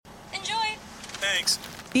Thanks.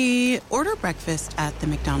 Order breakfast at the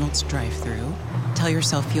McDonald's drive-thru. Tell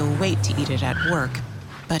yourself you'll wait to eat it at work,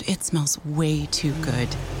 but it smells way too good.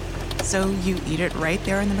 So you eat it right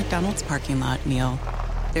there in the McDonald's parking lot meal.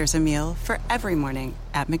 There's a meal for every morning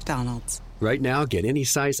at McDonald's. Right now, get any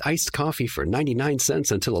size iced coffee for 99 cents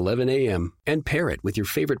until 11 a.m. And pair it with your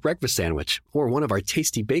favorite breakfast sandwich or one of our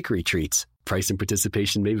tasty bakery treats. Price and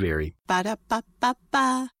participation may vary.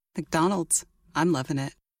 Ba-da-ba-ba-ba. McDonald's. I'm loving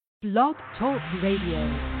it. Blog Talk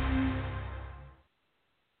Radio.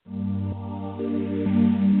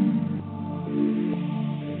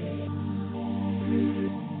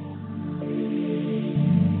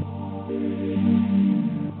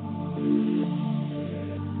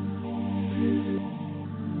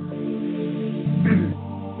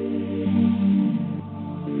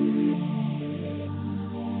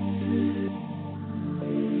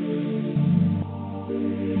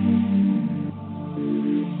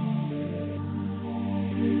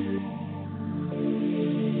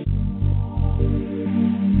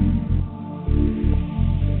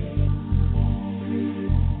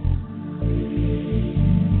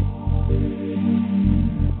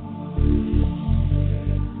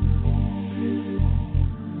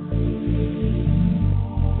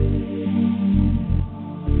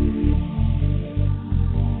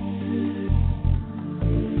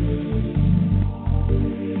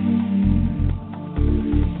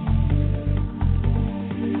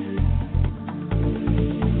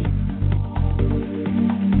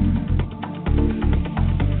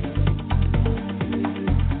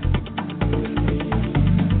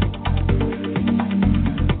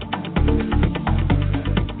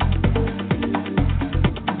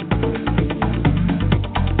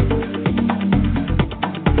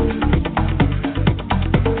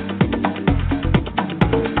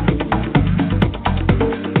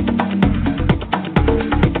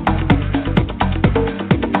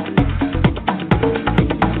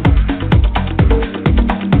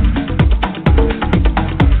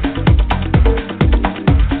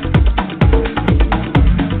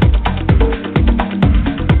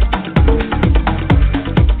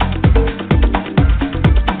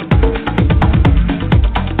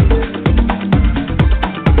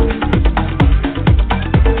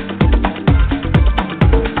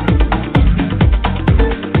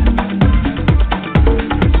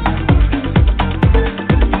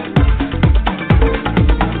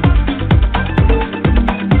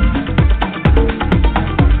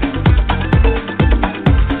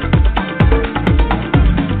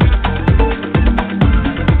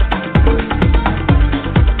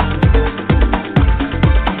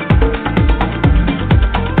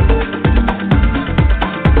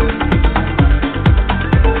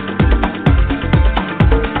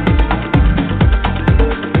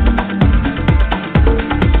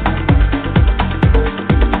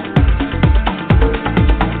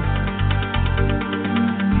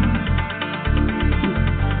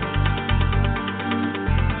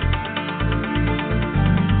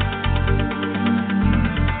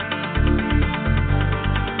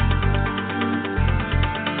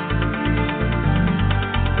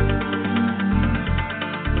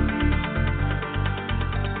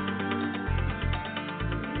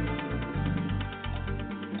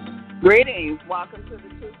 Greetings. Welcome to the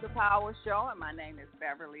Truth to Power Show, and my name is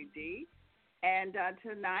Beverly D. And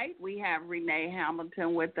tonight we have Rene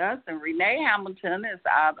Hamilton with us, and Rene Hamilton is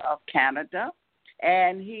out of Canada,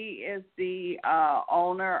 and he is the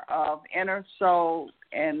owner of Inner Soul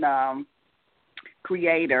and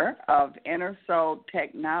creator of Inner Soul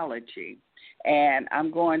Technology. And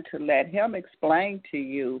I'm going to let him explain to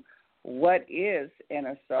you what is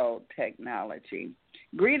Inner Soul Technology.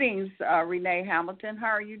 Greetings, Rene Hamilton. How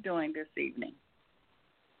are you doing this evening?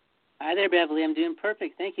 Hi there, Beverly. I'm doing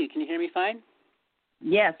perfect. Thank you. Can you hear me fine?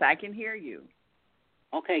 Yes, I can hear you.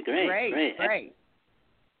 Okay, great. Great.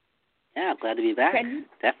 Yeah, glad to be back.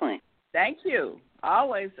 Definitely. Thank you.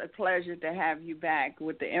 Always a pleasure to have you back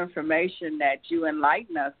with the information that you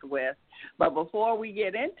enlighten us with. But before we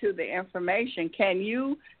get into the information, can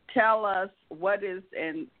you tell us what is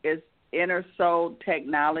Inner Soul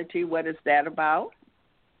Technology? What is that about?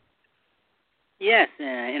 Yes,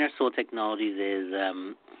 Inner Soul Technologies is,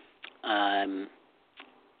 I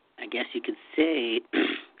guess you could say,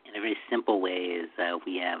 in a very simple way, is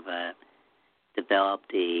we have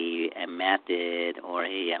developed a method, or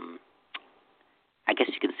I guess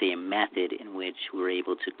you could say a method in which we're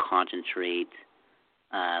able to concentrate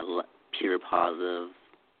pure positive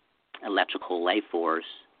electrical life force,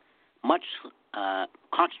 much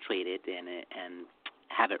concentrated and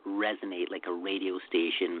have it resonate like a radio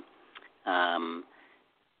station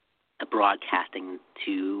broadcasting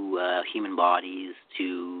to human bodies,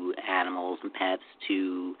 to animals and pets,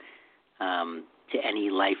 to any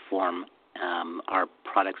life form. Our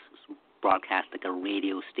products broadcast like a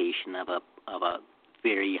radio station of a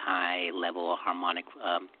very high level of harmonic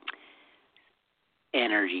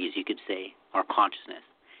energies, you could say, or consciousness.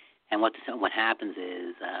 And what happens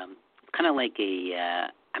is it's kind of like a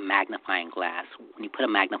magnifying glass. When you put a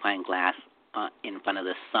magnifying glass in front of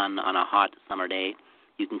the sun on a hot summer day,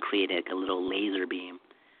 you can create a little laser beam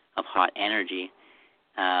of hot energy.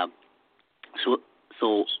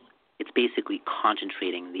 So it's basically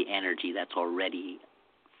concentrating the energy that's already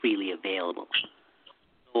freely available.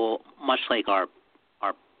 So much like our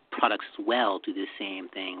products as well do the same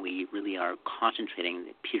thing. We really are concentrating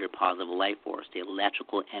the pure positive life force, the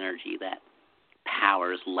electrical energy that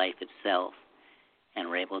powers life itself, and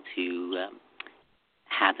we're able to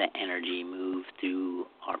have that energy move through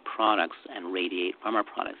our products and radiate from our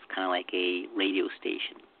products, kind of like a radio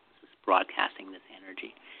station. It's broadcasting this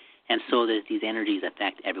energy. And so these energies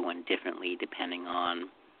affect everyone differently depending on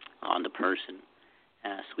the person.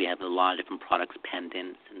 So we have a lot of different products,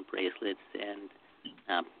 pendants and bracelets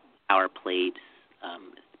and power plates,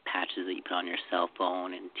 patches that you put on your cell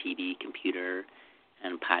phone and TV, computer,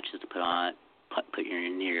 and patches to put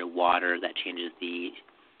near your water that changes the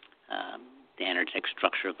energetic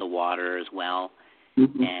structure of the water as well,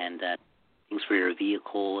 and things for your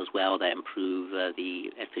vehicle as well that improve the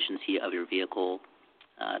efficiency of your vehicle.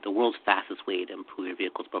 The world's fastest way to improve your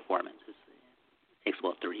vehicle's performance takes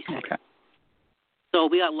about 30 seconds. Okay. So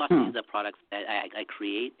we got lots of these products that I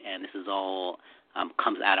create, and this is all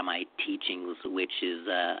comes out of my teachings, which is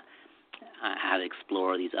how to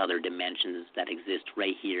explore these other dimensions that exist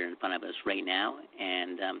right here in front of us right now.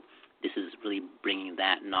 And this is really bringing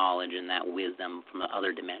that knowledge and that wisdom from the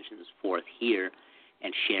other dimensions forth here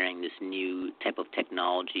and sharing this new type of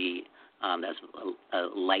technology that's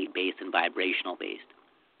light-based and vibrational-based.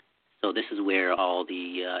 So this is where all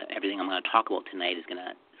the everything I'm going to talk about tonight is going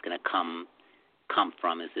to come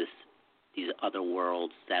from, is these other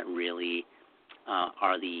worlds that really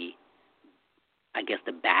are the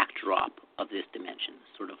backdrop of this dimension.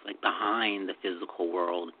 Sort of like behind the physical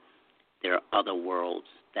world, there are other worlds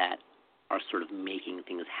that are sort of making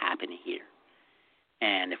things happen here.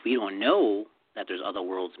 And if we don't know that there's other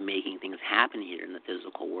worlds making things happen here in the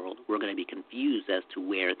physical world, we're going to be confused as to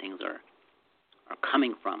where things are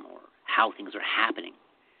coming from or how things are happening.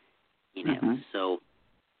 You know, so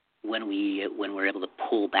when we're able to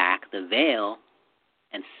pull back the veil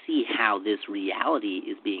and see how this reality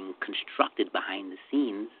is being constructed behind the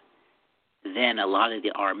scenes, then a lot of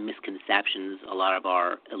our misconceptions, a lot of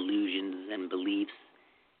our illusions and beliefs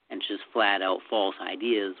and just flat-out false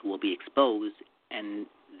ideas will be exposed, and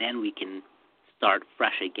then we can start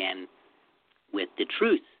fresh again with the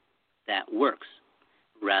truth that works,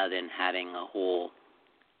 rather than having a whole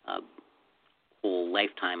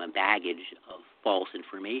lifetime of baggage of false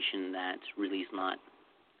information that really is not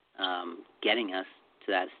getting us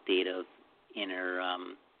to that state of inner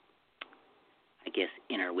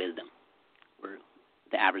wisdom, where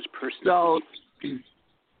the average person. So,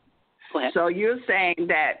 go ahead. So you're saying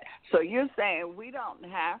we don't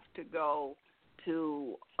have to go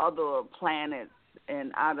to other planets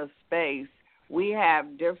and outer space. We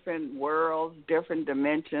have different worlds, different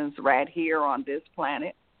dimensions right here on this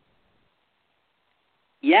planet.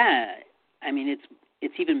 Yeah, I mean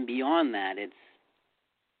it's even beyond that. It's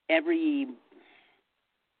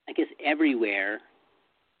everywhere,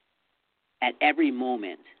 at every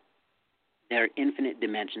moment, there are infinite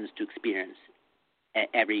dimensions to experience at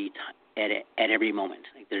every moment.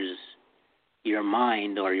 Like there's your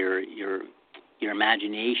mind or your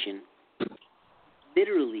imagination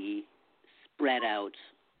literally spread out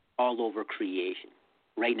all over creation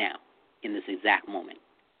right now in this exact moment.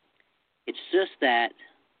 It's just that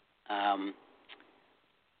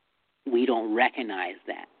we don't recognize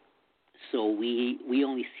that. So we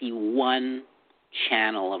only see one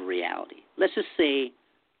channel of reality. Let's just say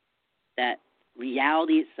that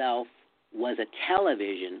reality itself was a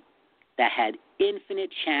television that had infinite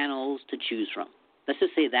channels to choose from. Let's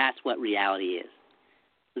just say that's what reality is.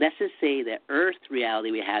 Let's just say that Earth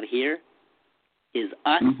reality we have here is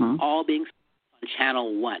us all being on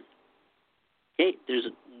channel 1. Okay, there's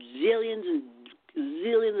zillions and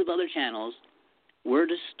zillions of other channels. We're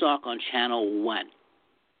just stuck on channel 1.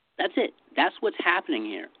 That's it. That's what's happening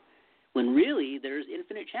here. When really there's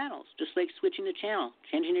infinite channels, just like switching the channel,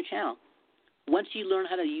 changing the channel. Once you learn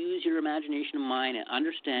how to use your imagination and mind and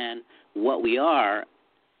understand what we are,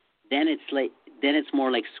 then it's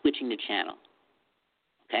more like switching the channel.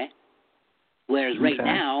 Okay? Whereas right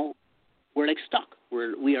now, we're like stuck.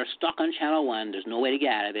 We are stuck on channel 1. There's no way to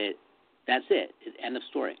get out of it. That's it. End of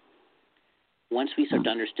story. Once we start to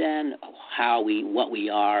understand what we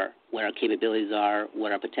are, what our capabilities are,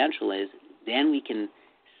 what our potential is, then we can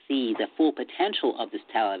see the full potential of this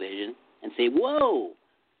television and say, whoa,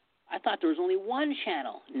 I thought there was only one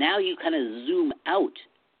channel. Now you kind of zoom out,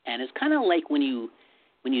 and it's kind of like when you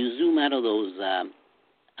zoom out of those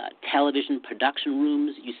television production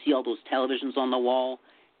rooms, you see all those televisions on the wall,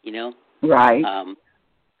 you know? Right. Kind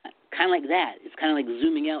of like that. It's kind of like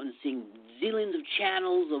zooming out and seeing zillions of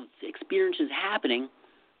channels of experiences happening,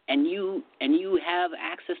 and you have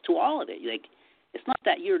access to all of it. Like, it's not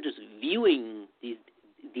that you're just viewing these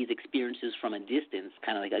experiences from a distance,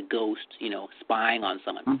 kind of like a ghost, you know, spying on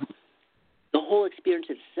someone. Mm-hmm. The whole experience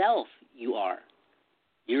itself, you are.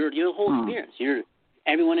 You're the whole experience. You're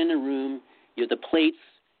everyone in the room. You're the plates.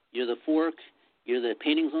 You're the fork. You're the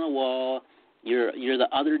paintings on the wall. You're the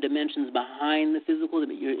other dimensions behind the physical.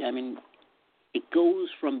 I mean, it goes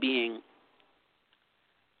from being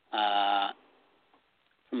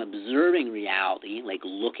from observing reality, like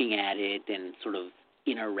looking at it and sort of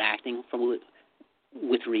interacting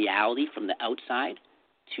with reality from the outside,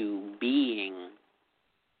 to being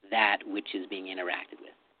that which is being interacted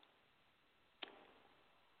with.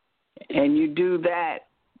 And you do that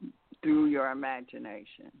through your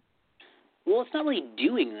imagination. Well, it's not really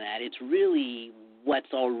doing that. It's really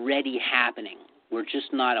what's already happening. We're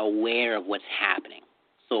just not aware of what's happening.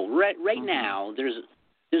 So right now,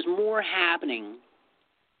 there's more happening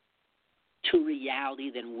to reality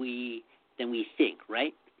than we think,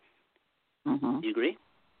 right? Mm-hmm. Do you agree?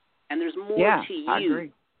 And there's more to you. I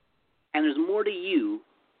agree. And there's more to you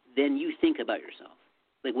than you think about yourself.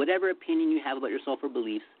 Like, whatever opinion you have about yourself or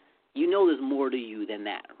beliefs, you know there's more to you than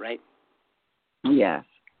that, right? Yes.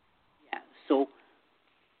 Yeah. So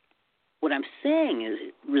what I'm saying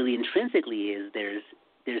is, really intrinsically, is there's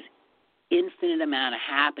infinite amount of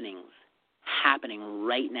happening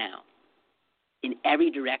right now in every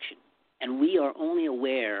direction. And we are only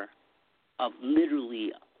aware of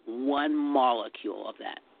literally one molecule of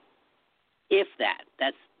that. If that.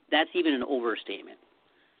 That's even an overstatement.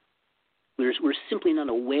 We're simply not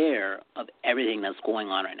aware of everything that's going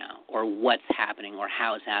on right now, or what's happening, or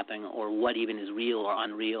how it's happening, or what even is real or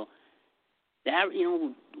unreal. That, you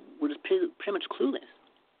know, we're just pretty much clueless.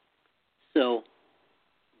 So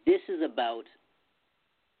this is about,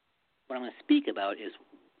 what I'm going to speak about is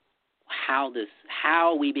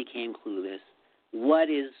how we became clueless. What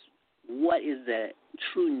is the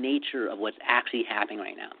true nature of what's actually happening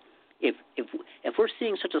right now? If we're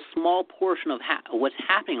seeing such a small portion of what's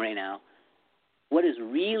happening right now, what is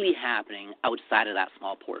really happening outside of that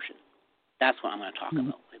small portion? That's what I'm going to talk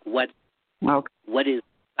about. Like what is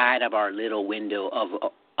inside of our little window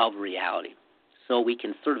of reality, so we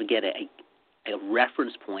can sort of get a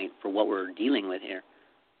reference point for what we're dealing with here,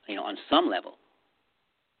 you know, on some level.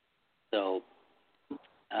 So,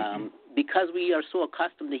 because we are so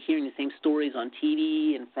accustomed to hearing the same stories on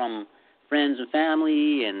TV and from friends and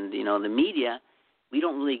family and, you know, the media, we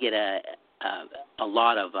don't really get a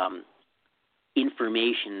lot of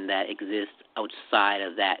information that exists outside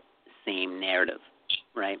of that same narrative,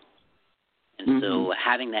 right? And so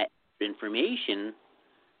having that information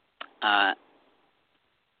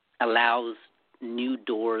allows new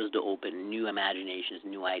doors to open, new imaginations,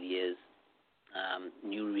 new ideas,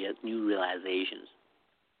 new realizations.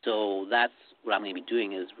 So that's what I'm going to be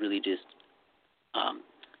doing, is really just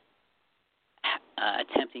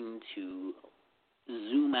attempting to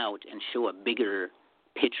zoom out and show a bigger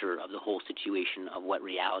picture of the whole situation of what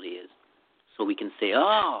reality is. So we can say,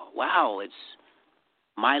 oh, wow, it's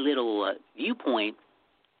my little viewpoint.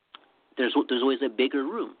 There's always a bigger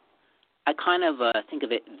room. I kind of think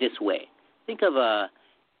of it this way. Think of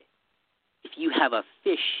if you have a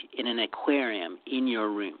fish in an aquarium in your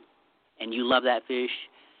room, and you love that fish.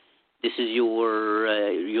 This is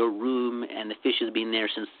your room, and the fish has been there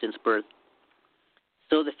since birth.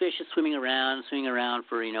 So the fish is swimming around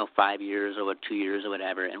for 5 years or 2 years or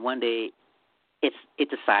whatever, and one day it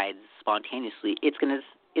decides spontaneously it's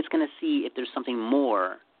gonna see if there's something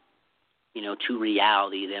more, to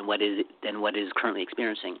reality than what is currently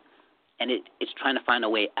experiencing, and it's trying to find a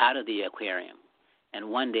way out of the aquarium. And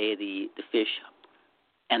one day the fish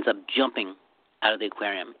ends up jumping out of the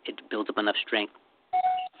aquarium. It builds up enough strength,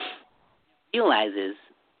 realizes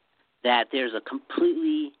that there's a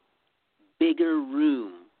completely bigger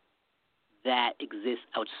room that exists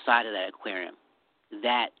outside of that aquarium.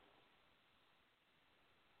 That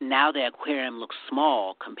now the aquarium looks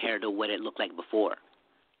small compared to what it looked like before.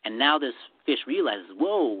 And now this fish realizes,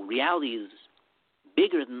 whoa, reality is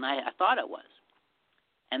bigger than I thought it was.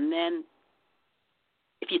 And then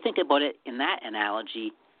you think about it in that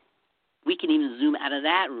analogy, we can even zoom out of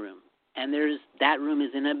that room, and that room is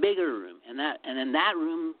in a bigger room, and then that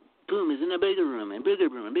room, boom, is in a bigger room, and bigger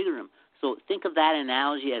room, and bigger room. So think of that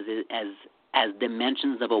analogy as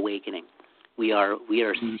dimensions of awakening. We are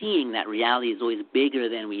seeing that reality is always bigger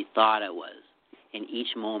than we thought it was in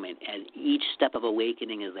each moment. And each step of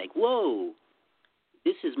awakening is like, whoa,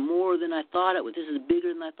 this is more than I thought it was. This is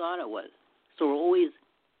bigger than I thought it was. So we're always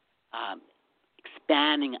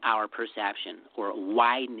expanding our perception or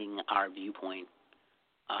widening our viewpoint.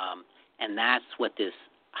 And that's what this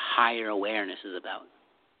higher awareness is about.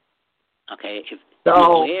 Okay? If you're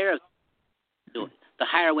aware of the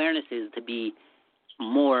higher awareness is to be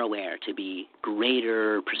more aware, to be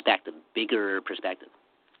greater perspective, bigger perspective,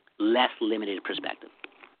 less limited perspective.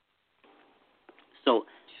 So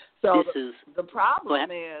this is the problem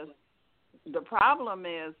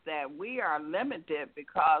is that we are limited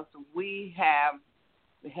because we have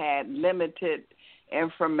had limited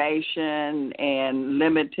information and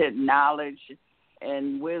limited knowledge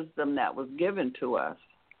and wisdom that was given to us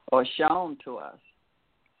or shown to us.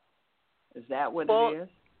 Is that what it is?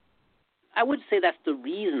 I would say that's the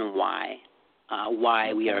reason why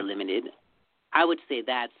we are limited. I would say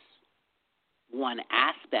that's one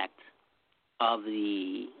aspect of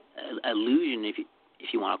the illusion,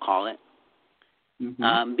 if you want to call it,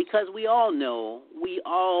 because we all know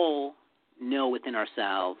within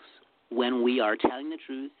ourselves when we are telling the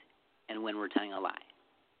truth and when we're telling a lie.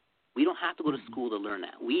 We don't have to go to school to learn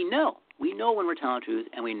that. We know when we're telling the truth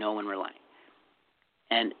and we know when we're lying.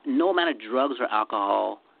 And no amount of drugs or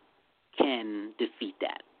alcohol can defeat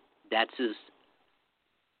that. That's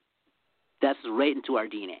right into our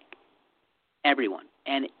DNA. Everyone.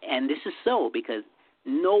 And this is so because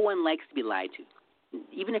no one likes to be lied to.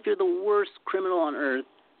 Even if you're the worst criminal on earth,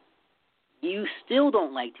 you still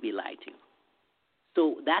don't like to be lied to.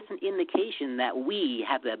 So that's an indication that we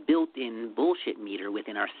have a built-in bullshit meter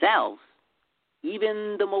within ourselves.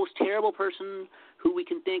 Even the most terrible person who we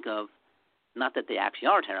can think of, not that they actually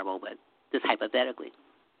are terrible, but just hypothetically.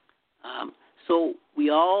 So we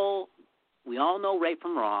all know right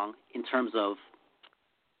from wrong in terms of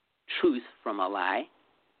truth from a lie,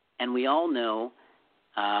 and we all know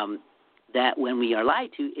that when we are lied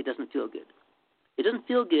to, it doesn't feel good. It doesn't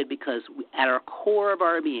feel good because at our core of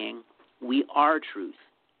our being, we are truth.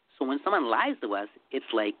 So when someone lies to us, it's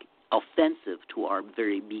like offensive to our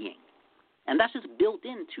very being, and that's just built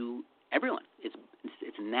into everyone. It's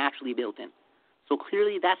naturally built in. So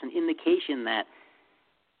clearly, that's an indication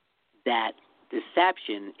that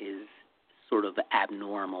deception is sort of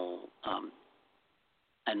abnormal,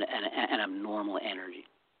 an abnormal energy.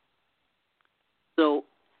 So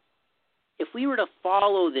if we were to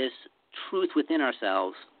follow this truth within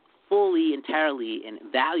ourselves fully, entirely, and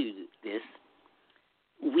value this,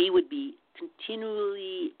 we would be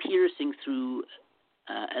continually piercing through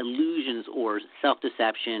illusions or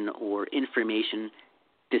self-deception or information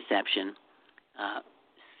deception,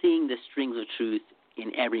 seeing the strings of truth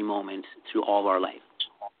in every moment through all of our life.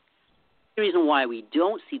 The reason why we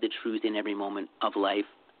don't see the truth in every moment of life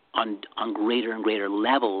on greater and greater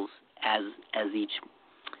levels as each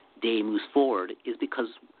day moves forward is because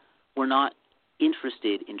we're not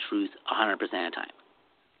interested in truth 100% of the time.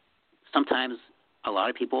 Sometimes a lot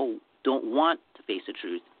of people don't want to face the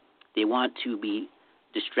truth. They want to be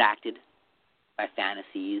distracted by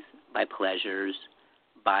fantasies, by pleasures,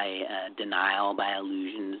 by denial, by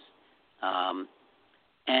illusions,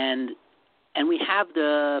 and we have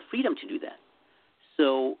the freedom to do that.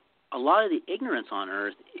 So a lot of the ignorance on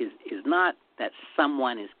earth is not that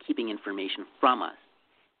someone is keeping information from us,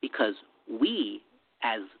 because we,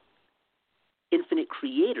 as infinite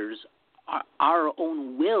creators, our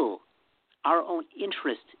own will, our own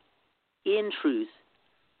interest in truth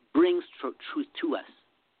brings truth to us.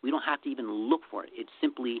 We don't have to even look for it. It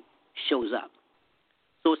simply shows up.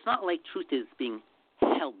 So it's not like truth is being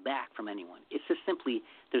held back from anyone. It's just simply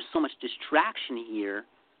there's so much distraction here,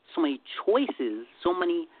 so many choices, so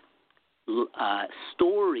many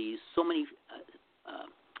stories, so many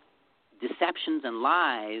deceptions and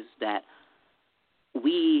lies that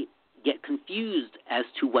we get confused as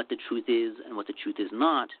to what the truth is and what the truth is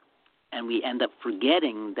not, and we end up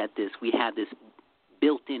forgetting that we have this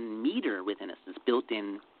built-in meter within us, this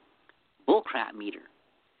built-in bullcrap meter.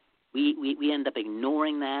 We end up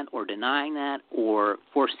ignoring that or denying that or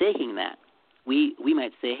forsaking that. We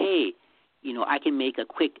might say, hey, I can make a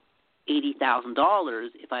quick $80,000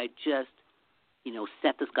 if I just,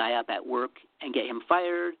 set this guy up at work and get him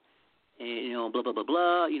fired, and, blah, blah, blah,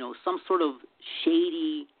 blah, some sort of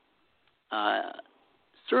shady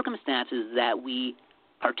circumstances that we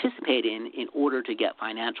participate in order to get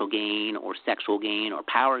financial gain or sexual gain or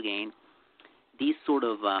power gain, these sort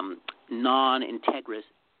of non-integrous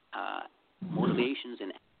motivations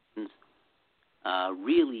and actions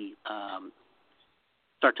really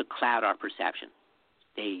start to cloud our perception.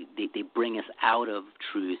 They bring us out of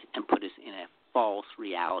truth and put us in a false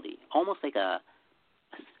reality, almost like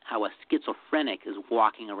how a schizophrenic is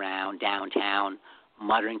walking around downtown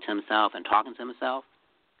muttering to himself and talking to himself.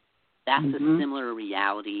 That's a similar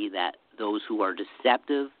reality that those who are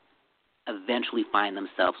deceptive eventually find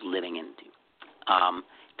themselves living into.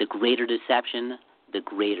 The greater deception, the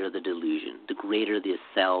greater the delusion, the greater the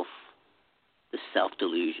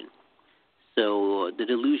self-delusion. So the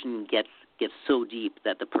delusion gets so deep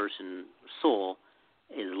that the person's soul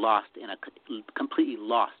is completely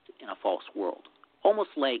lost in a false world.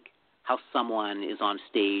 Almost like how someone is on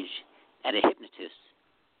stage at a hypnotist,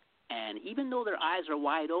 and even though their eyes are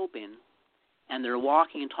wide open and they're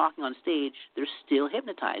walking and talking on stage, they're still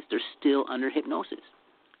hypnotized. They're still under hypnosis.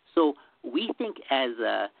 So we think as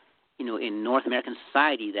in North American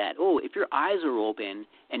society that, if your eyes are open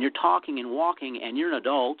and you're talking and walking and you're an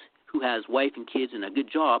adult who has wife and kids and a good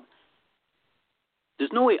job,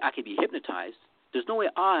 there's no way I could be hypnotized. There's no way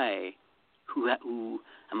I, who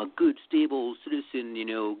am a good, stable citizen,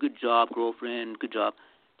 good job, girlfriend, good job,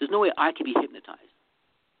 there's no way I could be hypnotized.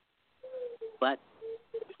 But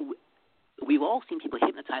we've all seen people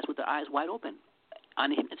hypnotized with their eyes wide open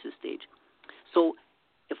on a hypnosis stage. So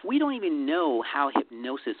if we don't even know how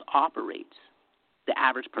hypnosis operates, the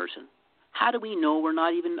average person, how do we know we're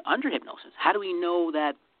not even under hypnosis? How do we know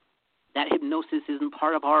that hypnosis isn't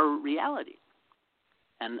part of our reality?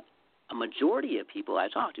 And a majority of people I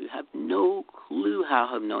talk to have no clue how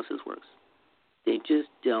hypnosis works. They just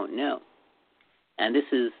don't know. And this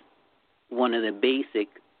is one of the basic,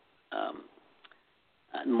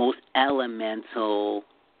 most elemental,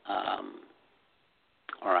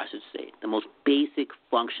 or I should say, the most basic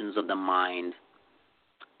functions of the mind.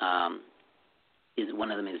 Is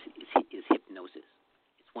one of them is hypnosis.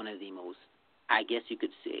 It's one of the most, I guess you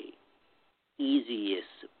could say,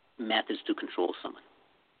 easiest methods to control someone.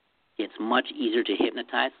 It's much easier to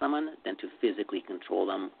hypnotize someone than to physically control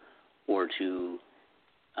them or to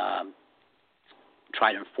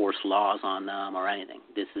try to enforce laws on them or anything.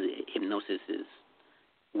 Hypnosis is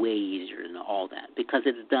way easier than all that because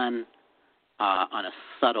it's done on a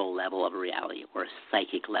subtle level of reality or a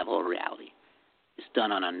psychic level of reality. It's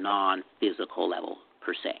done on a non-physical level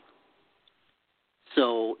per se.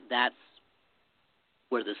 So that's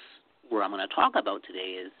where I'm going to talk about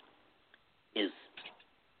today is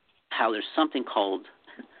how there's something called,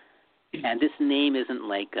 and this name isn't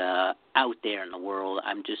like out there in the world.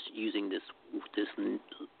 I'm just using this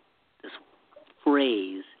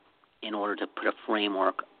phrase in order to put a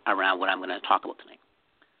framework around what I'm going to talk about tonight.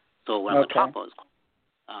 So what I'm going to talk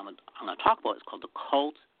about is called the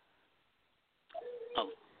cult of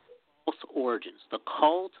false origins. The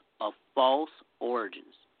cult of false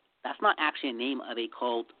origins. That's not actually a name of a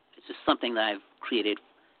cult. It's just something that I've created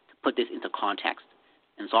to put this into context.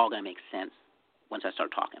 And it's all going to make sense once I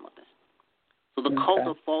start talking about this. So the cult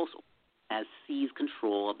of false has seized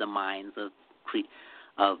control of the minds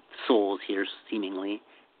of souls here, seemingly,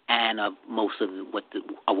 and of most of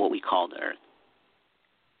what we call the earth.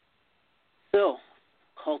 So,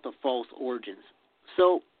 cult of false origins.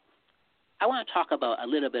 So, I want to talk a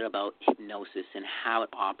little bit about hypnosis and how it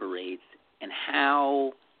operates and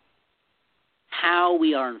how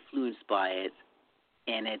we are influenced by it.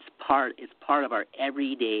 And it's part of our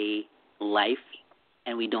everyday life,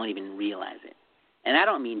 and we don't even realize it. And I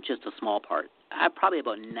don't mean just a small part. Probably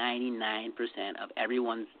about 99% of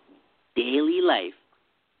everyone's daily life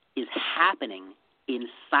is happening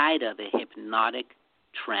inside of a hypnotic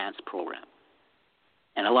trance program.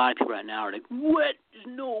 And a lot of people right now are like, "What? There's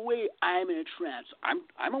no way I'm in a trance.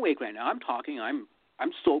 I'm awake right now. I'm talking. I'm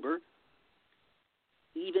sober."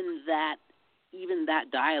 Even that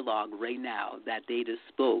dialogue right now that they just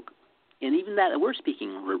spoke, and even that we're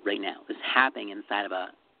speaking right now, is happening inside of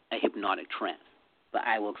a hypnotic trance. But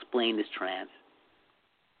I will explain this trance,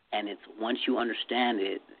 and it's once you understand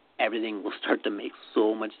it, everything will start to make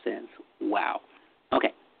so much sense. Wow.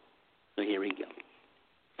 Okay, so here we go.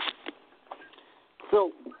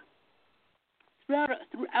 So throughout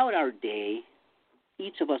our day,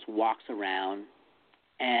 each of us walks around,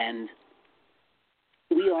 and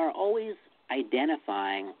we are always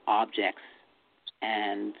identifying objects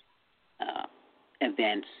and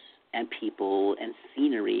events and people and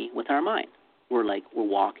scenery with our mind. We're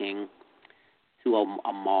walking to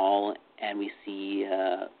a mall and we see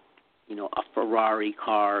a Ferrari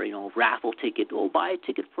car, raffle ticket. Oh, buy a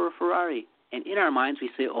ticket for a Ferrari. And in our minds, we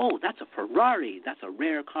say, oh, that's a Ferrari. That's a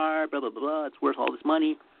rare car, blah, blah, blah. It's worth all this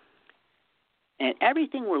money. And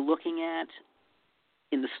everything we're looking at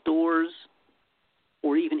in the stores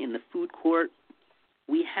or even in the food court,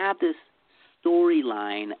 we have this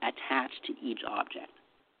storyline attached to each object.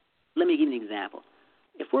 Let me give you an example.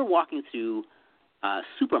 If we're walking through a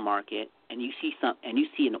supermarket and you see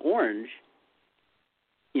an orange,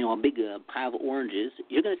 a big pile of oranges,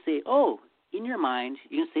 you're going to say, oh, in your mind,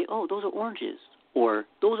 you're going to say, oh, those are oranges, or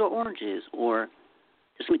those are oranges, or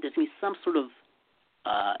there's going to be some sort of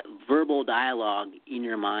verbal dialogue in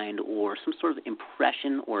your mind or some sort of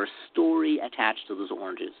impression or story attached to those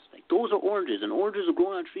oranges. Like, those are oranges, and oranges are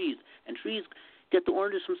growing on trees, and trees get the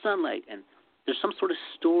oranges from sunlight, and there's some sort of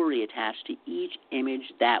story attached to each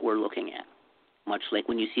image that we're looking at. Much like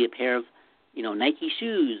when you see a pair of, Nike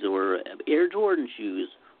shoes or Air Jordan shoes,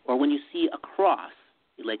 or when you see a cross,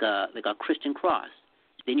 like a Christian cross,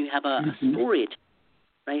 then you have a story,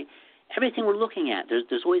 right? Everything we're looking at,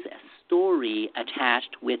 there's always a story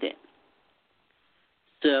attached with it.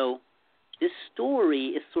 So this story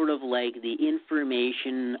is sort of like the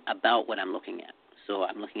information about what I'm looking at. So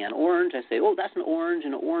I'm looking at an orange. I say, oh, that's an orange,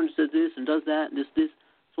 and an orange does this and does that, and this.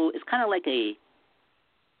 So it's kind of like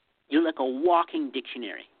you're like a walking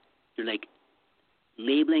dictionary. You're like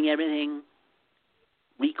labeling everything,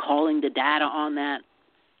 recalling the data on that,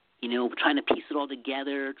 trying to piece it all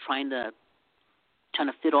together, trying to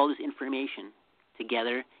fit all this information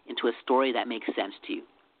together into a story that makes sense to you.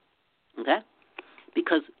 Okay?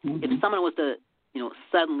 Because if someone was to,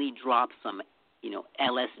 suddenly drop some,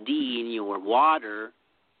 LSD in your water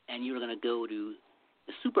and you were going to go to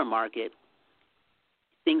the supermarket,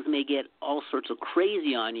 things may get all sorts of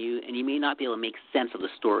crazy on you, and you may not be able to make sense of the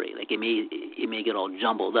story. Like, it may get all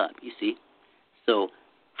jumbled up, you see? So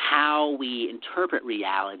how we interpret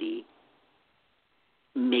reality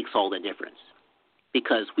makes all the difference.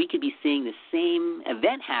 Because we could be seeing the same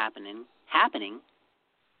event happening,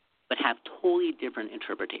 but have totally different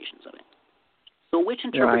interpretations of it. So which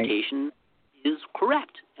interpretation is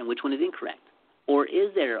correct and which one is incorrect? Or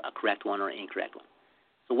is there a correct one or an incorrect one?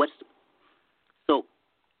 So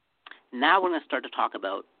now we're going to start to talk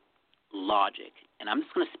about logic. And I'm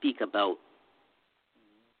just going to speak about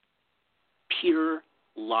pure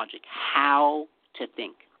logic, how to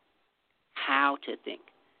think. How to think.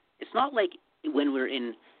 It's not like when we're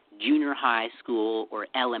in junior high school or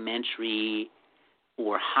elementary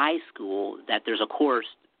or high school that there's a course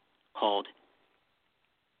called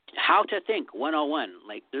How to Think 101.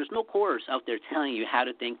 Like, there's no course out there telling you how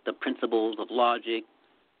to think, the principles of logic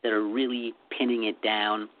that are really pinning it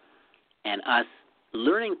down, and us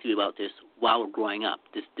learning through about this while we're growing up.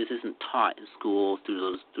 This isn't taught in school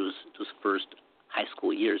through those first high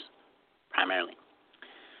school years primarily.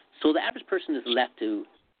 So the average person is left to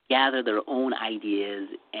gather their own ideas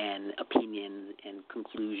and opinions and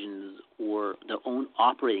conclusions or their own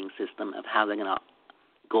operating system of how they're going to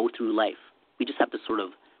go through life. We just have to sort of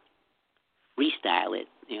freestyle it,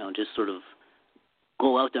 just sort of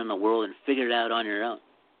go out there in the world and figure it out on your own.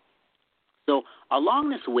 So along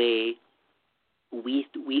this way, we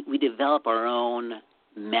develop our own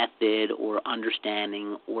method or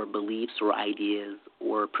understanding or beliefs or ideas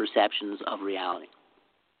or perceptions of reality.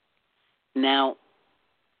 Now,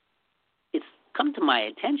 it's come to my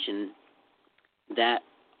attention that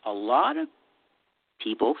a lot of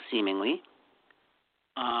people, seemingly,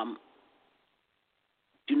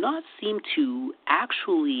 do not seem to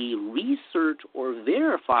actually research or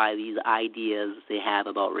verify these ideas they have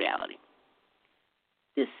about reality.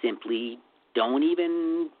 They simply don't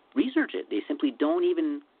even research it. They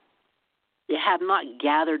have not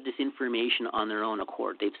gathered this information on their own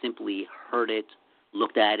accord. They've simply heard it,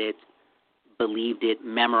 looked at it, believed it,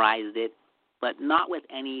 memorized it, but not with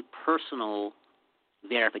any personal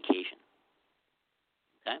verification.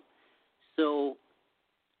 Okay? So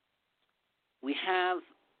we have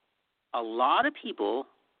a lot of people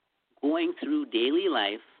going through daily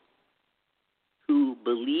life who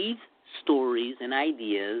believe stories and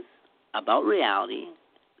ideas about reality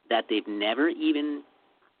that they've never even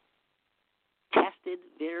tested,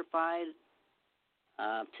 verified,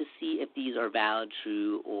 to see if these are valid,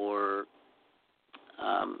 true, or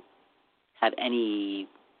have any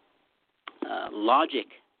logic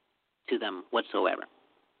to them whatsoever.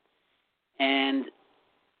 And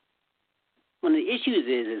one of the issues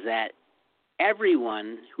is that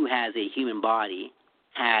everyone who has a human body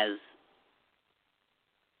has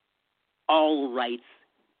all rights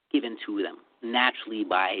given to them naturally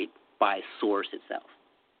by source itself.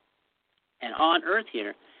 And on Earth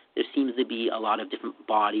here, there seems to be a lot of different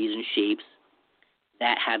bodies and shapes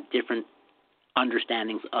that have different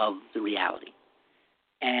understandings of the reality.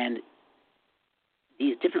 And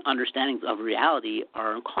these different understandings of reality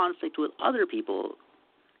are in conflict with other people.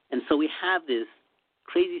 And so we have this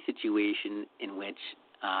crazy situation in which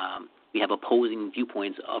we have opposing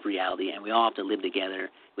viewpoints of reality, and we all have to live together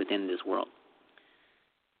within this world.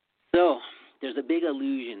 So there's a big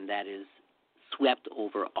illusion that is swept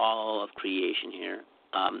over all of creation here.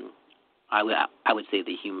 I would say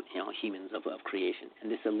the humans of creation,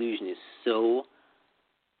 and this illusion is so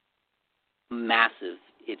massive,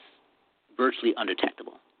 it's virtually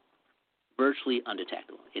undetectable. Virtually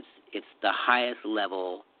undetectable. It's the highest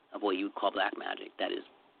level of what you would call black magic that is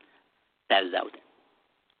out there.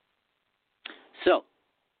 So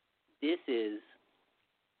this is,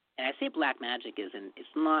 and I say black magic it's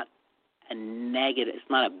not a negative, it's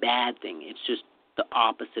not a bad thing. It's just the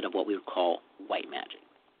opposite of what we would call white magic.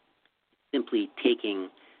 Simply taking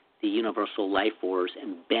the universal life force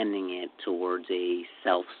and bending it towards a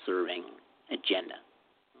self-serving agenda.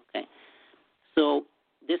 Okay? So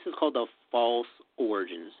this is called the false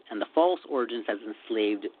origins, and the false origins has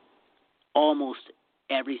enslaved almost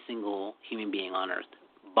every single human being on earth,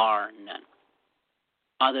 bar none.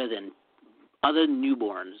 Other than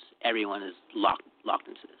newborns, everyone is locked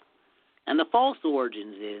into this. And the false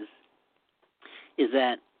origins is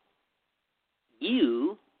that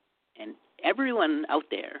you and everyone out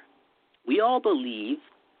there, we all believe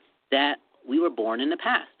that we were born in the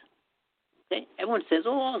past. Okay? Everyone says,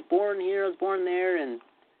 oh, I was born here, I was born there, and,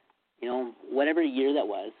 whatever year that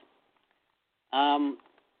was.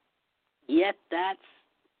 Yet that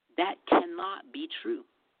cannot be true.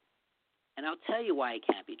 And I'll tell you why it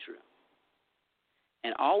can't be true.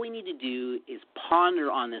 And all we need to do is ponder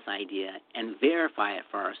on this idea and verify it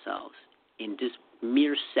for ourselves in just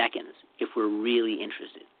mere seconds if we're really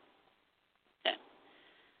interested. Okay.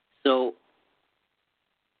 So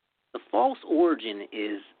the false origin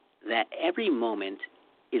is that every moment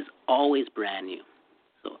is always brand new.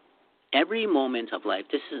 So every moment of life,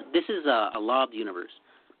 this is a law of the universe.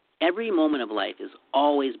 Every moment of life is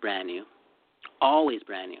always brand new, always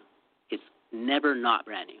brand new. It's never not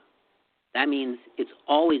brand new. That means it's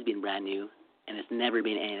always been brand new and it's never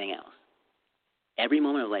been anything else. Every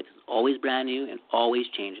moment of life is always brand new and always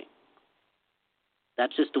changing.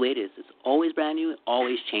 That's just the way it is. It's always brand new and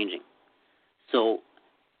always changing. So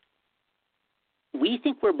we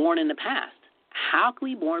think we're born in the past. How can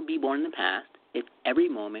we be born in the past if every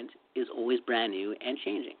moment is always brand new and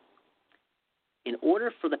changing? In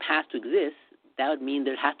order for the past to exist, that would mean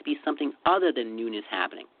there has to be something other than newness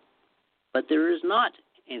happening. But there is not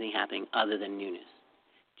anything happening other than newness.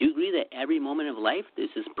 Do you agree that every moment of life is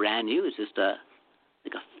just brand new? It's just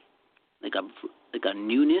like a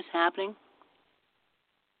newness happening?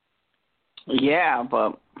 Yeah,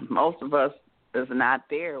 but most of us is not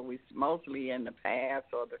there. We're mostly in the past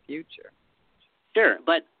or the future. Sure,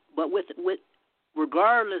 but with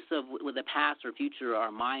regardless of with the past or future,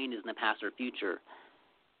 our mind is in the past or future.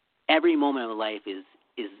 Every moment of life is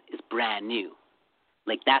brand new.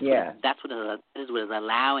 Like that's what is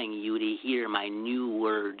allowing you to hear my new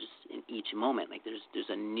words in each moment. Like there's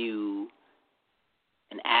a new,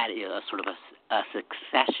 a sort of a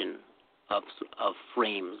succession of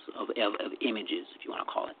frames of images, if you want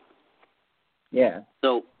to call it. Yeah.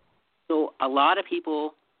 So a lot of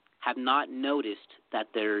people have not noticed that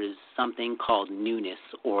there is something called newness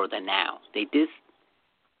or the now.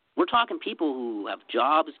 We're talking people who have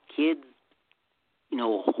jobs, kids,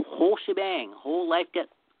 whole shebang, whole life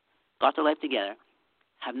got their life together,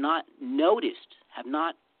 have not noticed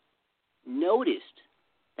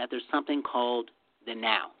that there's something called the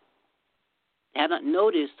now. They have not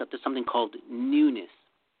noticed that there's something called newness.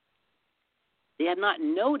 They have not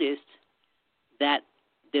noticed that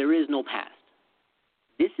there is no past.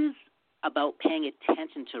 This is about paying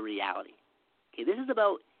attention to reality. Okay, this is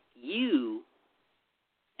about you,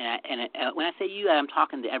 and when I say you, I'm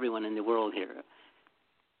talking to everyone in the world here.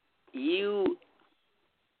 You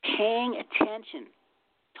paying attention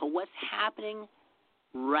to what's happening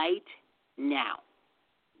right now.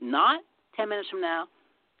 Not 10 minutes from now,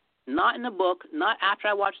 not in the book, not after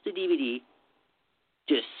I watch the DVD.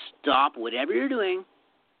 Just stop whatever you're doing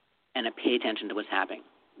and pay attention to what's happening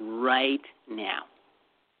right now.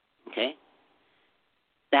 Okay?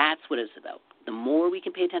 That's what it's about. The more we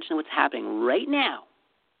can pay attention to what's happening right now,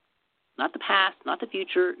 not the past, not the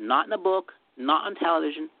future, not in the book, not on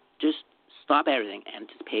television, just stop everything and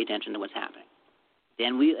just pay attention to what's happening.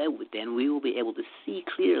 Then we will be able to see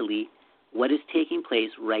clearly what is taking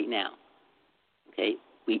place right now. Okay?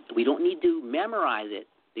 We don't need to memorize it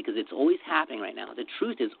because it's always happening right now. The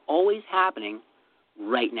truth is always happening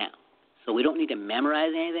right now. So we don't need to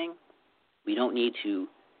memorize anything. We don't need to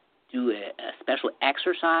do a special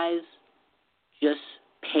exercise. Just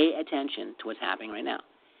pay attention to what's happening right now.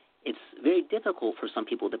 It's very difficult for some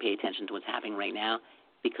people to pay attention to what's happening right now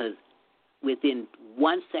because within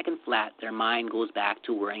 1 second flat, their mind goes back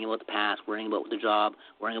to worrying about the past, worrying about the job,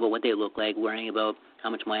 worrying about what they look like, worrying about how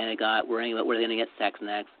much money they got, worrying about where they're going to get sex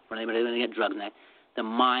next, worrying about where they're going to get drugs next. The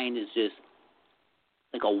mind is just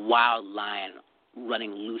like a wild lion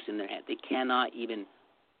running loose in their head. They cannot even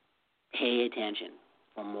pay attention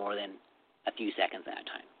for more than a few seconds at a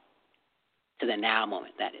time. To the now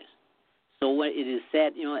moment, that is. So what it is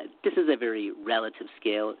said, this is a very relative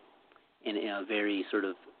scale in a very sort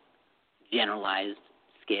of generalized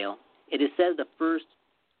scale. It is said the first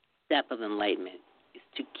step of enlightenment is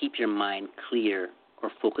to keep your mind clear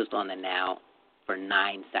or focused on the now for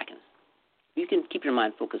 9 seconds. You can keep your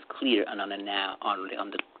mind focused clear and on the now,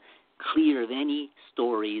 on the clear of any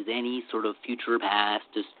stories, any sort of future or past,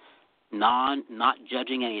 just not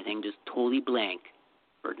judging anything, just totally blank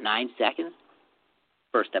for 9 seconds,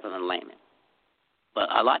 first step of enlightenment. But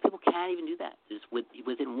a lot of people can't even do that. Just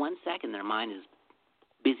within 1 second, their mind is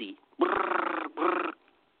busy. Brrr, brrr.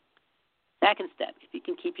 Second step, if you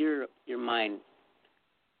can keep your mind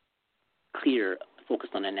clear,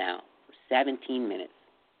 focused on the now for 17 minutes,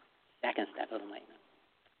 second step of enlightenment.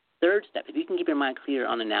 Third step, if you can keep your mind clear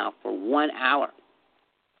on the now for 1 hour,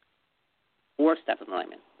 fourth step of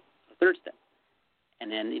enlightenment, third step. And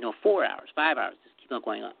then, 4 hours, 5 hours, just keep on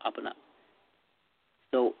going up and up.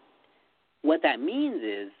 So what that means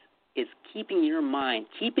is keeping your mind,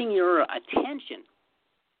 keeping your attention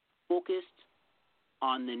focused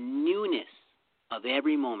on the newness of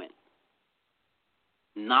every moment,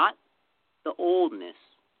 not the oldness.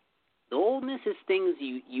 The oldness is things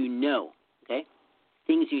you know, okay?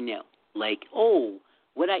 Things you know, like, oh,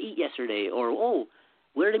 what did I eat yesterday? Or, oh,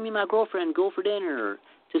 where did me and my girlfriend go for dinner? Or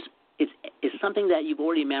just it's something that you've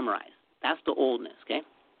already memorized. That's the oldness, okay?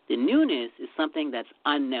 The newness is something that's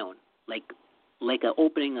unknown, like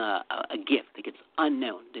opening a gift. Like it's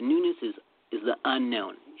unknown. The newness is the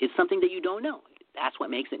unknown. It's something that you don't know. That's what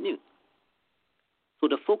makes it new. So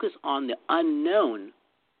to focus on the unknown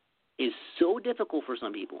is so difficult for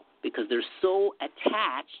some people because they're so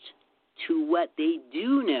attached to what they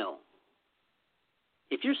do know.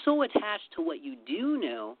 If you're so attached to what you do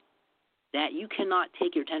know that you cannot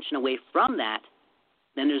take your attention away from that,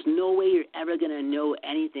 then there's no way you're ever going to know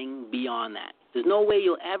anything beyond that. There's no way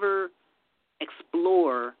you'll ever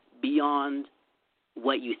explore beyond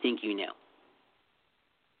what you think you know.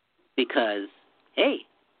 Because, hey,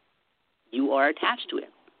 you are attached to it.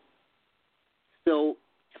 So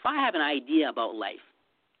if I have an idea about life,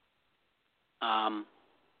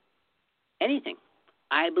 anything,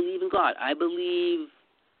 I believe in God. I believe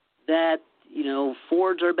that,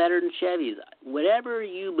 Fords are better than Chevys. Whatever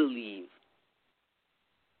you believe,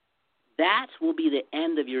 that will be the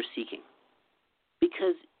end of your seeking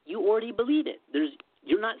because you already believe it.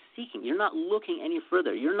 You're not seeking. You're not looking any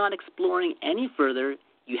further. You're not exploring any further.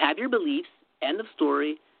 You have your beliefs. End of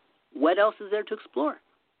story. What else is there to explore?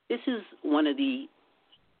 This is one of the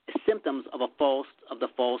symptoms of the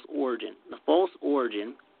false origin. The false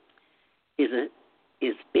origin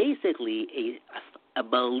is basically a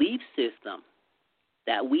belief system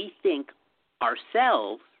that we think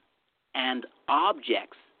ourselves and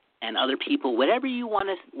objects and other people,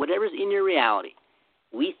 whatever's in your reality,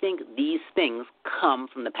 we think these things come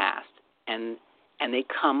from the past and they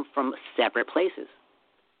come from separate places.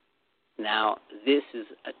 Now, this is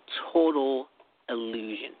a total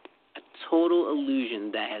illusion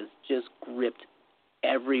that has just gripped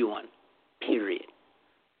everyone, period.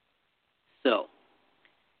 So,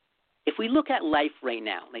 if we look at life right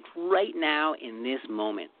now, like right now in this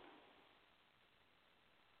moment,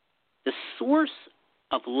 the source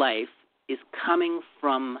of life is coming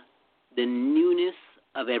from the newness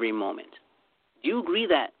of every moment. Do you agree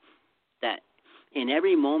that in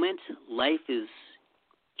every moment life is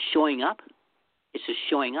showing up? It's just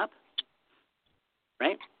showing up,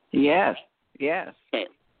 right? Yes. Okay,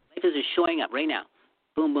 life is just showing up right now.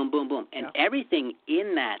 Boom, boom, boom, boom. And everything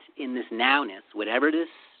in this nowness, whatever's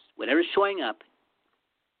showing up,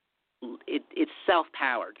 it's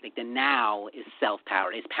self-powered. Like the now is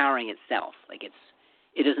self-powered. It's powering itself. Like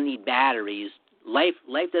it doesn't need batteries. Life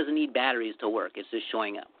doesn't need batteries to work. It's just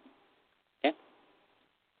showing up. Okay?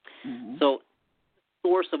 Mm-hmm. So,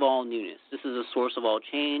 source of all newness. This is a source of all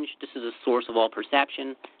change. This is a source of all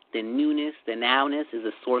perception. The newness, the nowness is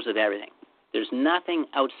the source of everything. There's nothing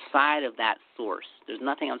outside of that source. There's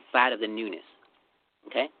nothing outside of the newness.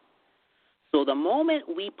 Okay? So the moment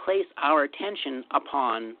we place our attention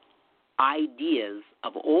upon ideas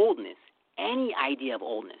of oldness, any idea of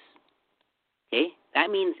oldness, Okay? That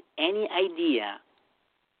means any idea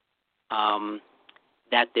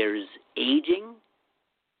that there's aging,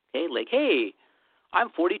 okay, like, hey, I'm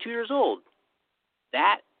 42 years old.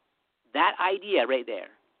 That idea right there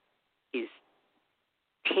is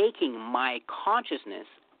taking my consciousness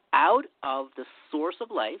out of the source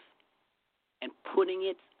of life and putting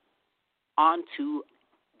it onto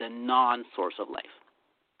the non-source of life.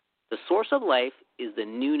 The source of life is the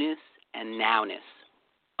newness and nowness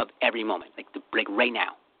of every moment, like right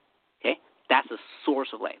now. Okay? That's the source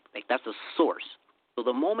of life. Like, that's the source. So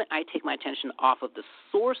the moment I take my attention off of the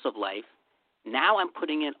source of life, now I'm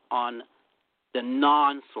putting it on the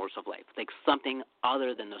non-source of life, like something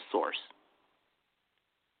other than the source.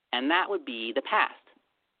 And that would be the past.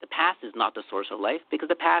 The past is not the source of life because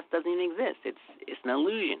the past doesn't even exist. It's an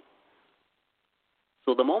illusion.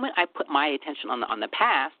 So the moment I put my attention on the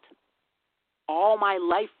past, all my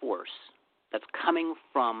life force that's coming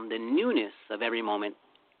from the newness of every moment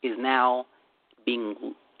is now being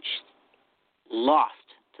lost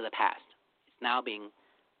to the past. It's now being,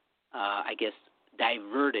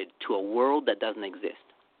 diverted to a world that doesn't exist.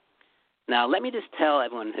 Now, let me just tell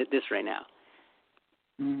everyone this right now.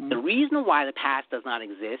 Mm-hmm. The reason why the past does not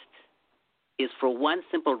exist is for one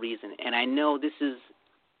simple reason, and I know this is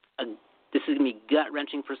going to be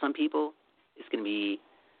gut-wrenching for some people. It's going to be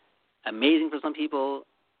amazing for some people.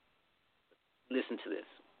 Listen to this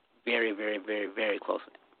very, very, very, very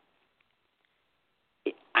closely.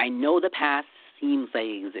 I know the past seems like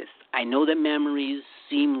it exists. I know the memories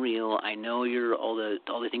seem real. I know all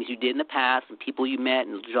the things you did in the past and people you met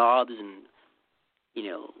and jobs and,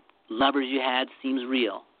 lovers you had seems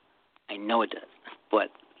real. I know it does. But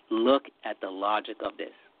look at the logic of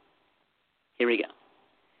this. Here we go.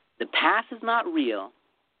 The past is not real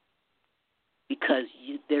because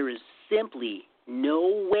there is simply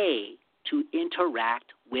no way to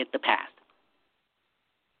interact with the past.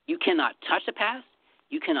 You cannot touch the past.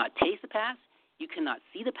 You cannot taste the past. You cannot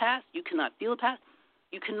see the past. You cannot feel the past.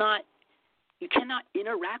 You cannot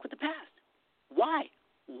interact with the past. Why?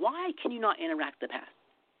 Why can you not interact with the past?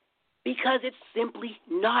 Because it's simply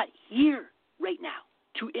not here right now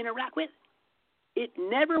to interact with. It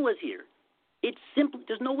never was here. It's simply,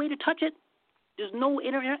 there's no way to touch it. There's no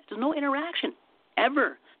interaction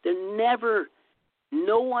ever.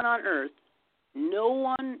 No one on earth, no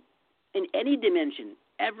one in any dimension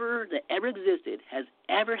that ever existed has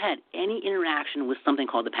ever had any interaction with something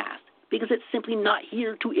called the past because it's simply not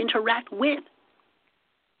here to interact with.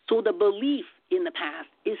 So the belief in the past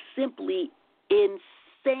is simply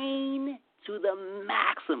insane to the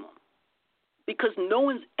maximum because no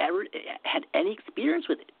one's ever had any experience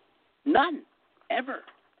with it. None, ever,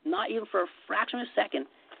 not even for a fraction of a second,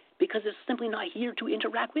 because it's simply not here to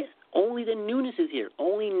interact with. Only the newness is here.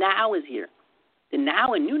 Only now is here. The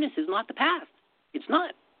now and newness is not the past. It's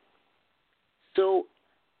not. So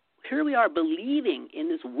here we are believing in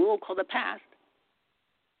this world called the past.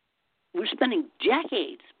 We're spending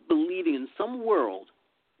decades believing in some world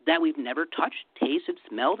that we've never touched, tasted,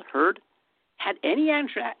 smelled, heard, had any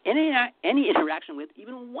interaction with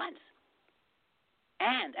even once.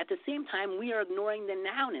 And at the same time, we are ignoring the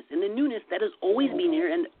nowness and the newness that has always been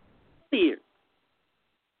here and here.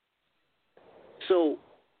 So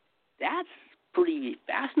that's pretty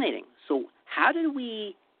fascinating. So how did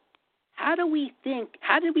we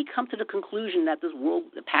come to the conclusion that this world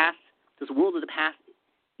of the past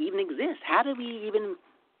even exists? How do we even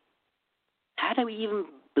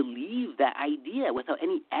believe that idea without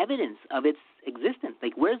any evidence of its existence?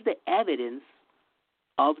 Like, where's the evidence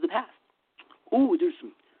of the past? Oh, there's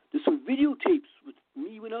some videotapes with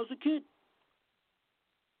me when I was a kid.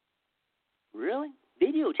 Really?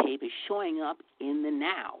 Videotape is showing up in the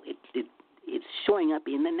now. It's showing up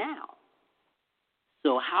in the now.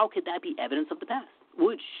 So how could that be evidence of the past?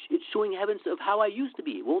 Well, it's showing evidence of how I used to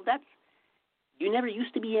be. Well, you never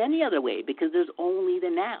used to be any other way because there's only the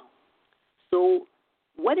now. So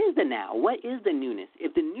what is the now? What is the newness?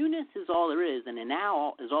 If the newness is all there is and the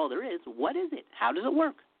now is all there is, what is it? How does it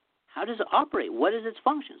work? How does it operate? What is its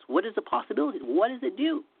functions? What is the possibilities? What does it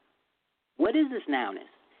do? What is this nowness?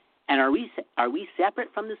 And are we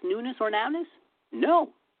separate from this newness or nowness? No,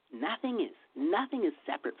 nothing is. Nothing is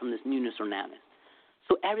separate from this newness or nowness.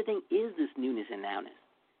 So everything is this newness and nowness.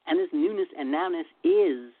 And this newness and nowness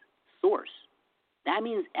is source. That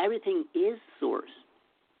means everything is source.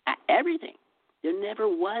 Everything. There never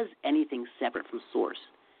was anything separate from source.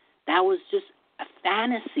 That was just a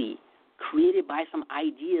fantasy created by some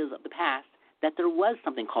ideas of the past that there was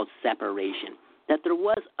something called separation, that there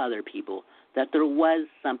was other people, that there was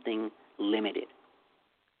something limited.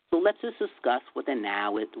 So let's just discuss what the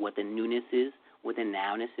now is, what the newness is, what the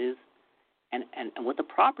nowness is. and what the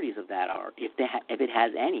properties of that are, if it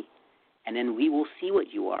has any. And then we will see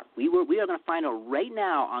what you are. We are going to find out right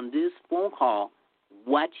now on this phone call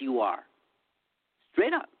what you are.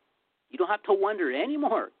 Straight up. You don't have to wonder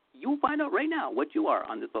anymore. You'll find out right now what you are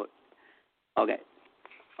on this phone. Okay.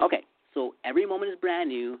 So every moment is brand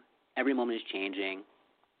new. Every moment is changing.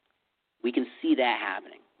 We can see that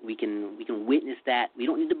happening. We can witness that. We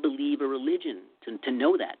don't need to believe a religion to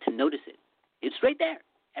know that, to notice it. It's right there.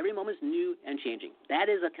 Every moment is new and changing. That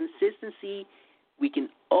is a consistency we can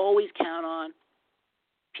always count on,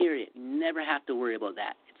 period. Never have to worry about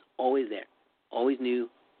that. It's always there, always new,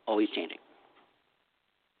 always changing.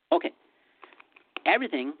 Okay.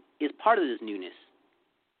 Everything is part of this newness.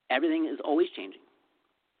 Everything is always changing.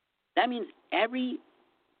 That means every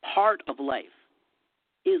part of life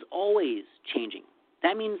is always changing.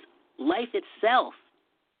 That means life itself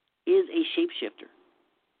is a shapeshifter.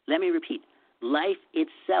 Let me repeat. Life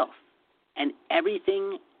itself and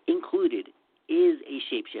everything included is a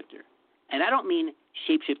shapeshifter. And I don't mean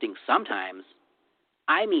shapeshifting sometimes.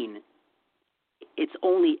 I mean it's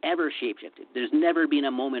only ever shapeshifted. There's never been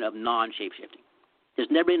a moment of non-shapeshifting. There's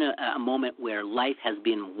never been a moment where life has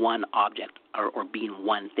been one object or been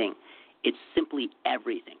one thing. It's simply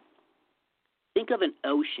everything. Think of an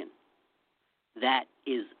ocean that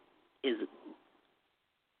is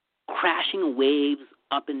crashing waves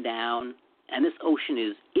up and down, and this ocean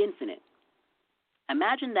is infinite.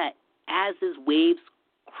 Imagine that as these waves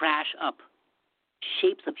crash up,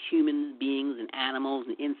 shapes of human beings and animals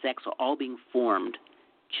and insects are all being formed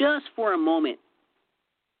just for a moment,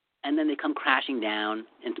 and then they come crashing down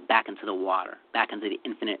back into the water, back into the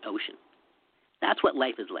infinite ocean. That's what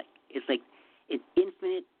life is like. It's like an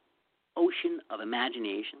infinite ocean of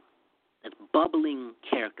imagination that's bubbling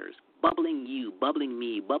characters, bubbling you, bubbling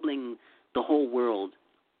me, bubbling the whole world.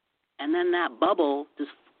 And then that bubble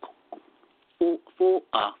just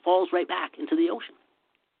falls right back into the ocean.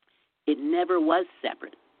 It never was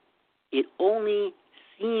separate. It only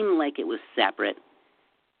seemed like it was separate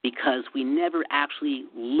because we never actually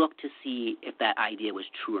looked to see if that idea was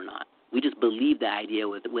true or not. We just believed the idea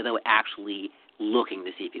without actually looking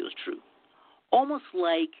to see if it was true. Almost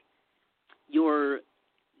like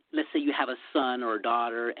let's say you have a son or a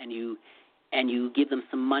daughter and you give them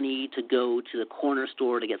some money to go to the corner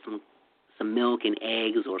store to get some milk and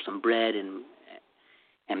eggs or some bread and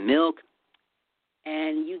milk,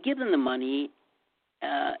 and you give them the money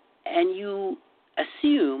and you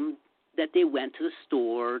assume that they went to the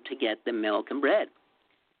store to get the milk and bread.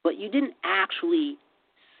 But you didn't actually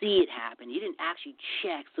see it happen. You didn't actually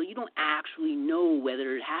check, so you don't actually know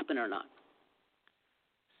whether it happened or not.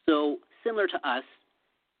 So similar to us,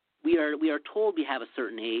 we are told we have a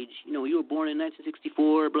certain age. You know, you were born in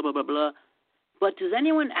 1964, blah, blah, blah, blah. But does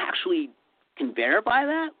anyone actually can verify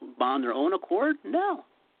that on their own accord? No.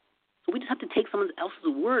 So we just have to take someone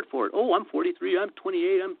else's word for it. Oh, I'm 43, I'm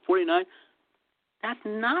 28, I'm 49. That's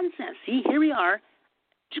nonsense. See, here we are,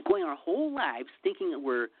 just going our whole lives thinking that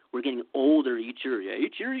we're getting older each year. Yeah,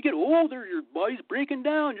 each year you get older, your body's breaking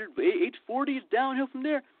down, your age 40 is downhill from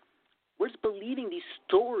there. We're just believing these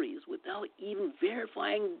stories without even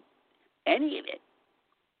verifying any of it.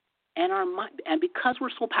 And our mind, and because we're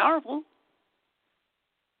so powerful,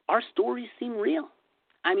 our stories seem real.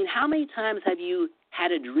 I mean, how many times have you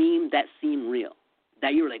had a dream that seemed real?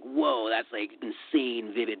 That you were like, whoa, that's like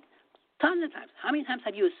insane, vivid. Tons of times. How many times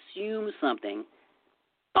have you assumed something,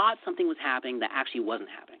 thought something was happening that actually wasn't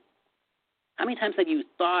happening? How many times have you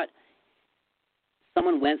thought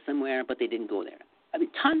someone went somewhere but they didn't go there? I mean,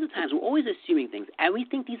 tons of times. We're always assuming things, and we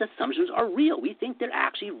think these assumptions are real. We think they're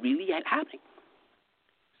actually really happening.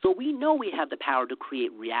 So we know we have the power to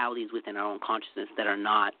create realities within our own consciousness that are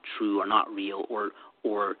not true or not real or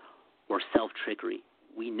self-trickery.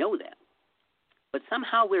 We know that. But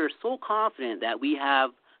somehow we're so confident that we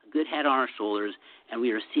have a good head on our shoulders and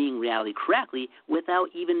we are seeing reality correctly without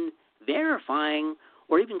even verifying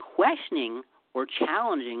or even questioning or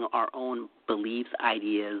challenging our own beliefs,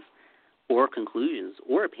 ideas, or conclusions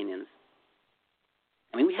or opinions.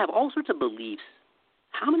 I mean, we have all sorts of beliefs.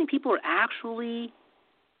 How many people are actually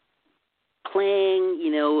playing,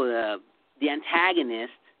 the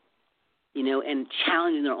antagonist, and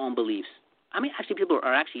challenging their own beliefs? I mean, actually, people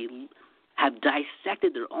are actually have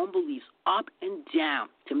dissected their own beliefs up and down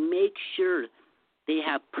to make sure they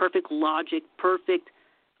have perfect logic, perfect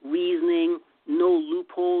reasoning, no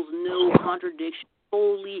loopholes, no contradictions.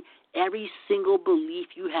 Totally every single belief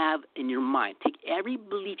you have in your mind. Take every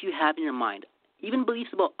belief you have in your mind, even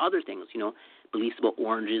beliefs about other things, beliefs about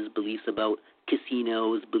oranges, beliefs about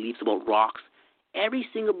casinos, beliefs about rocks, every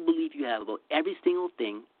single belief you have about every single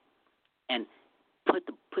thing, and put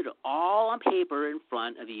it all on paper in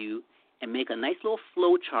front of you and make a nice little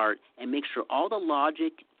flow chart and make sure all the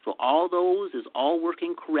logic for all those is all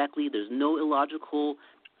working correctly. There's no illogical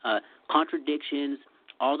contradictions.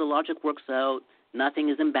 All the logic works out. Nothing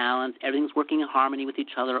is imbalanced. Everything's working in harmony with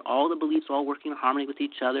each other. All the beliefs are all working in harmony with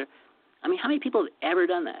each other. I mean, how many people have ever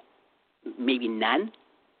done that? Maybe none.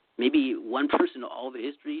 Maybe one person in all of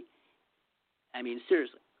history. I mean,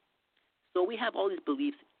 seriously. So we have all these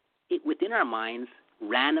beliefs within our minds,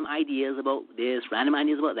 random ideas about this, random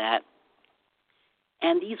ideas about that.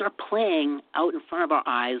 And these are playing out in front of our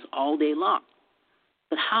eyes all day long.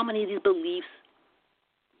 But how many of these beliefs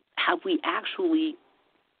have we actually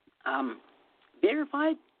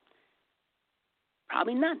verified?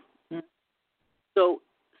 Probably none. So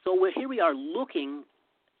here we are looking,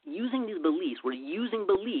 using these beliefs. We're using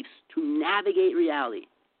beliefs to navigate reality.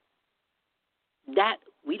 That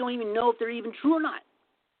we don't even know if they're even true or not.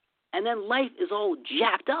 And then life is all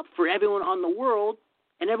jacked up for everyone on the world,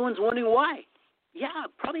 and everyone's wondering why. Yeah,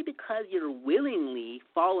 probably because you're willingly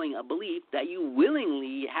following a belief that you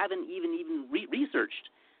willingly haven't even researched.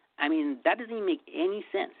 I mean, that doesn't even make any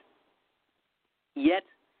sense. Yet,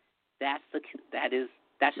 that's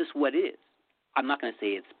just what it is. I'm not going to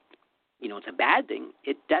say it's a bad thing.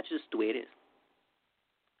 That's just the way it is.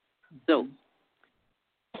 So,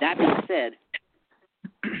 that being said,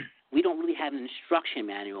 we don't really have an instruction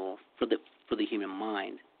manual for the human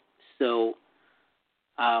mind. So,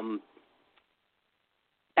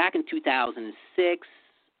 back in 2006,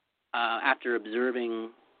 after observing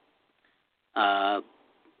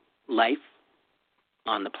life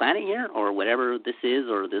on the planet here, or whatever this is,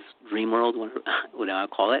 or this dream world, whatever I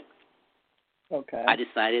call it, okay, I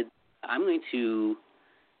decided I'm going to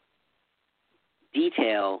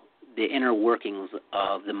detail the inner workings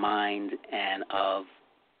of the mind and of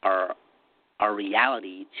our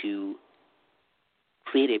reality to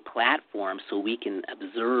create a platform so we can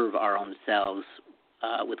observe our own selves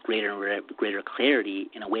with greater clarity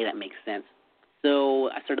in a way that makes sense. So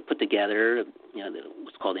I started to put together,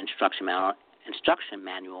 what's called the instruction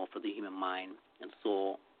manual for the human mind and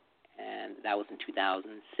soul, and that was in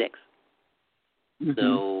 2006. Mm-hmm.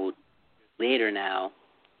 So later now,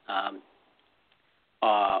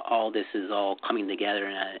 all this is all coming together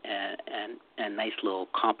in a nice little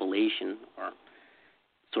compilation, or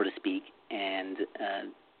so to speak, and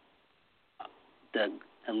the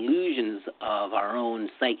illusions of our own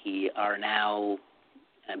psyche are now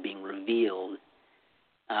being revealed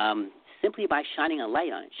simply by shining a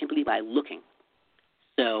light on it, simply by looking.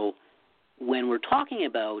 So when we're talking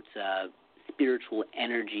about spiritual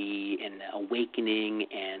energy and awakening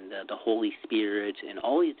and the Holy Spirit and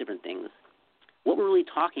all these different things, what we're really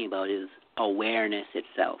talking about is awareness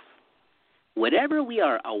itself. Whatever we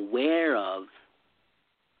are aware of,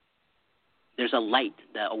 there's a light.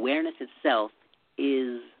 The awareness itself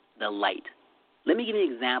is the light. Let me give you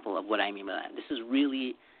an example of what I mean by that. This is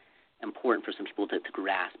really important for some people to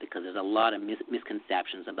grasp, because there's a lot of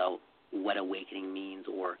misconceptions about what awakening means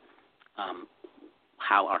or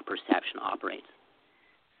how our perception operates.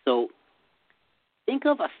 So think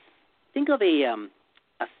of a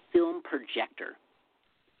film projector.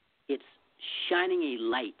 It's shining a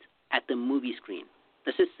light at the movie screen.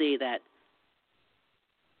 Let's just say that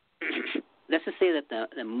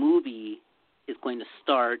the movie is going to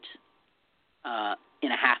start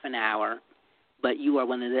in a half an hour, but you are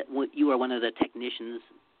one of the technicians,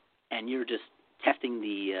 and you're just testing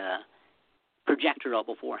the projector out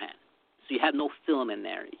beforehand. So you have no film in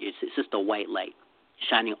there. It's just a white light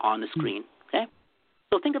shining on the screen. Okay.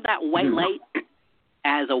 So think of that white light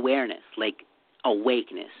as awareness, like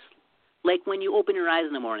awakeness. Like when you open your eyes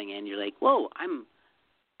in the morning and you're like, "Whoa,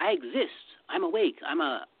 I exist. I'm awake. I'm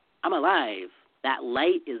alive." That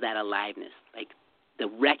light is that aliveness, like the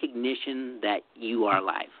recognition that you are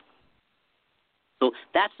alive. So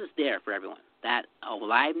that's just there for everyone. That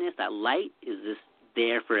aliveness, that light is just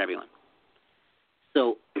there for everyone.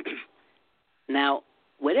 So now,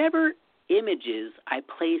 whatever images I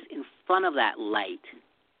place in front of that light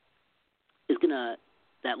is gonna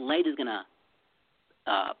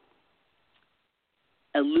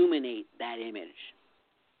illuminate that image.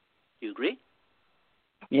 Do you agree?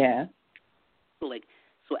 Yeah.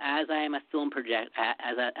 So as I am a film projector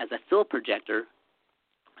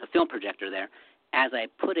there, as I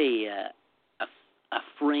put a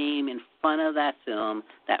frame in front of that film,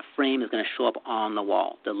 that frame is going to show up on the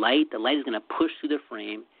wall. The light is going to push through the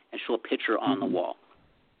frame and show a picture on the wall.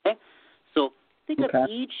 Okay? So think of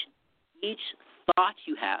each thought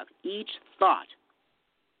you have, each thought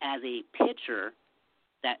as a picture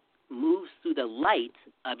that moves through the light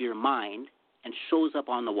of your mind and shows up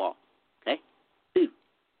on the wall. Okay?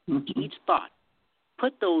 each thought.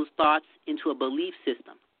 Put those thoughts into a belief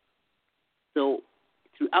system. So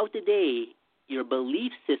throughout the day, your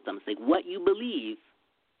belief systems, like what you believe,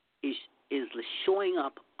 is showing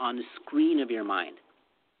up on the screen of your mind.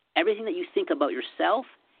 Everything that you think about yourself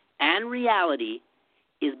and reality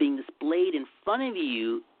is being displayed in front of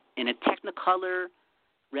you in a technicolor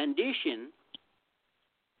rendition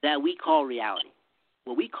that we call reality.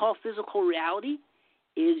 What we call physical reality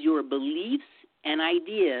is your beliefs and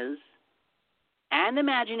ideas and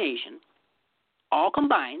imagination, all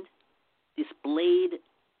combined, displayed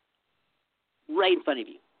right in front of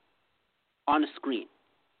you on a screen.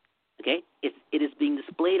 Okay? It is being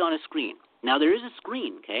displayed on a screen. Now, there is a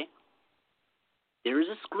screen, okay? There is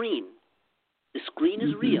a screen. The screen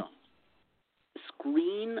is real. The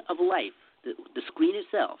screen of life, the screen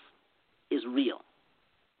itself, is real.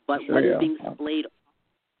 But what is being displayed on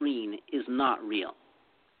the screen is not real.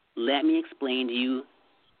 Let me explain to you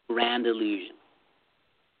grand illusion.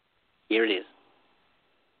 Here it is.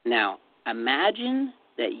 Now, imagine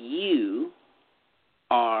that you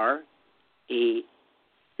are a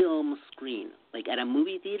film screen. Like at a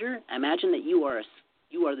movie theater, imagine that you are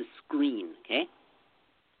the screen, okay?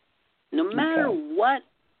 No matter what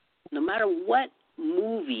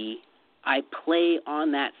movie I play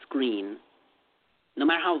on that screen, no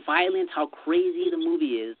matter how violent, how crazy the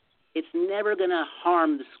movie is, it's never going to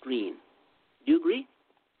harm the screen. Do you agree?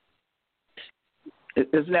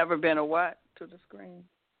 There's never been a what to the screen?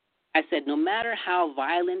 I said no matter how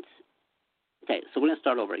violent. Okay, so we're going to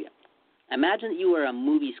start over again. Imagine that you are a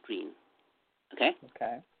movie screen, okay?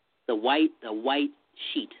 Okay. The white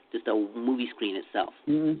sheet, just the movie screen itself,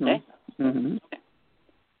 okay?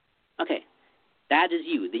 Okay, that is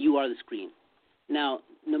you, that you are the screen. Now,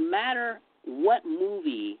 no matter what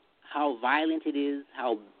movie, how violent it is,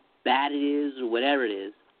 how bad it is, or whatever it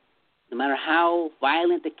is, no matter how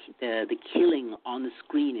violent the killing on the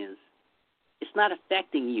screen is, it's not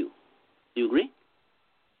affecting you. Do you agree?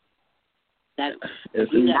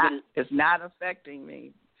 It's not affecting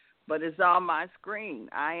me, but it's on my screen.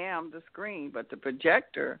 I am the screen, but the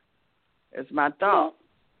projector is my thought.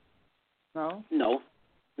 No,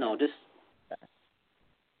 just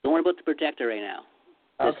don't worry about the projector right now.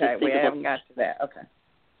 Okay, we haven't got to that. Okay.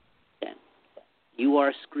 You are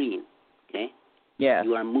a screen, okay? Yeah.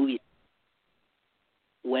 You are a movie.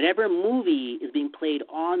 Whatever movie is being played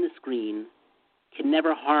on the screen can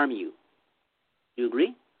never harm you. Do you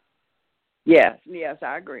agree? Yes,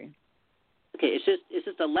 I agree. Okay, it's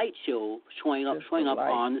just a light show showing up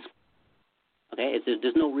on the screen. Okay,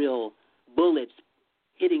 there's no real bullets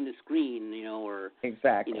hitting the screen, or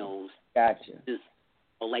exactly. Gotcha. It's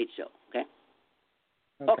a light show. Okay.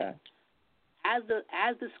 Okay. As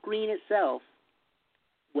the screen itself,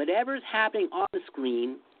 whatever's happening on the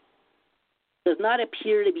screen does not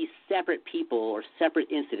appear to be separate people or separate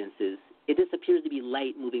incidences. It just appears to be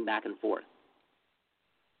light moving back and forth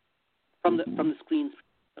from the screen's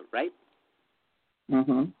perspective, right?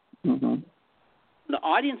 From the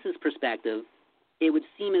audience's perspective, it would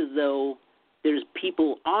seem as though there's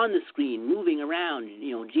people on the screen moving around.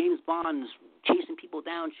 James Bond's chasing people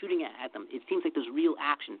down, shooting at them. It seems like there's real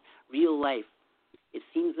action, real life. It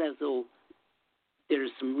seems as though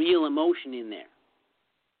there's some real emotion in there.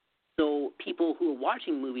 So people who are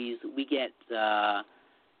watching movies, we get,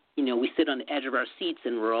 we sit on the edge of our seats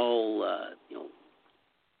and we're all,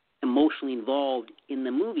 emotionally involved in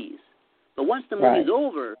the movies. But once the movie's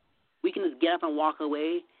over, we can just get up and walk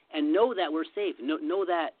away and know that we're safe. Know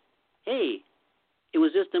that, hey, it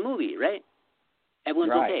was just a movie, right?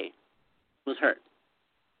 Everyone's okay. Was hurt.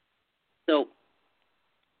 So,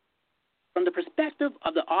 from the perspective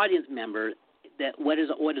of the audience member, that what is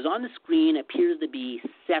on the screen appears to be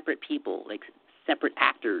separate people, like separate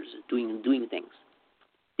actors doing things.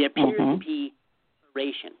 There appears to be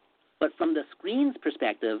separation. But from the screen's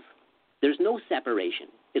perspective, there's no separation.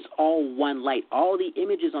 It's all one light. All the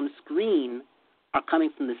images on the screen are coming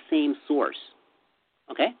from the same source.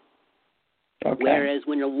 Okay? Whereas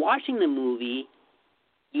when you're watching the movie,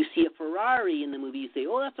 you see a Ferrari in the movie, you say,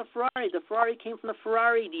 oh, that's a Ferrari. The Ferrari came from the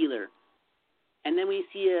Ferrari dealer. And then when you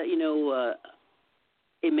see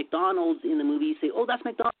a McDonald's in the movie, you say, oh, that's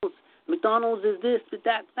McDonald's. McDonald's is this,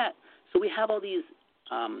 that. So we have all these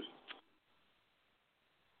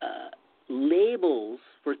labels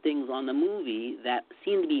for things on the movie that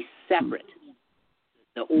seem to be separate.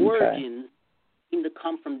 The origins seem to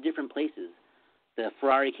come from different places. The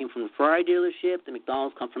Ferrari came from the Ferrari dealership. The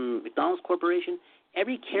McDonald's come from the McDonald's Corporation.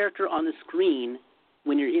 Every character on the screen,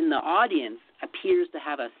 when you're in the audience, appears to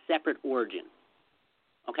have a separate origin.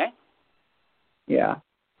 Okay? Yeah.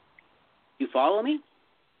 You follow me?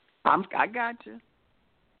 I got you.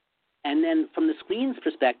 And then from the screen's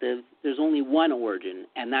perspective, there's only one origin,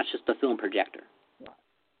 and that's just the film projector.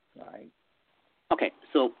 Right. Okay,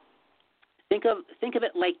 so think of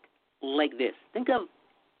it like this. Think of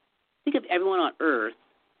everyone on Earth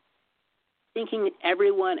thinking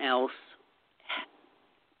everyone else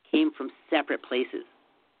came from separate places.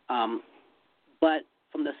 But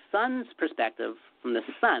from the sun's perspective, from the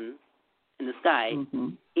sun in the sky,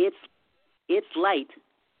 its light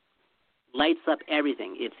lights up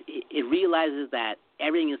everything. It realizes that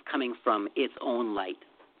everything is coming from its own light,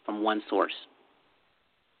 from one source.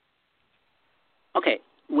 Okay,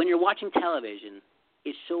 when you're watching television,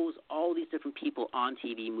 it shows all these different people on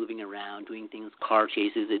TV moving around, doing things, car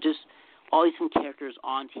chases. It just all these different characters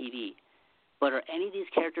on TV. But are any of these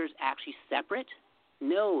characters actually separate?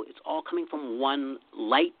 No, it's all coming from one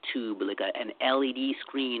light tube, like an LED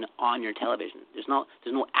screen on your television. There's no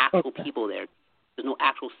actual people there. There's no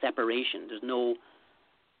actual separation. There's no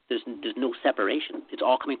separation. It's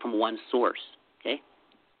all coming from one source.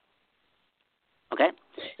 Okay.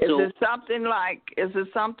 Is it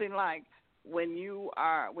something like when you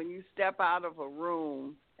step out of a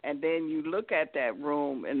room and then you look at that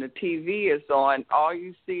room and the TV is on, all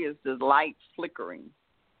you see is the light flickering?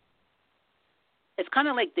 It's kind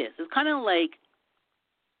of like this. It's kind of like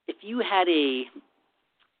if you had a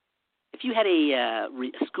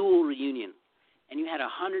school reunion and you had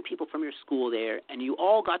 100 people from your school there and you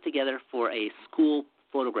all got together for a school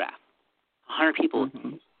photograph. 100 people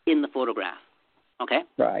in the photograph. Okay?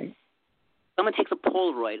 Right. Someone takes a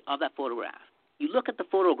Polaroid of that photograph. You look at the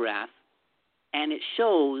photograph, and it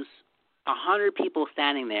shows 100 people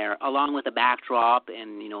standing there along with a backdrop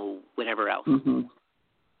and, whatever else.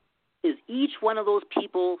 Is each one of those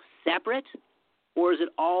people separate, or is it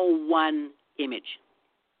all one image?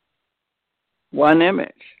 One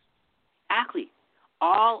image. Exactly.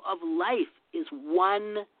 All of life is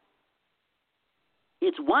one.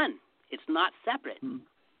 It's one. It's not separate.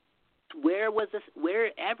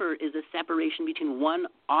 Wherever is a separation between one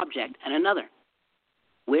object and another?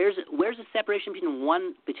 Where's the separation between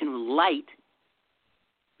light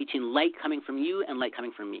coming from you and light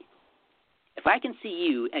coming from me? If I can see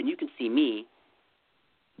you and you can see me,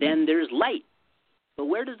 then there's light. But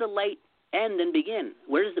where does the light end and begin?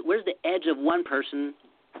 Where's the edge of one person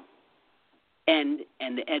end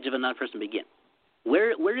and the edge of another person begin?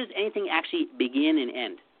 Where does anything actually begin and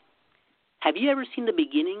end? Have you ever seen the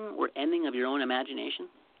beginning or ending of your own imagination?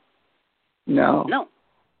 No. No.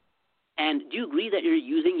 And do you agree that you're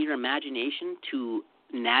using your imagination to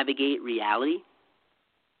navigate reality?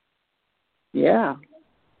 Yeah.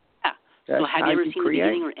 Yeah. So have you ever seen the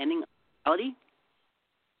beginning or ending of reality?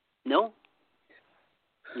 No.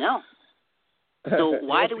 No. So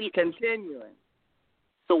why do we continuing?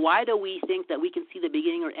 So why do we think that we can see the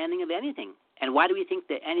beginning or ending of anything? And why do we think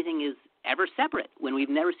that anything is ever separate when we've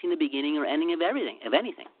never seen the beginning or ending of anything?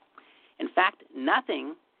 In fact,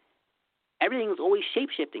 everything is always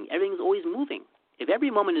shape-shifting. Everything is always moving. If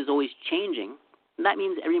every moment is always changing, that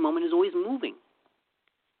means every moment is always moving.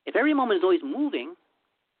 If every moment is always moving,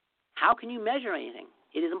 how can you measure anything?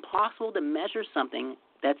 It is impossible to measure something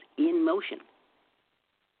that's in motion.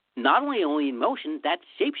 Not only in motion, that's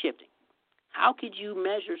shape-shifting. How could you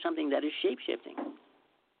measure something that is shape-shifting?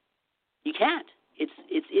 You can't.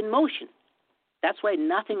 It's in motion. That's why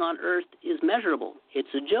nothing on Earth is measurable. It's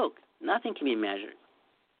a joke. Nothing can be measured.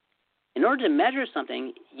 In order to measure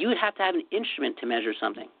something, you would have to have an instrument to measure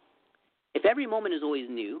something. If every moment is always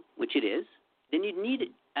new, which it is, then you'd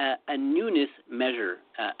need a newness measure,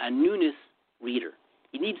 a newness reader.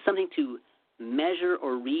 You need something to measure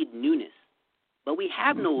or read newness. But we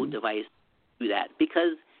have no device to do that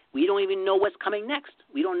because we don't even know what's coming next.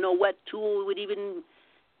 We don't know what tool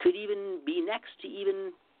could even be next to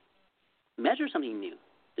even measure something new.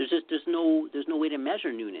 There's no way to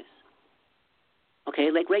measure newness.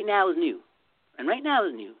 Okay, like right now is new, and right now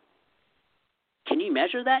is new. Can you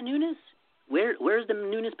measure that newness? Where's the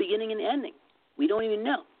newness beginning and ending? We don't even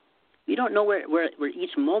know. We don't know where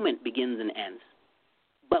each moment begins and ends.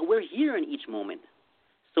 But we're here in each moment.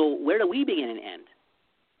 So where do we begin and end?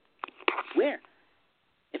 Where?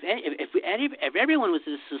 If everyone was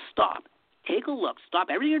just to stop, take a look, stop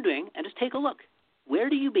everything you're doing, and just take a look. Where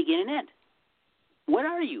do you begin and end? What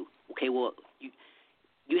are you? Okay, well,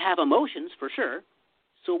 you have emotions for sure.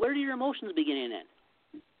 So where do your emotions begin and end?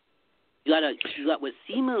 You got what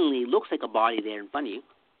seemingly looks like a body there in front of you.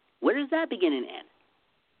 Where does that begin and end?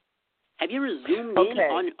 Have you ever zoomed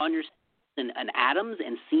in on your and atoms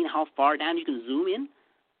and seen how far down you can zoom in?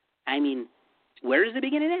 I mean, where does it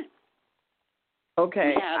begin and end?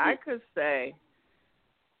 Okay, I could say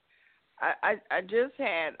I just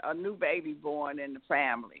had a new baby born in the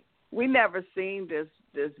family, we never seen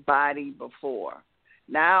this body before.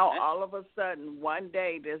 Now, all of a sudden, one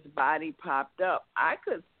day, this body popped up. I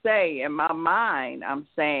could say in my mind, I'm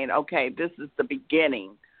saying, okay, this is the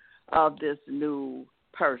beginning of this new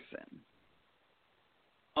person.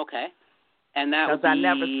 Okay. And that would be... Because I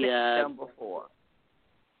never seen them before.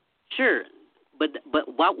 Sure. But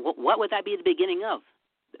what would that be the beginning of?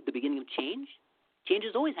 The beginning of change? Change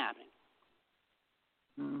is always happening.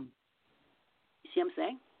 Mm. You see what I'm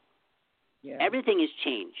saying? Yeah. Everything is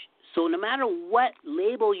change. So no matter what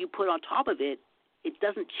label you put on top of it, it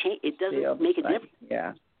doesn't change. It doesn't make a difference.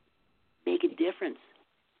 Yeah. Make a difference.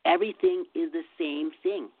 Everything is the same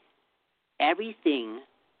thing. Everything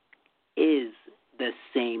is the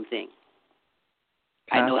same thing.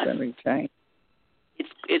 Constantly change.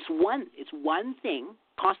 It's one thing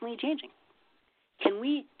constantly changing. Can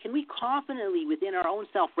we confidently within our own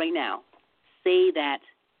self right now say that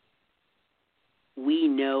we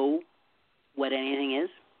know what anything is?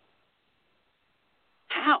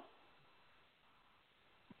 How?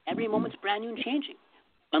 Every moment's brand new and changing.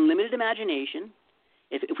 Unlimited imagination.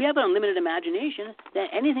 If we have an unlimited imagination, then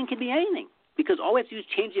anything can be anything, because all we have to do is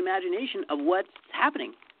change the imagination of what's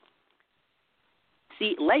happening.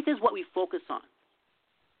 See, life is what we focus on.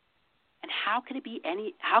 And how could it be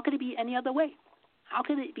any other way? How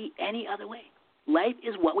could it be any other way? Life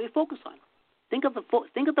is what we focus on. Think of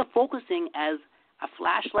the focusing as a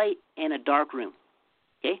flashlight in a dark room.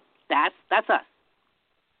 Okay? That's us.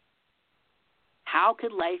 How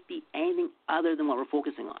could life be anything other than what we're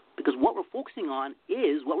focusing on? Because what we're focusing on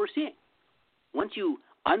is what we're seeing. Once you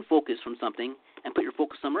unfocus from something and put your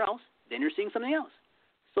focus somewhere else, then you're seeing something else.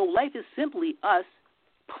 So life is simply us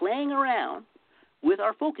playing around with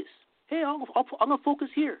our focus. Hey, I'm going to focus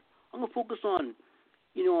here. I'm going to focus on,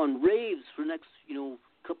 on raves for the next,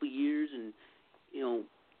 couple of years, and,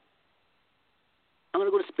 I'm going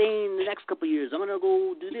to go to Spain the next couple of years. I'm going to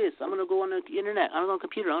go do this. I'm going to go on the internet. I'm going to go on the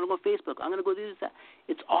computer. I'm going to go on Facebook. I'm going to go do this, that.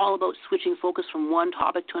 It's all about switching focus from one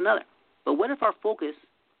topic to another. But what if our focus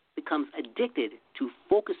becomes addicted to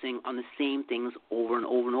focusing on the same things over and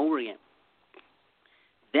over and over again?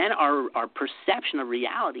 Then our perception of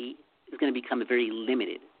reality is going to become very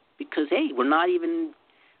limited, because, hey, we're not even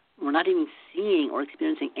seeing or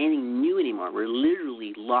experiencing anything new anymore. We're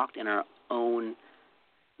literally locked in our own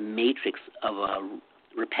matrix of a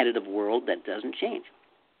repetitive world that doesn't change.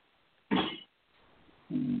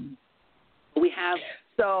 We have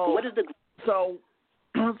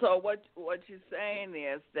what you're saying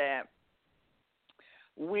is that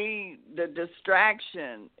the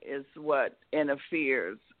distraction is what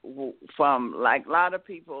interferes from, like, a lot of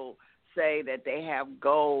people say that they have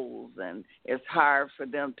goals and it's hard for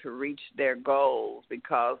them to reach their goals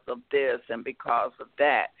because of this and because of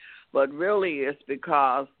that. But really it's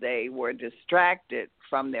because they were distracted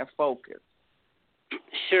from their focus.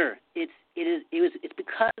 Sure. It's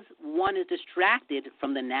because one is distracted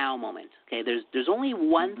from the now moment. Okay, there's only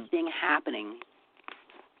one thing happening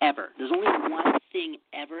ever. There's only one thing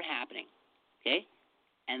ever happening. Okay?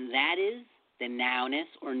 And that is the nowness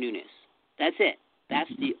or newness. That's it. That's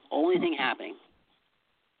the only thing happening.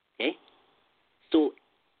 Okay? So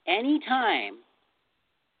anytime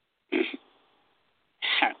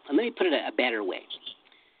let me put it a better way.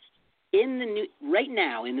 Right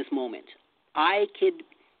now, in this moment, let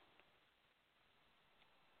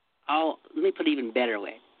me put it even better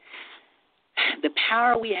way. The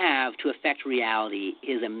power we have to affect reality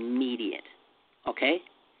is immediate. Okay?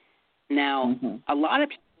 Now, a lot of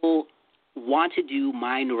people want to do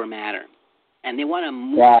mind over matter, and they want to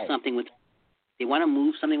move something with. They want to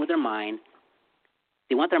move something with their mind.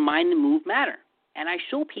 They want their mind to move matter, and I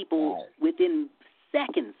show people within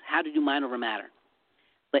seconds how to do mind over matter.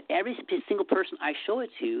 But every single person I show it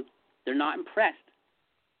to, they're not impressed.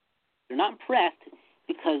 They're not impressed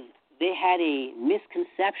because they had a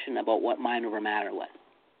misconception about what mind over matter was.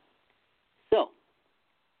 So,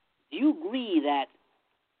 do you agree that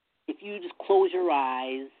if you just close your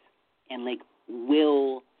eyes and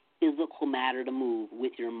will physical matter to move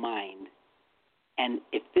with your mind, and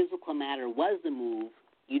if physical matter was the move,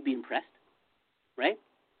 you'd be impressed, right?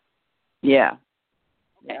 Yeah.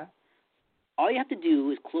 Okay. Yeah. All you have to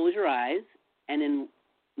do is close your eyes and then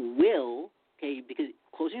because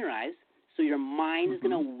closing your eyes, so your mind is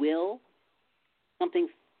going to will something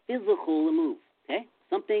physical to move, okay?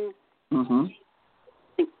 Something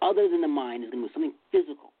other than the mind is going to move, something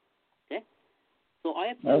physical, okay? So all you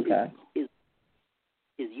have to do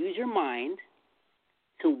is use your mind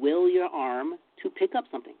to will your arm to pick up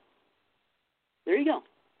something. There you go.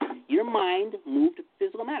 Your mind moved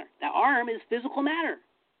physical matter. That arm is physical matter.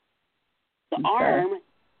 The arm is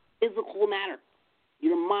physical matter.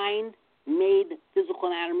 your mind made the physical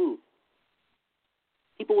anatomy move.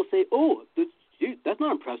 People will say, oh, that's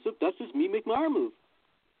not impressive. That's just me making my arm move.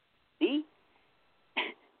 See?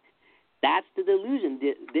 That's the delusion.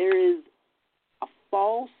 There is a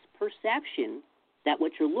false perception that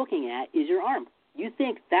what you're looking at is your arm. You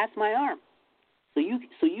think that's my arm. So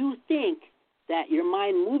you think that your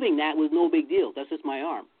mind moving that was no big deal. That's just my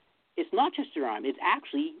arm. It's not just your arm. It's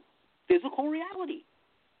actually physical reality.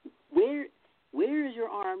 Where is your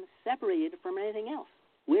arm separated from anything else?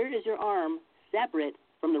 Where is your arm separate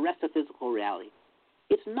from the rest of physical reality?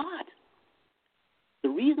 It's not. The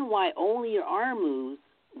reason why only your arm moves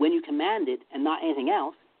when you command it and not anything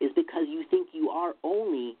else is because you think you are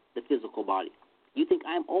only the physical body. You think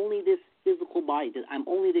I'm only this physical body, that I'm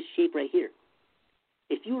only this shape right here.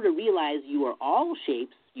 If you were to realize you are all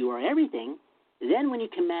shapes, you are everything, then when you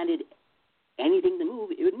commanded anything to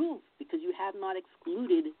move, it would move because you have not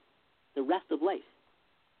excluded the rest of life.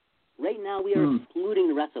 Right now we are excluding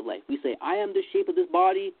the rest of life. We say, I am the shape of this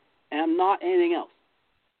body and I'm not anything else.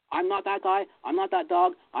 I'm not that guy. I'm not that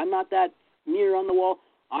dog. I'm not that mirror on the wall.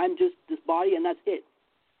 I'm just this body and that's it.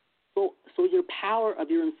 So your power of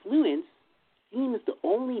your influence seems to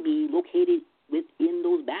only be located within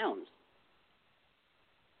those bounds.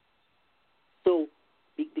 So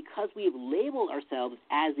because we have labeled ourselves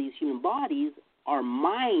as these human bodies, our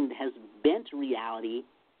mind has bent reality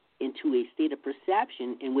into a state of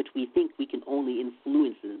perception in which we think we can only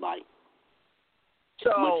influence this body.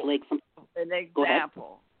 So, much like an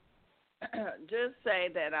example, just say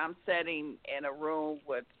that I'm sitting in a room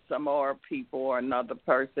with some more people or another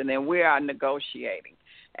person, and we are negotiating,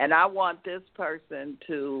 and I want this person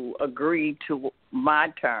to agree to my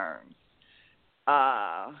terms.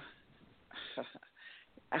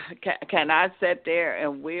 Can I sit there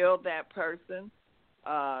and will that person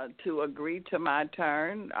to agree to my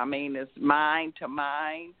turn? I mean, it's mind to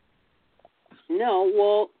mind. No,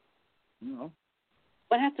 well, No.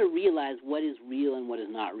 one has to realize what is real and what is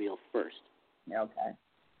not real first. Okay.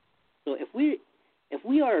 So if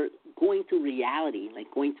we are going through reality, like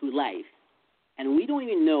going through life, and we don't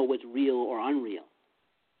even know what's real or unreal,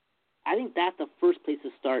 I think that's the first place to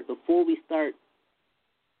start before we start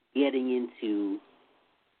getting into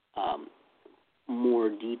more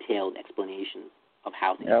detailed explanations of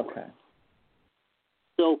how things work.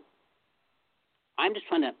 So I'm just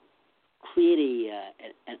trying to create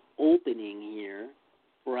an opening here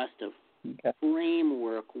for us to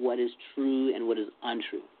framework what is true and what is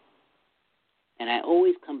untrue. And I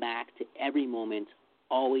always come back to every moment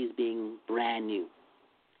always being brand new,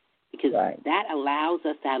 because that allows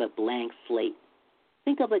us to have a blank slate.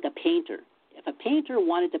 Think of like a painter. If a painter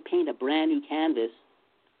wanted to paint a brand new canvas,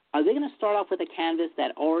 are they going to start off with a canvas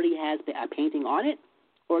that already has a painting on it,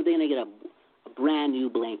 or are they going to get a brand new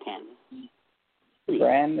blank canvas?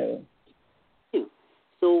 Brand new.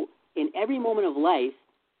 So in every moment of life,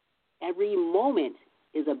 every moment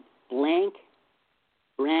is a blank,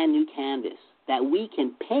 brand new canvas that we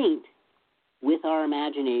can paint with our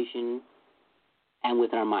imagination and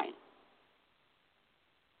with our mind.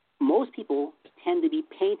 Most people tend to be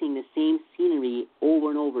painting the same scenery over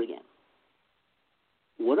and over again.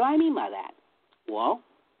 What do I mean by that? Well,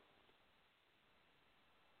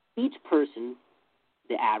 each person,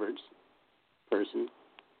 the average person,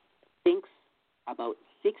 thinks about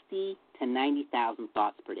 60 to 90,000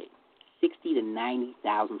 thoughts per day. 60 to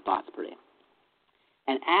 90,000 thoughts per day.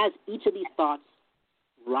 And as each of these thoughts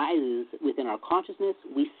rises within our consciousness,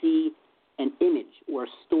 we see an image or a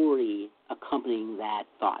story accompanying that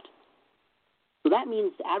thought. So that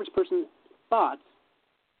means the average person thoughts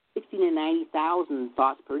 60 to 90,000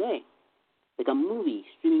 thoughts per day, like a movie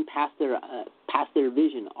streaming past their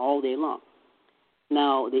vision all day long.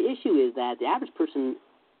 Now, the issue is that the average person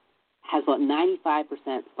has about 95%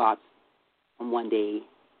 thoughts from one day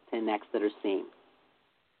to the next that are same.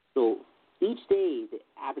 So each day, the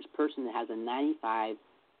average person has a 95%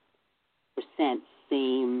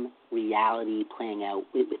 same reality playing out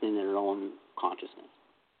within their own consciousness.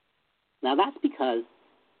 Now, that's because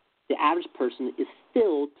the average person is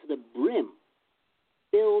filled to the brim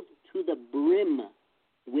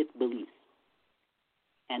with beliefs.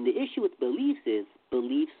 And the issue with beliefs is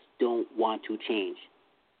beliefs don't want to change.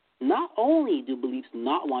 Not only do beliefs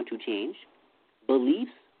not want to change,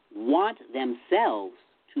 beliefs want themselves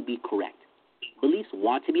to be correct. Beliefs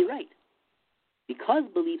want to be right. Because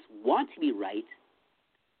beliefs want to be right,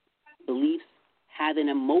 beliefs have an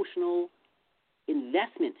emotional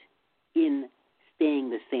investment in staying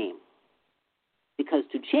the same. Because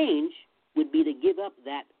to change would be to give up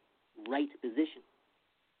that right position.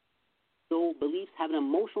 So beliefs have an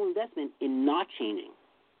emotional investment in not changing.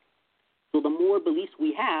 So the more beliefs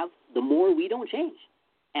we have, the more we don't change.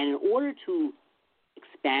 And in order to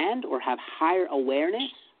expand or have higher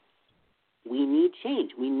awareness, we need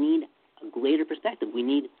change. We need a greater perspective. We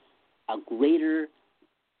need a greater,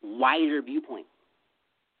 wider viewpoint.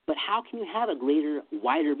 But how can you have a greater,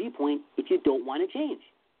 wider viewpoint if you don't want to change?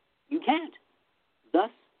 You can't. Thus,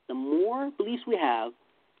 the more beliefs we have,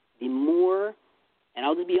 the more, and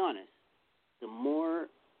I'll just be honest, the more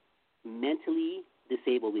mentally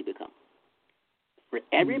disabled we become. For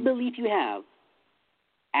every belief you have,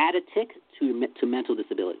 add a tick to mental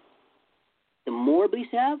disability. The more beliefs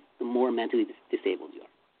you have, the more mentally disabled you are.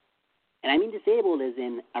 And I mean disabled as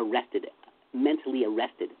in arrested, mentally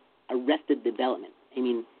arrested development.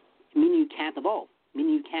 Meaning you can't evolve,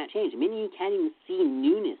 meaning you can't change, meaning you can't even see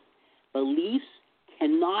newness. Beliefs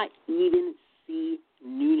cannot even see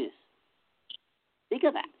newness. Think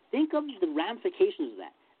of that. Think of the ramifications of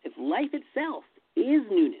that. If life itself is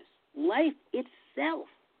newness, life itself,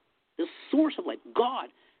 the source of life, God,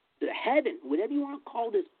 the heaven, whatever you want to call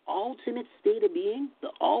this ultimate state of being,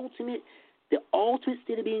 the ultimate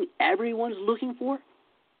state of being everyone's looking for,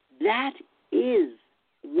 that is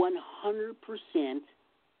 100%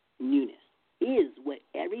 newness, is what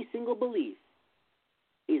every single belief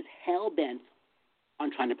is hell-bent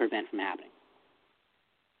on trying to prevent from happening.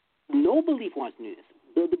 No belief wants newness.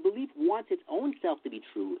 The belief wants its own self to be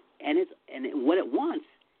true, and what it wants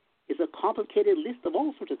is a complicated list of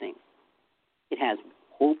all sorts of things. It has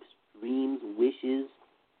hopes, dreams, wishes,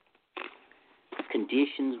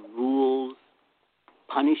 conditions, rules,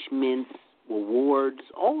 punishments, rewards,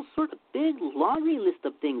 all sort of big laundry list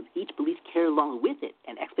of things each belief carries along with it,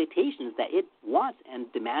 and expectations that it wants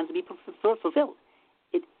and demands to be fulfilled.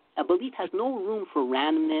 A belief has no room for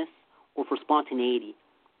randomness or for spontaneity.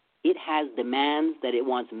 It has demands that it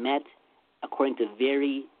wants met according to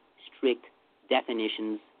very strict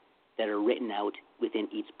definitions that are written out within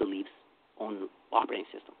each belief's own operating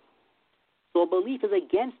system. So a belief is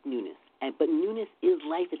against newness, but newness is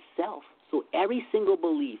life itself. So every single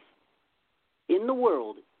belief in the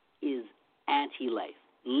world is anti-life,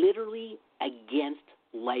 literally against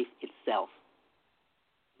life itself.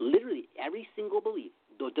 Literally every single belief,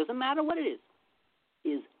 though it doesn't matter what it is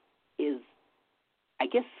I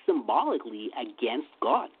guess symbolically against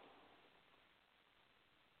God.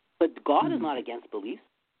 But God is not against beliefs.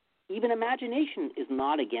 Even imagination is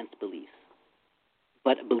not against beliefs.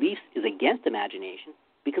 But beliefs is against imagination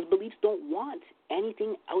because beliefs don't want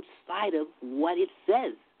anything outside of what it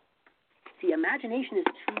says. See, imagination is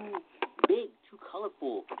too big, too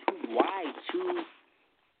colorful, too wide,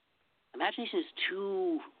 imagination is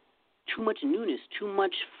too much newness, too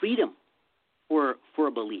much freedom for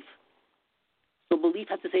a belief. So belief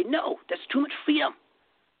has to say, no, that's too much freedom,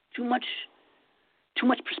 too much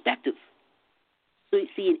perspective. So you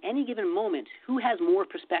see, in any given moment, who has more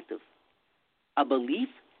perspective? A belief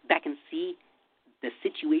that can see the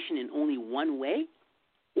situation in only one way,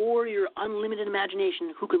 or your unlimited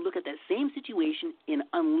imagination who can look at that same situation in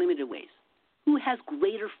unlimited ways? Who has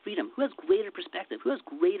greater freedom? Who has greater perspective? Who has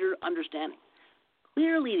greater understanding?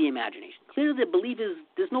 Clearly the imagination. Clearly the belief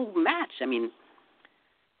there's no match. I mean,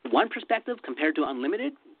 one perspective compared to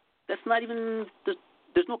unlimited, that's not even,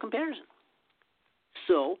 there's no comparison.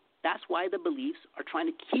 So that's why the beliefs are trying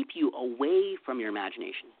to keep you away from your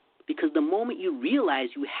imagination. Because the moment you realize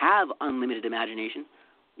you have unlimited imagination,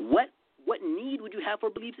 what need would you have for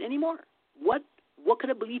beliefs anymore? What could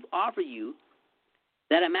a belief offer you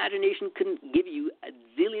that imagination couldn't give you a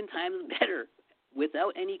zillion times better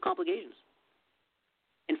without any complications?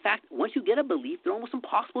 In fact, once you get a belief, they're almost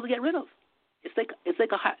impossible to get rid of. It's like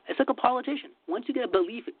a politician. Once you get a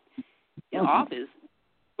belief in office,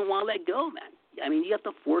 you don't want to let go, man. I mean, you have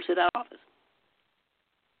to force it out of office.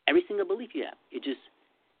 Every single belief you have, you just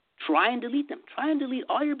try and delete them. Try and delete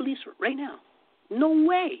all your beliefs right now. No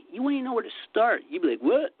way. You won't even know where to start. You'd be like,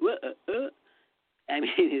 what? I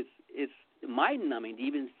mean, it's mind-numbing to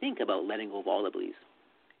even think about letting go of all the beliefs.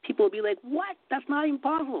 People would be like, what? That's not even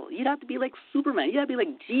possible. You'd have to be like Superman. You'd have to be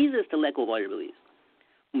like Jesus to let go of all your beliefs.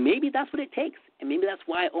 Maybe that's what it takes, and maybe that's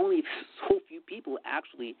why only so few people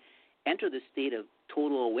actually enter the state of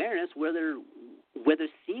total awareness where they're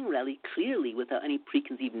seeing really clearly without any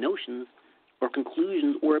preconceived notions or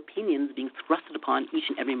conclusions or opinions being thrusted upon each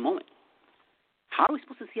and every moment. How are we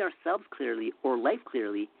supposed to see ourselves clearly or life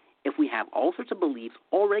clearly if we have all sorts of beliefs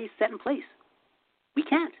already set in place? We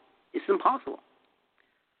can't. It's impossible.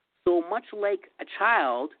 So much like a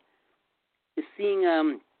child is seeing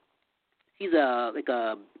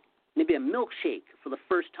maybe a milkshake for the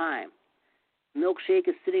first time. Milkshake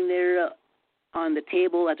is sitting there on the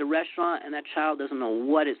table at the restaurant, and that child doesn't know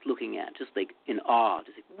what it's looking at, just like in awe,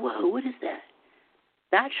 just like, whoa, what is that?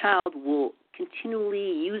 That child will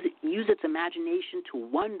continually use its imagination to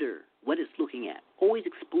wonder what it's looking at, always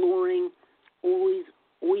exploring, always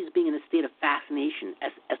being in a state of fascination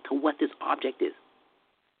as to what this object is,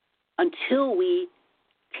 until we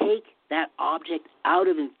take that object out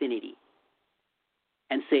of infinity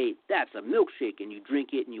and say, that's a milkshake, and you drink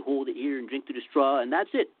it, and you hold it here and drink through the straw, and that's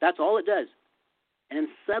it. That's all it does. And then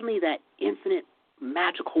suddenly that infinite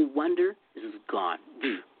magical wonder is gone.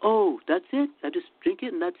 Oh, that's it? I just drink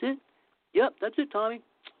it and that's it? Yep, that's it, Tommy.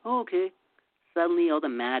 Oh, okay. Suddenly all the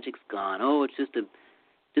magic's gone. Oh, it's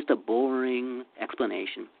just a boring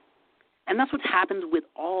explanation. And that's what happens with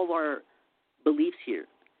all of our beliefs here.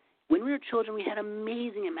 When we were children, we had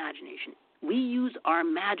amazing imagination. We used our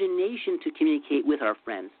imagination to communicate with our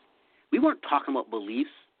friends. We weren't talking about beliefs.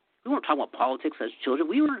 We weren't talking about politics as children.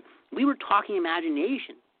 We were talking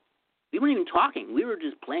imagination. We weren't even talking. We were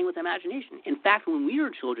just playing with imagination. In fact, when we were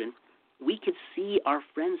children, we could see our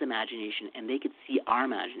friends' imagination, and they could see our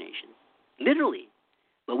imagination, literally.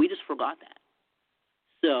 But we just forgot that.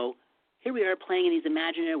 So here we are playing in these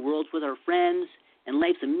imaginary worlds with our friends, and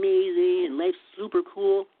life's amazing, and life's super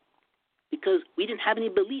cool, because we didn't have any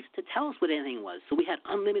beliefs to tell us what anything was. So we had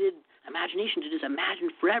unlimited imagination to just imagine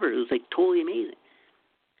forever. It was like totally amazing.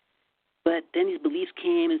 But then these beliefs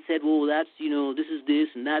came and said, well, that's, this is this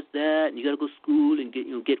and that's that, and you got to go to school and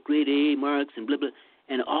get grade A marks and blah, blah.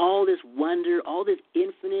 And all this wonder, all this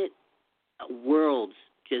infinite worlds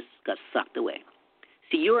just got sucked away.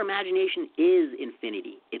 See, your imagination is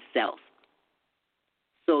infinity itself.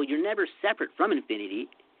 So you're never separate from infinity.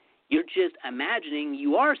 You're just imagining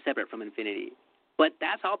you are separate from infinity. But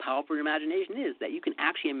that's how powerful your imagination is, that you can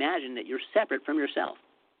actually imagine that you're separate from yourself.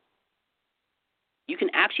 You can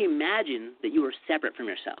actually imagine that you are separate from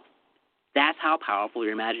yourself. That's how powerful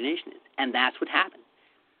your imagination is. And that's what happens.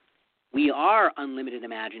 We are unlimited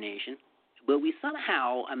imagination, but we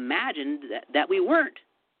somehow imagined that we weren't.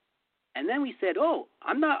 And then we said, oh,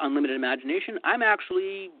 I'm not unlimited imagination. I'm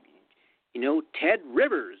actually, Ted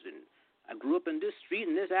Rivers, and I grew up in this street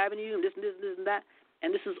and this avenue and this and this and this and that.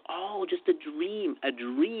 And this is all just a dream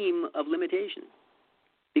of limitation.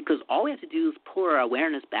 Because all we have to do is pull our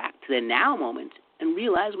awareness back to the now moment and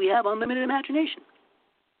realize we have unlimited imagination.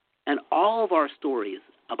 And all of our stories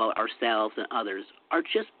about ourselves and others are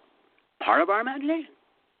just part of our imagination,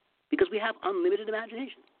 because we have unlimited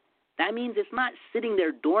imagination. That means it's not sitting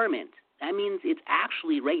there dormant. That means it's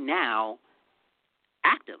actually right now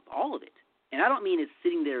active, all of it. And I don't mean it's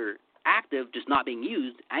sitting there active, just not being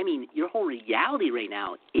used. I mean your whole reality right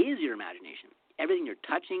now is your imagination. Everything you're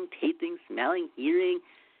touching, tasting, smelling, hearing,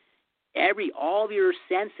 all of your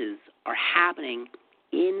senses are happening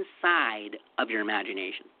inside of your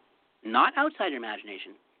imagination. Not outside your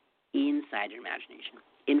imagination, inside your imagination.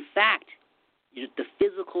 In fact, the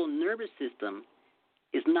physical nervous system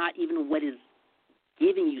is not even what is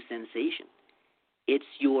giving you sensation. It's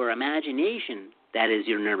your imagination that is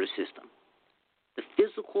your nervous system. The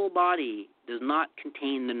physical body does not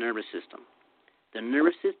contain the nervous system. The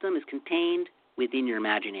nervous system is contained within your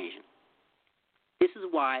imagination. This is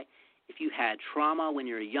why if you had trauma when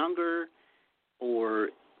you're younger, or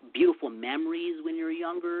beautiful memories when you're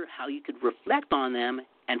younger, how you could reflect on them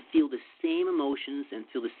and feel the same emotions and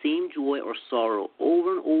feel the same joy or sorrow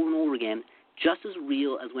over and over and over again, just as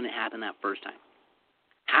real as when it happened that first time.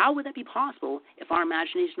 How would that be possible if our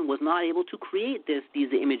imagination was not able to create these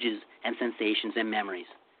images and sensations and memories?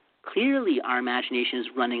 Clearly, our imagination is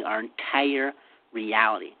running our entire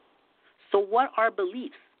reality. So what are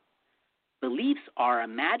beliefs? Beliefs are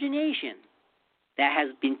imagination that has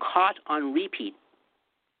been caught on repeat,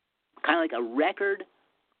 kind of like a record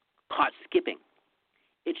caught skipping.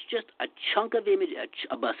 It's just a chunk of image,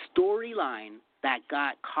 of a storyline that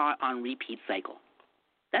got caught on repeat cycle.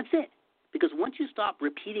 That's it. Because once you stop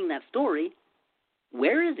repeating that story,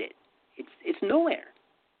 where is it? It's nowhere.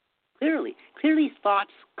 Clearly,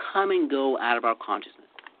 thoughts come and go out of our consciousness.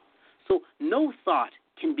 So no thought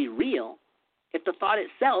can be real if the thought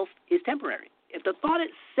itself is temporary. If the thought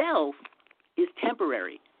itself is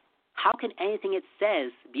temporary, how can anything it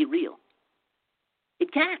says be real?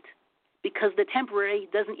 It can't, because the temporary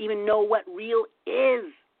doesn't even know what real is.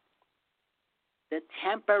 The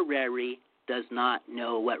temporary does not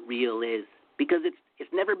know what real is, because it's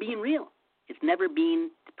never been real. It's never been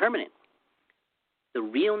permanent. The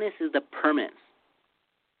realness is the permanence.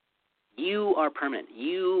 You are permanent.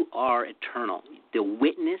 You are eternal. The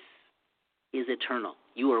witness is eternal.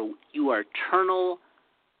 You are eternal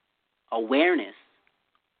awareness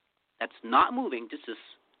that's not moving, just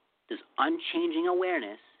this unchanging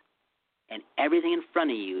awareness, and everything in front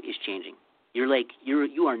of you is changing.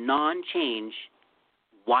 You are non-change,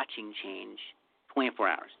 watching change 24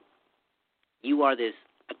 hours. You are this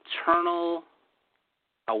eternal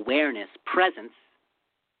awareness, presence,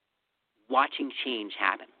 watching change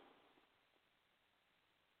happen.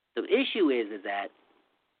 The issue is that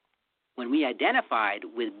when we identified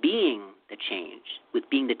with being the change, with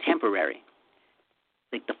being the temporary,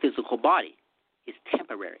 like the physical body is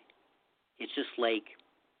temporary. It's just like,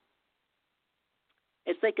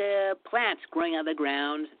 it's like a plant growing out of the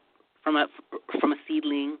ground from a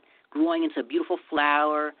seedling, growing into a beautiful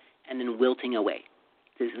flower, and then wilting away.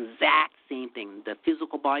 It's the exact same thing. The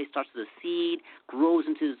physical body starts as a seed, grows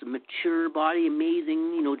into this mature body,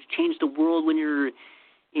 amazing, to change the world when you're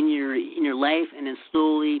in your life, and then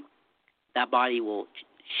slowly that body will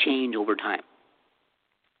change over time.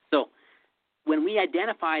 So when we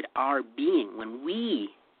identified our being, when we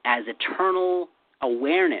as eternal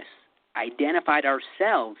awareness identified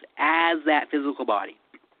ourselves as that physical body,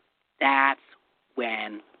 that's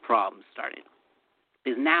when problems started.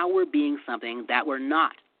 Because now we're being something that we're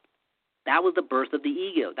not. That was the birth of the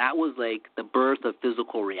ego. That was like the birth of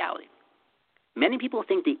physical reality. Many people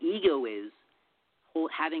think the ego is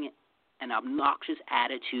having an obnoxious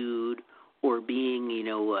attitude or being,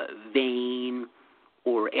 vain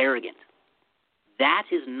or arrogant. That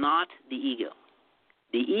is not the ego.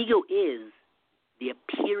 The ego is the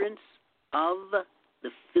appearance of the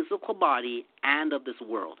physical body and of this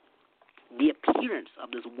world. The appearance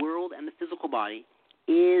of this world and the physical body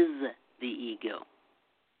is the ego.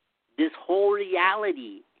 This whole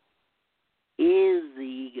reality is the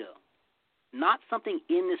ego. Not something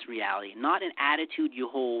in this reality, not an attitude you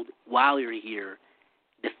hold while you're here.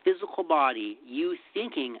 The physical body, you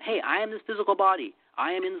thinking, hey, I am this physical body.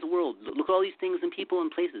 I am in this world. Look at all these things and people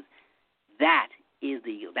and places. That is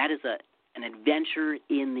the ego. That is an adventure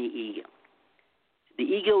in the ego. The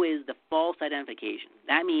ego is the false identification.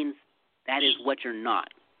 That means that is what you're not.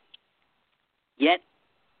 Yet,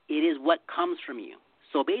 it is what comes from you.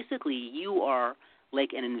 So basically, you are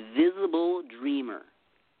like an invisible dreamer.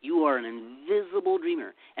 You are an invisible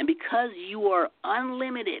dreamer. And because you are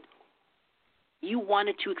unlimited, you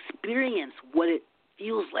wanted to experience what it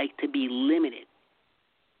feels like to be limited.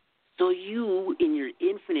 So you, in your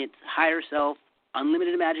infinite higher self,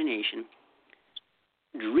 unlimited imagination,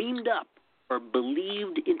 dreamed up or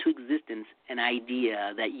believed into existence an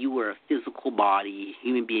idea that you were a physical body,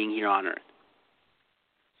 human being here on earth.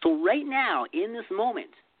 So right now, in this moment,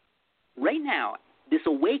 right now, this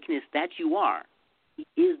awakeness that you are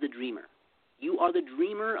is the dreamer. You are the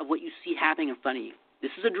dreamer of what you see happening in front of you. This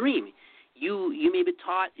is a dream. You may be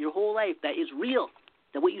taught your whole life that it's real,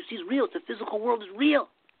 that what you see is real, the physical world is real.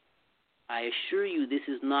 I assure you this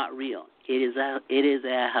is not real. It is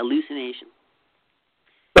a hallucination.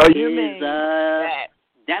 So you mean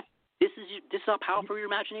this is how powerful your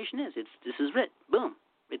imagination is. This is it. Boom.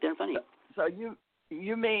 Right there in front of you. So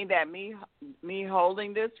you mean that me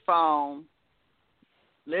holding this phone,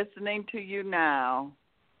 listening to you now,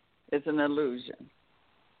 is an illusion?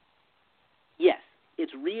 Yes,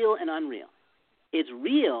 it's real and unreal. It's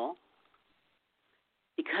real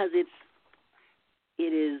because it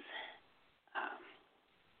is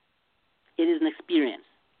an experience.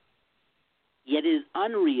 Yet it is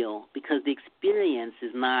unreal because the experience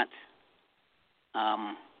is not.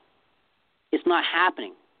 It's not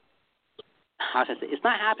happening. How should I say? It's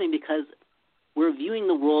not happening because we're viewing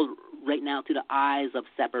the world right now through the eyes of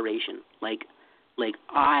separation. Like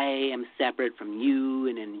I am separate from you,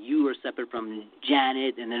 and then you are separate from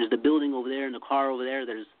Janet, and there's the building over there and the car over there.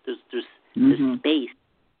 There's space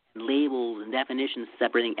and labels and definitions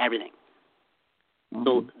separating everything. Mm-hmm.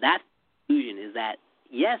 So that illusion is that,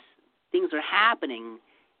 yes, things are happening.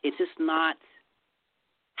 It's just not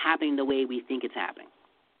happening the way we think it's happening.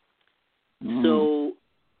 Mm.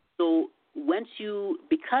 So once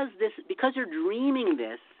because you're dreaming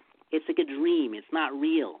this, it's like a dream. It's not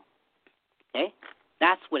real. Okay,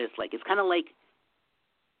 that's what it's like. It's kind of like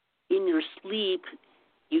in your sleep,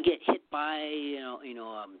 you get hit by a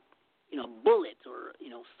bullet or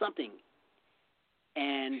something,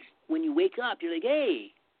 and when you wake up, you're like,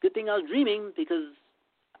 hey, good thing I was dreaming because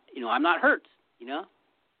I'm not hurt.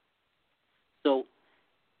 So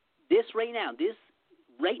this right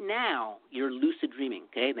now, you're lucid dreaming.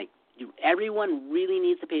 Okay, like everyone really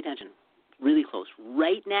needs to pay attention, really close.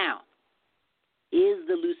 Right now is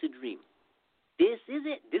the lucid dream. This is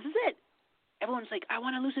it. This is it. Everyone's like, I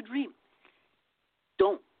want a lucid dream.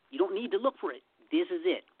 You don't need to look for it. This is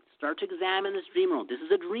it. Start to examine this dream world. This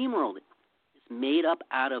is a dream world. It's made up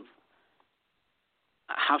out of,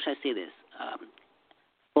 how should I say this?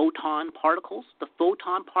 photon particles. The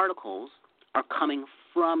photon particles are coming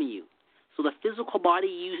from you. So the physical body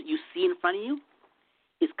you see in front of you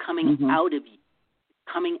is coming out of you.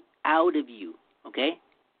 Coming out of you, okay?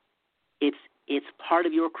 It's part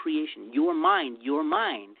of your creation. Your mind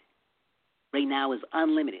right now is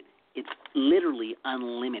unlimited. It's literally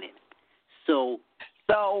unlimited. So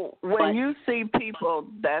when you see people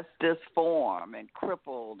that's disformed and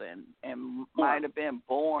crippled and might have been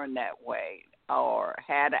born that way or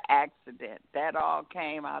had an accident, that all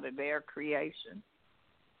came out of their creation?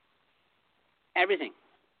 Everything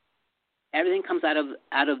comes out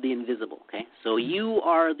of the invisible, okay? So you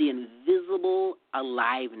are the invisible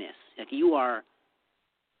aliveness. Like you are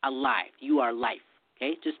alive. You are life,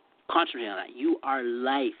 okay? Just concentrate on that. You are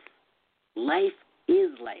life. Life is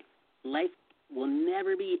life. Life will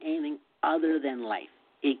never be anything other than life.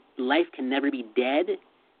 Life can never be dead.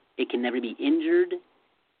 It can never be injured.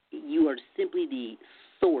 You are simply the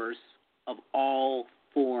source of all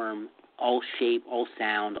form, all shape, all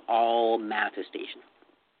sound, all manifestation,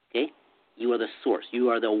 okay? You are the source. You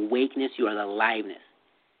are the awakeness. You are the aliveness.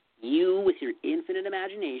 You, with your infinite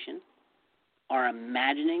imagination, are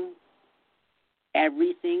imagining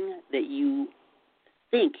everything that you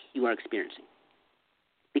think you are experiencing,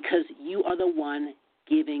 because you are the one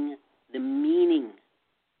giving the meaning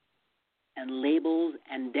and labels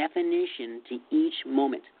and definition to each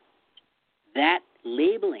moment. That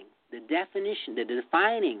labeling, the definition, the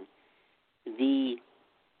defining, the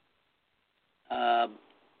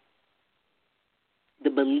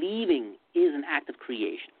believing is an act of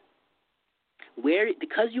creation.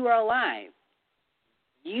 Because you are alive,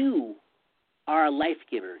 you are a life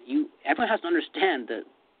giver. Everyone has to understand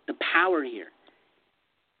the power here.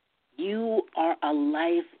 You are a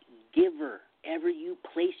life giver. Ever you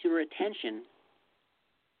place your attention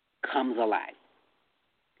comes alive.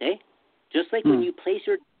 Okay? Just like when you place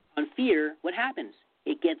your on fear, what happens?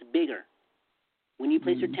 It gets bigger. When you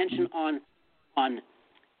place your attention on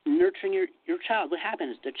nurturing your child, what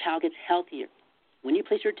happens? The child gets healthier. When you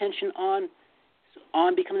place your attention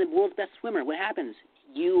on becoming the world's best swimmer, what happens?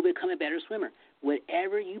 You become a better swimmer.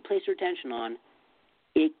 Whatever you place your attention on,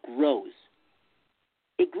 it grows.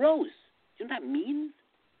 It grows. Do you know what that means?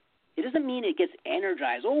 It doesn't mean it gets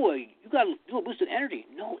energized. Oh, you got to do a boost of energy.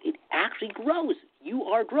 No, it actually grows. You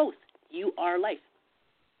are growth. You are life.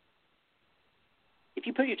 If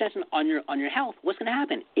you put your attention on your health, what's going to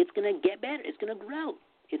happen? It's going to get better. It's going to grow.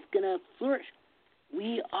 It's going to flourish.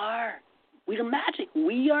 We are magic.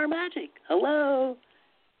 We are magic. Hello.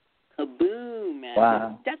 Kaboom, man.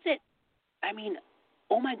 Wow. That's it. I mean,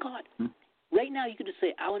 oh my God. Right now you could just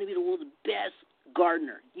say, I want to be the world's best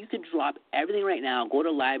gardener. You could drop everything right now, go to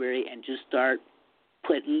the library, and just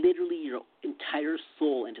put literally your entire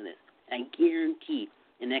soul into this. And I guarantee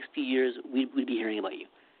in the next few years we'd be hearing about you.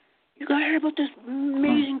 You got to hear about this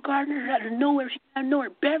amazing gardener out of nowhere. She's out of nowhere.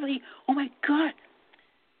 Beverly, oh my God.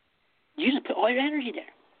 You just put all your energy there.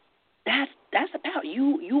 That's the power.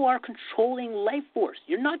 You are controlling life force.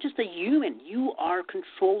 You're not just a human. You are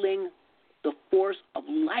controlling the force of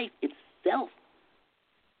life itself.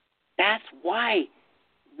 That's why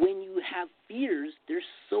when you have fears, they're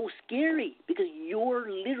so scary, because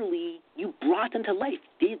you brought them to life.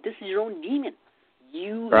 This is your own demon.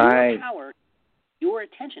 Your power, your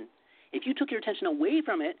attention. If you took your attention away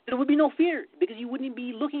from it, there would be no fear, because you wouldn't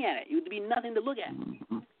be looking at it. It would be nothing to look at.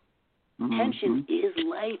 Attention is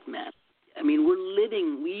life, man. I mean, we're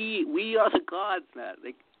living. We are the gods, man.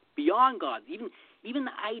 Like beyond gods. Even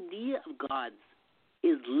the idea of gods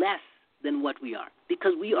is less than what we are,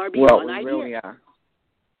 because we are beyond ideas. Really are.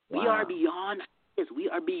 We are beyond ideas. We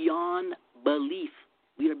are beyond belief.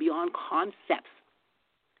 We are beyond concepts.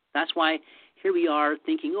 That's why here we are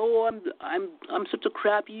thinking, oh, I'm such a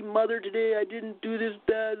crappy mother today. I didn't do this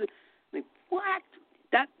bad. Like, what?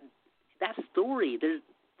 That story. There's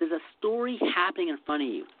a story happening in front of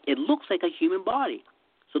you. It looks like a human body.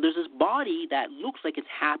 So there's this body that looks like it's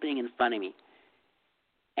happening in front of me.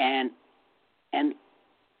 And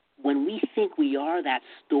when we think we are that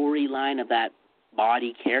storyline of that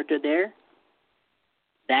body character there,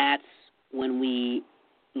 that's when we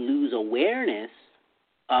lose awareness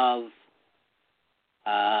of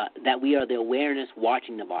that we are the awareness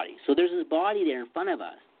watching the body. So there's this body there in front of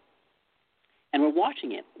us, and we're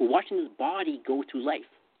watching it. We're watching this body go through life.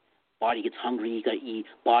 Body gets hungry, you got to eat.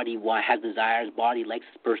 Body has desires. Body likes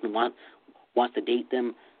this person, wants to date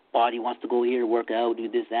them. Body wants to go here, work out, do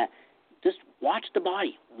this, that. Just watch the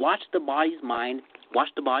body. Watch the body's mind. Watch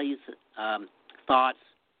the body's thoughts.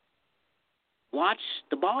 Watch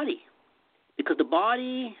the body, because the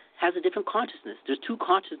body has a different consciousness. There's two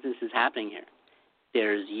consciousnesses happening here.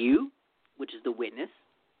 There's you, which is the witness,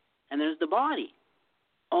 and there's the body.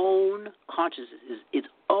 Own consciousness is its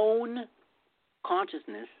own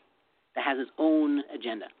consciousness that has its own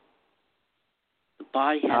agenda. The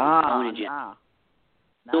body has its own agenda.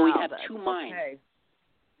 So we have two minds. Okay.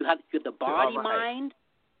 You have the body mind,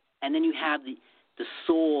 and then you have the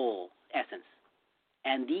soul essence.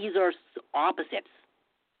 And these are opposites.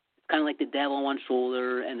 It's kind of like the devil on one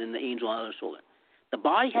shoulder and then the angel on the other shoulder. The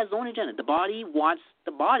body has its own agenda. The body wants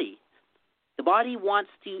the body. The body wants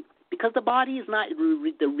to, because the body is not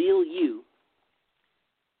the real you,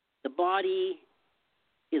 the body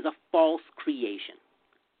is a false creation.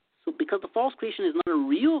 So because the false creation is not a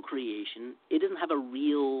real creation, it doesn't have a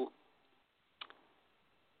real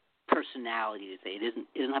personality to say. It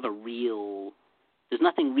doesn't have a real, there's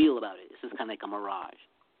nothing real about it. It's just kind of like a mirage.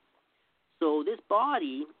 So this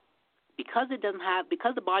body, because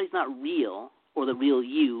the body's not real, or the real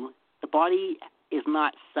you, the body is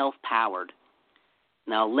not self-powered.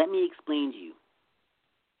 Now, let me explain to you.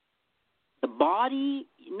 The body,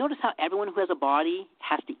 notice how everyone who has a body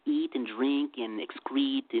has to eat and drink and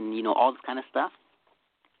excrete and, all this kind of stuff?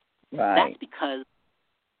 Right. That's because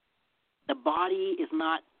the body is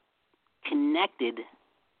not connected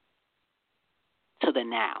to the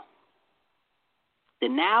now. The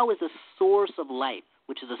now is a source of life,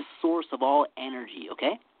 which is a source of all energy,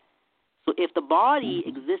 okay? So if the body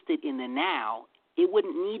existed in the now, it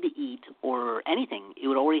wouldn't need to eat or anything. It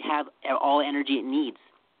would already have all energy it needs.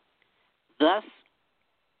 Thus,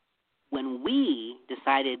 when we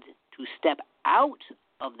decided to step out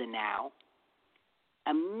of the now,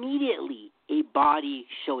 immediately a body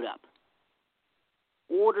showed up.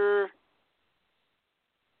 Order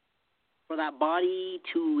for that body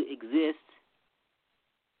to exist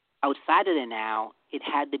outside of the now, it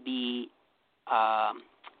had to be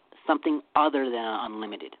something other than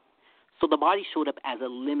unlimited. So the body showed up as a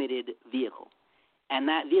limited vehicle. And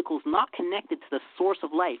that vehicle is not connected to the source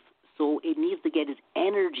of life, so it needs to get its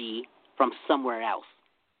energy from somewhere else.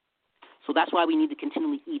 So that's why we need to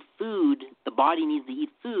continually eat food. The body needs to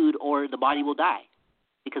eat food or the body will die,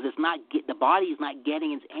 because the body is not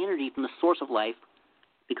getting its energy from the source of life,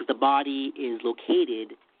 because the body is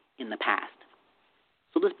located in the past.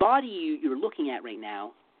 So this body you're looking at right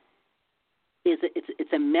now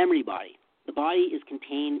it's a memory body. The body is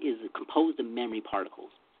composed of memory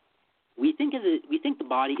particles. We think the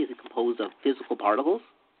body is composed of physical particles.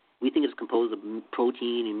 We think it's composed of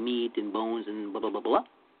protein and meat and bones and blah, blah, blah, blah.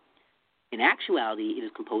 In actuality, it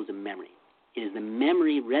is composed of memory. It is the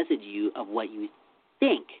memory residue of what you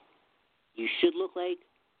think you should look like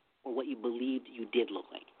or what you believed you did look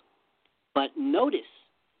like. But notice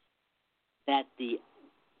that the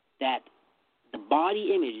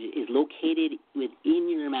body image is located within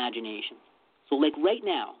your imagination. So like right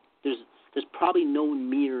now, there's probably no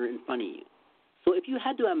mirror in front of you. So if you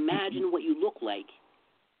had to imagine what you look like,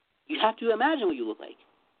 you'd have to imagine what you look like.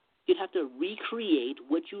 You'd have to recreate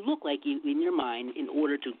what you look like in your mind in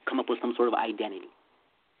order to come up with some sort of identity.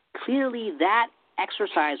 Clearly, that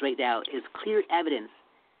exercise right now is clear evidence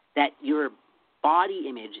that your body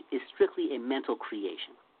image is strictly a mental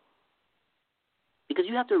creation. Because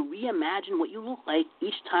you have to reimagine what you look like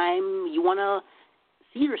each time you want to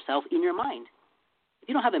see yourself in your mind. If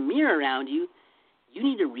you don't have a mirror around you, you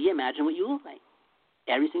need to reimagine what you look like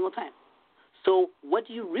every single time. So what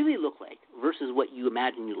do you really look like versus what you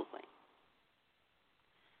imagine you look like?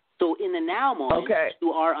 So in the now moment,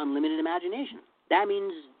 you are unlimited imagination. That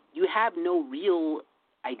means you have no real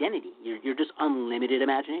identity. You're just unlimited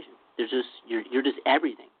imagination. You're just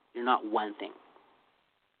everything. You're not one thing.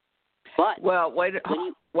 But wait,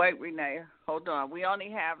 Rene, hold on. We only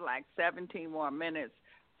have like 17 more minutes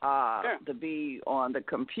to be on the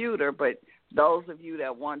computer, but those of you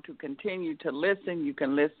that want to continue to listen, you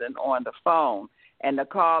can listen on the phone. And the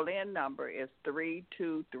call-in number is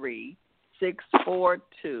 323-642-1586,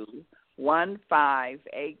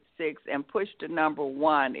 and push the number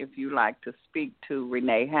 1 if you like to speak to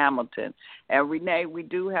Rene Hamilton. And, Rene, we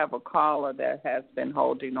do have a caller that has been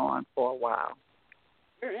holding on for a while.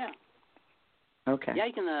 Sure, yeah. Okay. Yeah,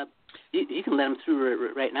 you can let him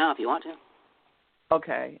through right now if you want to.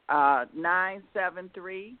 Okay.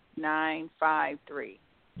 973-953.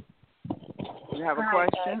 You have a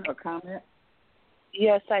question or comment?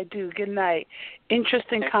 Yes, I do. Good night.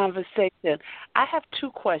 Interesting conversation. I have 2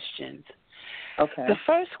 questions. Okay. The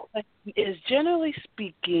first question is, generally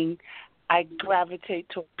speaking, I gravitate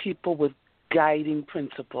toward people with guiding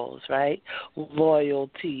principles, right?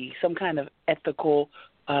 Loyalty, some kind of ethical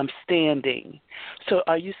standing. So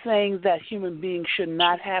are you saying that human beings should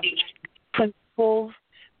not have principles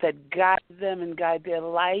that guide them and guide their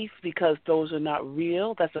life because those are not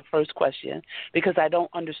real? That's the first question, because I don't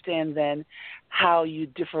understand then how you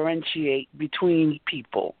differentiate between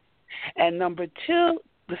people. And number two,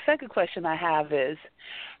 the second question I have is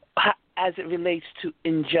as it relates to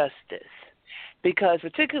injustice, because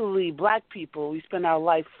particularly black people, we spend our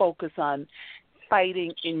life focused on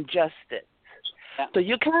fighting injustice. Yeah. So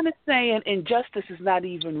you're kind of saying injustice is not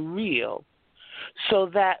even real, so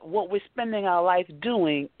that what we're spending our life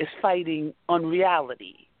doing is fighting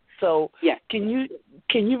unreality. So yeah. Can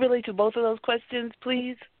you relate to both of those questions,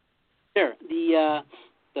 please? Sure. The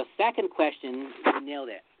second question, you nailed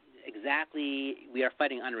it. Exactly, we are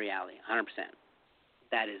fighting unreality, 100%.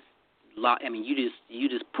 That is, I mean, you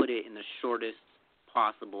just put it in the shortest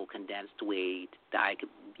possible condensed way that I could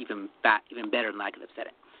even better than I could have said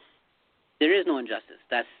it. There is no injustice.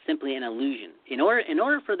 That's simply an illusion. In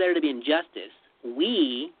order for there to be injustice,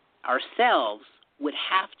 we ourselves would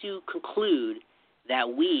have to conclude that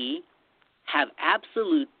we have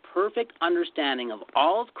absolute perfect understanding of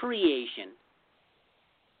all of creation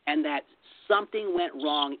and that something went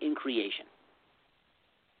wrong in creation.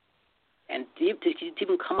 And to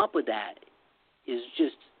even come up with that is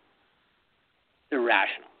just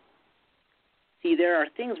irrational. See, there are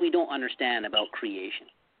things we don't understand about creation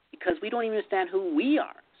because we don't even understand who we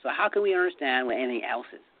are. So how can we understand what anything else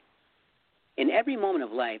is? In every moment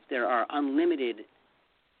of life, there are unlimited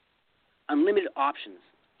options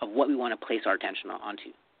of what we want to place our attention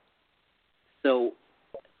onto. So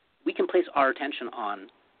we can place our attention on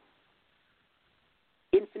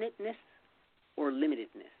infiniteness or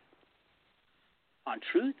limitedness, on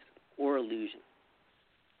truth or illusion.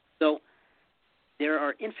 So there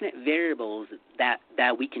are infinite variables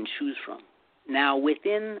that we can choose from. Now,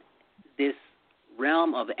 within this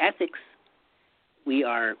realm of ethics,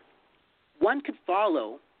 one could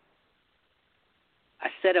follow a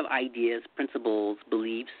set of ideas, principles,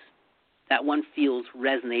 beliefs that one feels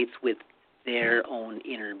resonates with their own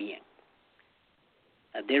inner being.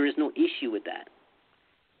 There is no issue with that.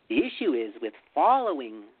 The issue is with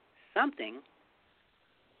following something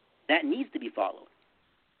that needs to be followed.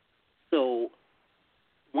 So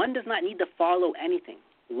one does not need to follow anything.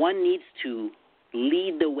 One needs to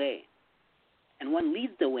lead the way. And one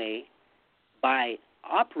leads the way by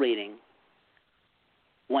operating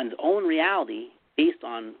one's own reality based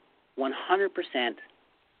on 100%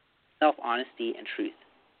 self-honesty and truth.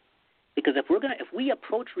 Because if we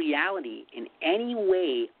approach reality in any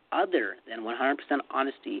way other than 100%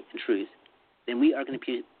 honesty and truth, then we are going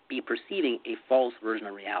to be perceiving a false version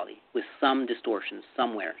of reality with some distortion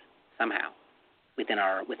somewhere, somehow, within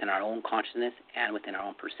our own consciousness and within our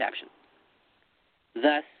own perception.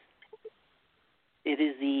 Thus, it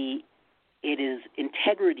is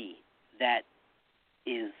integrity that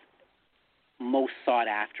is most sought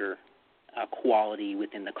after quality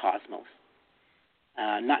within the cosmos.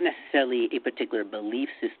 Not necessarily a particular belief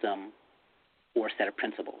system or set of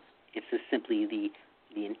principles. It's just simply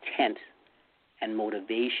the intent and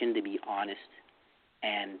motivation to be honest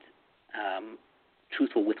and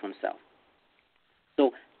truthful with oneself.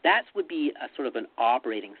 So that would be a sort of an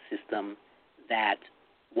operating system that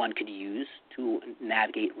one could use to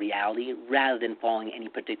navigate reality rather than following any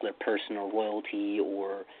particular person or royalty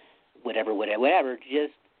or whatever.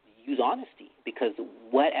 Just use honesty, because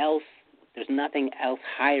what else? There's nothing else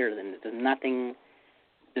higher than it.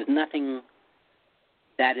 There's nothing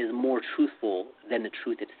that is more truthful than the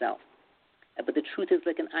truth itself. But the truth is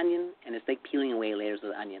like an onion, and it's like peeling away layers of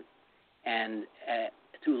the onion. And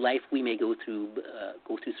through life, we may go through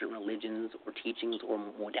certain religions or teachings or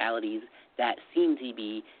modalities that seem to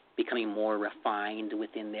be becoming more refined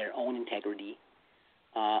within their own integrity,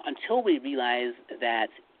 until we realize that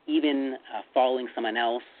even following someone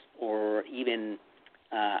else or even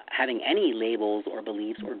having any labels or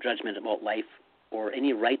beliefs or judgment about life or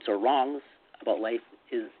any rights or wrongs about life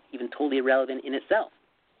is even totally irrelevant in itself.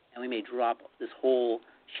 And we may drop this whole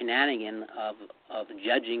shenanigan of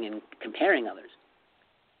judging and comparing others.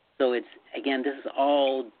 So it's, again, this is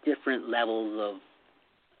all different levels of,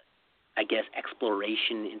 I guess,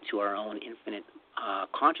 exploration into our own infinite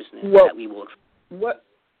consciousness that we will.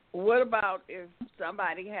 What about if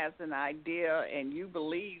somebody has an idea and you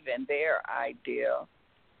believe in their idea?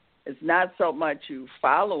 It's not so much you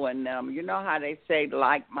following them. You know how they say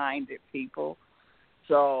like-minded people.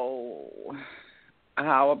 So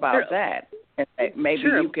how about that? Maybe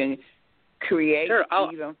you can create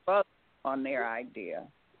even further on their idea.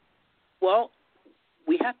 Well,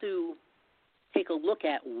 we have to take a look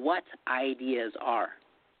at what ideas are.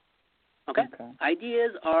 Okay?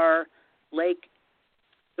 Ideas are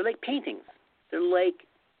they're like paintings. They're like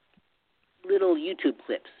little YouTube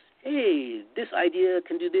clips. Hey, this idea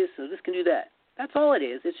can do this, or this can do that. That's all it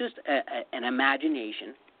is. It's just an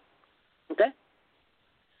imagination. Okay?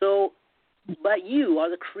 So, but you are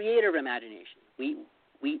the creator of imagination. We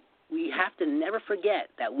have to never forget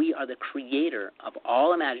that we are the creator of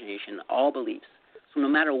all imagination, all beliefs. So no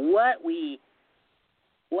matter what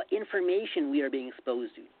information we are being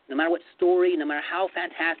exposed to, no matter what story, no matter how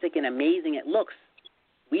fantastic and amazing it looks,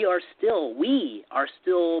 we are still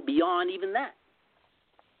beyond even that.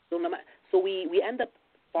 So we end up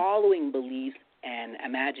following beliefs and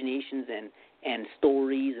imaginations and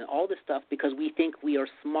stories and all this stuff because we think we are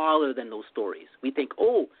smaller than those stories. We think,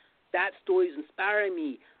 oh, that story is inspiring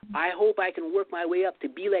me. I hope I can work my way up to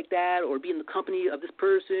be like that, or be in the company of this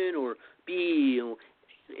person, or be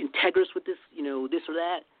integrous with this, this or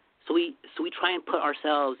that. So we try and put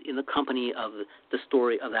ourselves in the company of the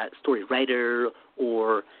story of that story writer,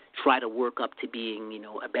 or try to work up to being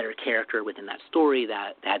a better character within that story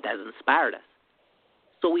that has inspired us.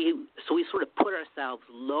 So we sort of put ourselves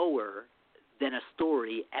lower than a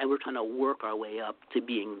story, and we're trying to work our way up to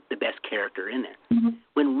being the best character in there. Mm-hmm.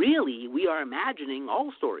 When really we are imagining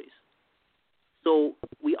all stories. So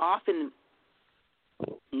we often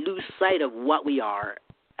lose sight of what we are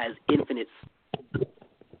as infinites.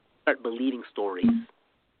 Start believing stories,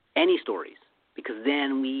 any stories, because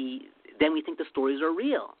then we think the stories are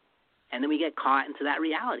real, and then we get caught into that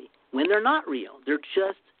reality when they're not real. They're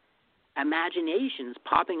just imaginations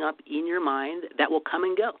popping up in your mind that will come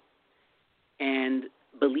and go. And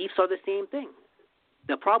beliefs are the same thing.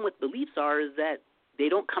 The problem with beliefs is that they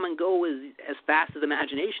don't come and go as fast as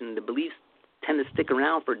imagination. The beliefs tend to stick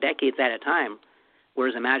around for decades at a time,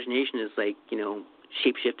 whereas imagination is like,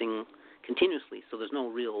 shape-shifting continuously. So there's no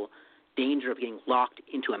real danger of getting locked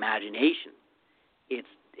into imagination.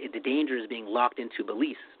 The danger is being locked into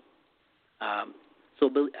beliefs.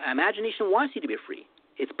 Imagination wants you to be free.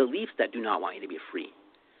 It's beliefs that do not want you to be free.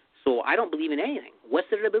 So I don't believe in anything. What's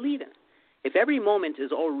there to believe in? If every moment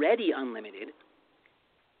is already unlimited,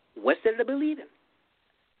 what's there to believe in?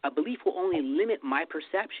 A belief will only limit my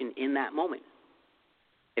perception in that moment.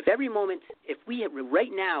 Right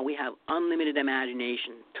now we have unlimited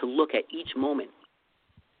imagination to look at each moment,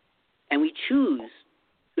 and we choose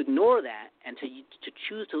to ignore that and to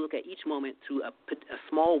choose to look at each moment through a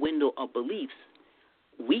small window of beliefs,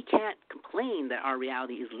 we can't complain that our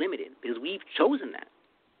reality is limited because we've chosen that.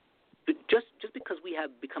 But just because we have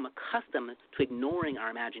become accustomed to ignoring our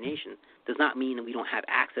imagination does not mean that we don't have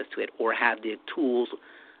access to it or have the tools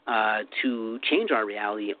to change our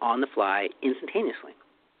reality on the fly instantaneously.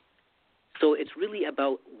 So it's really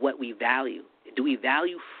about what we value. Do we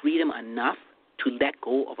value freedom enough to let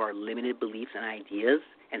go of our limited beliefs and ideas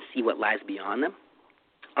and see what lies beyond them?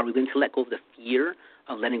 Are we going to let go of the fear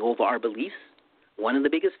of letting go of our beliefs? One of the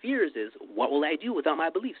biggest fears is, what will I do without my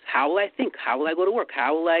beliefs? How will I think? How will I go to work?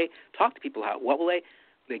 How will I talk to people? I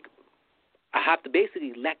have to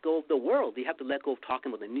basically let go of the world. You have to let go of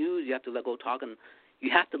talking about the news. You have to let go of you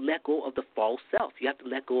have to let go of the false self. You have to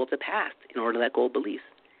let go of the past in order to let go of beliefs.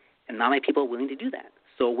 And not many people are willing to do that.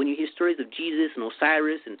 So when you hear stories of Jesus and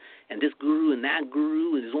Osiris and this guru and that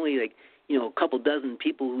guru, and there's only a couple dozen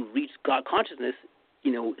people who reach God consciousness,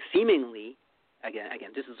 seemingly, again,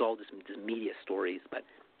 this is all just media stories, but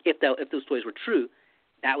if those stories were true,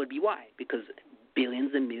 that would be why, because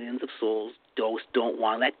billions and millions of souls don't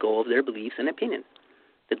want to let go of their beliefs and opinions.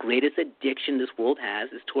 The greatest addiction this world has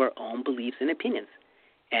is to our own beliefs and opinions.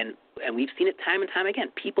 And we've seen it time and time again.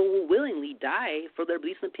 People will willingly die for their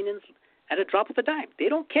beliefs and opinions at a drop of a dime. They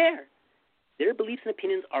don't care. Their beliefs and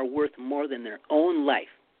opinions are worth more than their own life.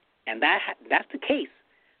 And that's the case,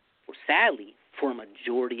 sadly, for a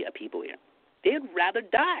majority of people here. They'd rather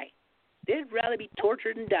die. They'd rather be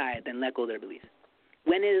tortured and die than let go of their beliefs.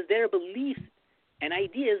 When it is their beliefs and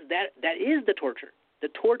ideas that is the torture. The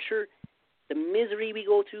torture, the misery we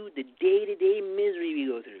go through, the day-to-day misery we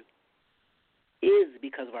go through is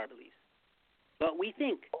because of our beliefs. But we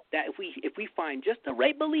think that if we find just the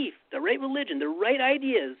right belief, the right religion, the right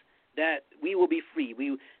ideas, that we will be free.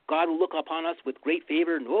 God will look upon us with great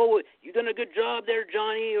favor and, oh, you've done a good job there,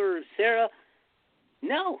 Johnny or Sarah.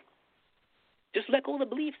 No. Just let go of the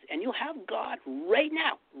beliefs, and you'll have God right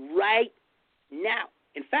now. Right now.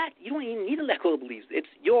 In fact, you don't even need to let go of the beliefs.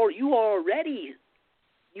 You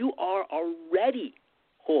are already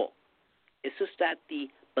whole. It's just that the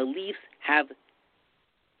beliefs have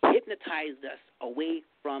hypnotized us away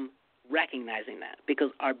from recognizing that, because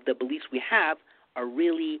the beliefs we have are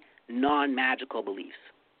really non-magical beliefs.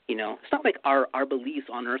 It's not like our beliefs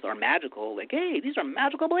on earth are magical, like, hey, these are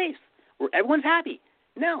magical beliefs where everyone's happy.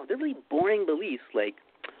 No, they're really boring beliefs, like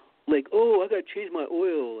oh, I got to change my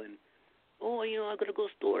oil, and oh, I'm going to go to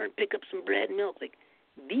the store and pick up some bread and milk. Like,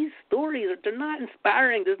 these stories, they're not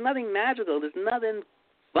inspiring. There's nothing magical. There's nothing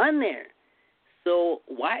fun there. So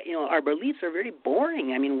why, our beliefs are very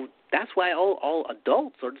boring. I mean, that's why all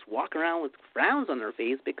adults are just walking around with frowns on their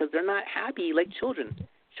face, because they're not happy like children.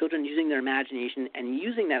 Children using their imagination and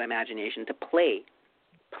using that imagination to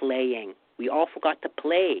playing. We all forgot to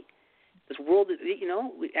play. This world,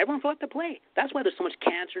 everyone forgot to play. That's why there's so much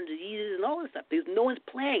cancer and diseases and all this stuff, because no one's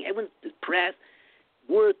playing. Everyone's depressed,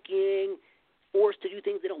 working, forced to do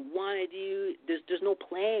things they don't want to do. There's no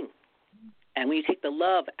playing. And when you take the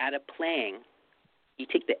love out of playing, you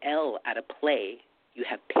take the L out of play, you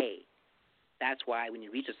have pay. That's why when you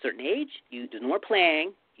reach a certain age, there's no more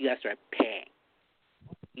playing. You got to start paying.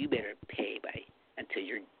 You better pay, buddy, until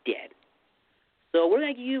you're dead. So we're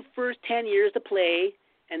going to give you first 10 years to play,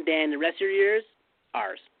 and then the rest of your years,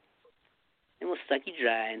 ours. And we'll suck you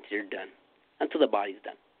dry until you're done, until the body's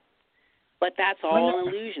done. But that's all an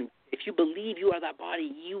illusion. If you believe you are that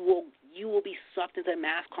body, you will be sucked into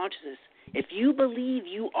mass consciousness. If you believe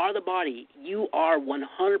you are the body, you are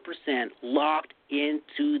 100% locked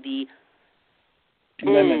into the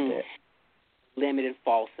limited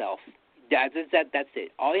false self. That's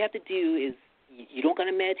it. All you have to do is, you don't got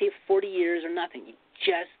to meditate for 40 years or nothing. You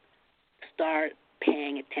just start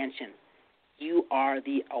paying attention. You are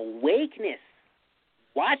the awakeness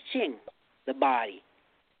watching the body.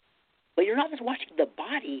 But you're not just watching the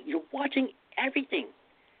body, you're watching everything.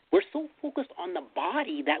 We're so focused on the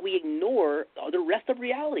body that we ignore the rest of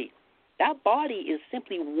reality. That body is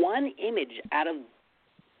simply one image out of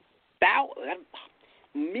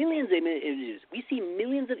millions of images. We see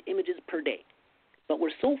millions of images per day. But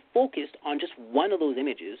we're so focused on just one of those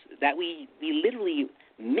images that we literally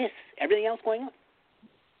miss everything else going on.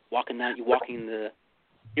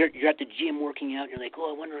 You're at the gym working out, and you're like,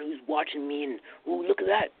 oh, I wonder who's watching me, and oh, look at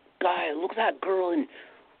that guy, look at that girl, and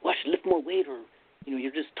I should lift more weight, or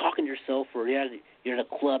you're just talking to yourself, or you're at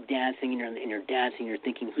a club dancing, and you're dancing, you're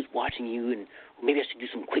thinking who's watching you, and maybe I should do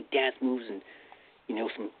some quick dance moves, and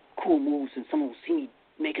some cool moves, and someone will see me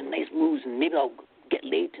making nice moves, and maybe I'll get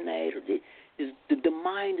laid tonight, or the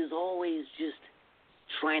mind is always just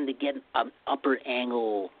trying to get an upper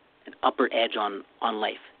angle, an upper edge on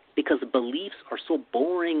life, because the beliefs are so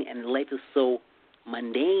boring and life is so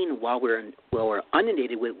mundane. While we're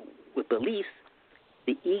inundated with beliefs,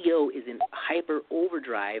 the ego is in hyper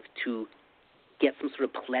overdrive to get some sort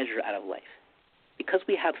of pleasure out of life. Because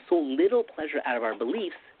we have so little pleasure out of our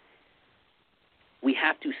beliefs, we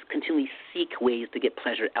have to continually seek ways to get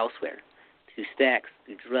pleasure elsewhere, through sex,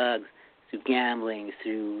 through drugs, through gambling,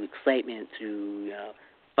 through excitement, through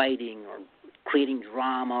fighting, or creating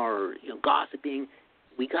drama, or gossiping.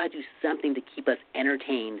 We got to do something to keep us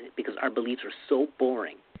entertained, because our beliefs are so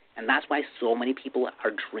boring. And that's why so many people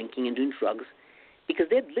are drinking and doing drugs, because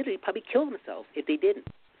they'd literally probably kill themselves if they didn't.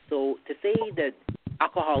 So to say that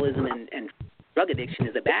alcoholism and drug addiction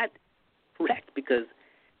is a bad, correct, because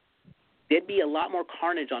there'd be a lot more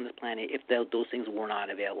carnage on this planet if those things were not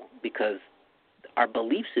available, because our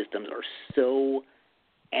belief systems are so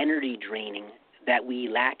energy draining that we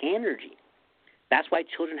lack energy. That's why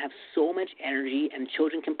children have so much energy, and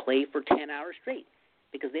children can play for 10 hours straight,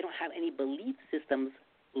 because they don't have any belief systems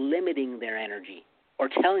limiting their energy or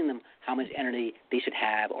telling them how much energy they should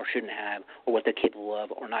have or shouldn't have, or what they're capable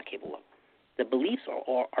of or not capable of. The beliefs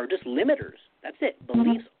are just limiters. That's it.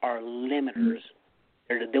 Beliefs are limiters.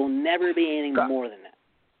 There'll never be anything more than that.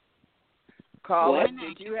 Caller,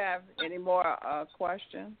 did you have any more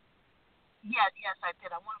questions? Yes, I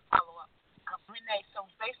did. I want to follow up. Rene, so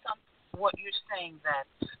based on what you're saying, that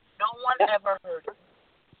no one ever heard of it,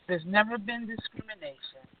 there's never been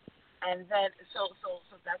discrimination, and then so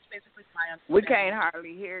that's basically my understanding. We can't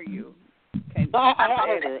hardly hear you. I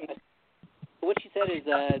heard her. What she said is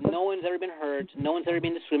no one's ever been hurt, no one's ever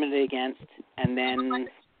been discriminated against, and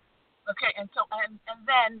then... Okay, and so and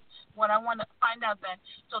then what I want to find out then,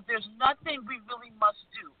 so there's nothing we really must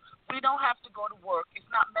do. We don't have to go to work. It's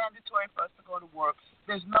not mandatory for us to go to work.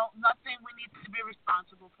 There's nothing we need to be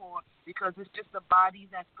responsible for, because it's just the body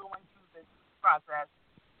that's going through this process.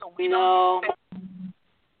 So we don't.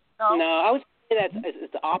 No, I would say that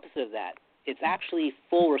it's the opposite of that. It's actually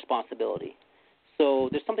full responsibility. So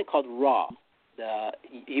there's something called Ra.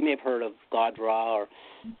 You may have heard of God Ra or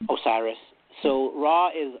Osiris. So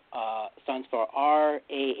Ra stands for RAH,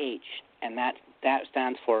 and that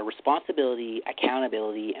stands for responsibility,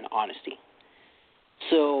 accountability, and honesty.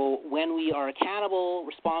 So when we are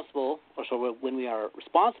when we are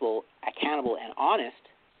responsible, accountable, and honest,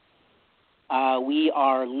 we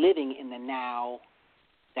are living in the now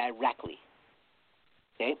directly.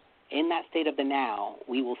 Okay? In that state of the now,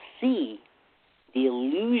 we will see the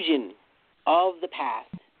illusion of the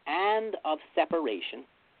past and of separation.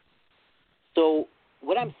 So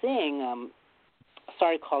what I'm saying,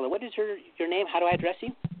 sorry, caller, what is your name? How do I address you?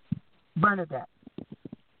 Bernadette.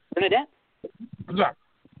 Bernadette? Yes.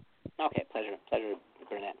 Okay, pleasure,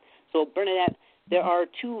 Bernadette. So, Bernadette, there are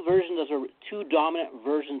two dominant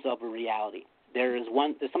versions of a reality. There's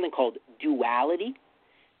something called duality,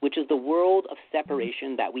 which is the world of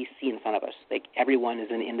separation that we see in front of us. Like everyone is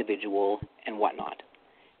an individual and whatnot.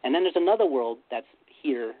 And then there's another world that's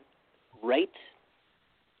here, right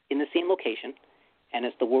in the same location, and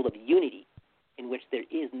it's the world of unity, in which there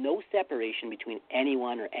is no separation between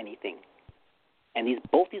anyone or anything. And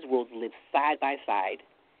both these worlds live side by side.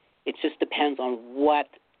 It just depends on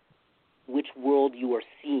which world you are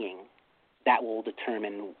seeing. That will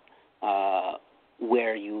determine what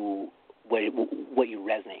you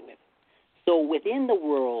resonate with. So within the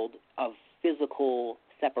world of physical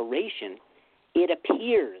separation, it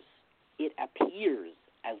appears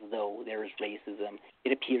as though there is racism.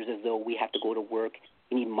 It appears as though we have to go to work,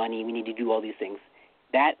 we need money, we need to do all these things.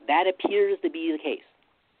 That appears to be the case.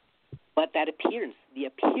 But the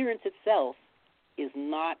appearance itself is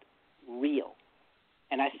not real.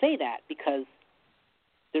 And I say that because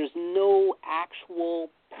there's no actual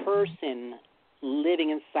person living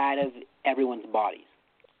inside of everyone's bodies.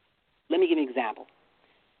 Let me give you an example.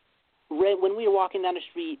 When we are walking down the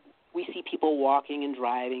street, we see people walking and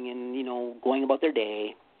driving and, going about their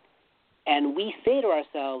day, and we say to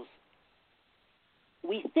ourselves,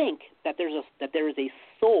 we think that there is a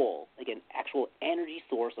soul, like an actual energy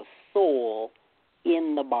source, a soul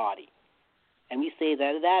in the body. And we say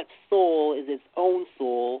that soul is its own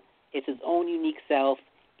soul, it's its own unique self,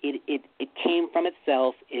 it came from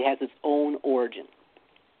itself, it has its own origin.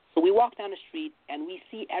 So we walk down the street and we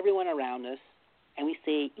see everyone around us, and we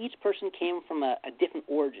say each person came from a different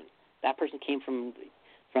origin. That person came from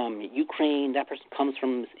Ukraine, that person comes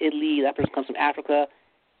from Italy, that person comes from Africa,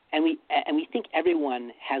 and we think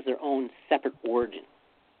everyone has their own separate origin.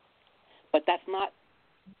 But that's not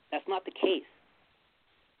the case.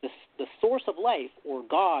 The source of life, or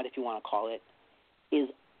God, if you want to call it, is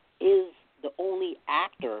the only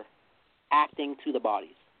actor acting through the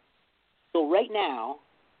bodies. So right now,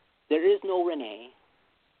 there is no Rene,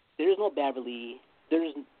 there is no Beverly,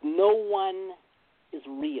 no one is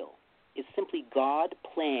real. It's simply God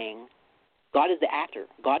playing. God is the actor.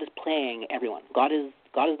 God is playing everyone. God is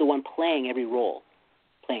the one playing every role,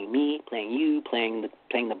 playing me, playing you, playing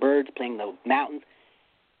the birds, playing the mountains.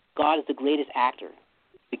 God is the greatest actor,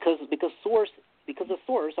 because the source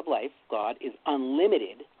of life, God, is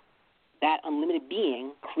unlimited. That unlimited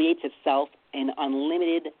being creates itself in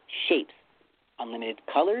unlimited shapes, unlimited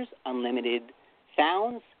colors, unlimited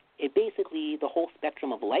sounds. It basically, the whole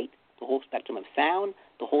spectrum of light, the whole spectrum of sound,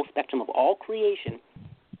 the whole spectrum of all creation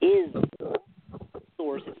is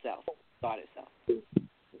source itself, God itself.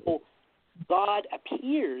 So God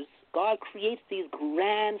creates these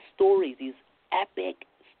grand stories, these epic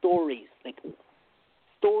stories, like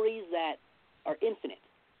stories that are infinite,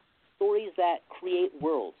 stories that create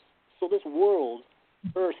worlds. So this world,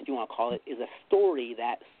 Earth, if you want to call it, is a story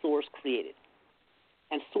that Source created.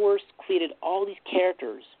 And Source created all these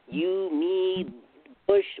characters, you, me,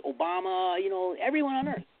 Bush, Obama, everyone on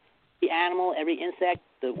Earth, the animal, every insect,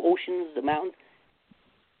 the oceans, the mountains.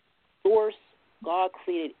 Source, God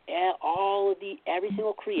created every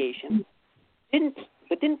single creation,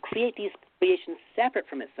 but didn't create these creations separate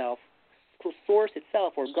from itself. So Source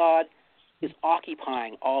itself, or God, is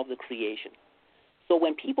occupying all of the creation. So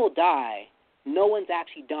when people die, no one's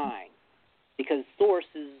actually dying, because Source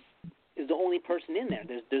is the only person in there.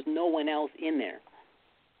 There's no one else in there.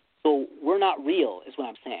 So we're not real, is what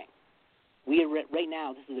I'm saying. We are right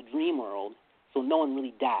now, this is a dream world, so no one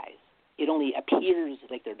really dies. It only appears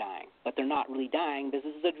like they're dying, but they're not really dying because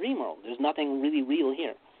this is a dream world. There's nothing really real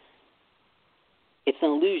here. It's an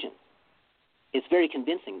illusion. It's very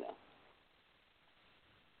convincing, though.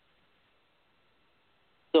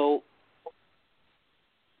 So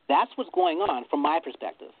that's what's going on from my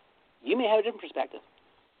perspective. You may have a different perspective.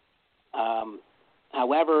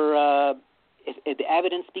 However, if the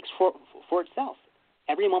evidence speaks for itself.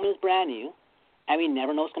 Every moment is brand new, and we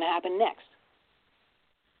never know what's going to happen next.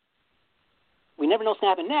 We never know what's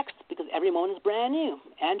going to happen next because every moment is brand new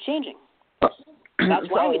and changing. That's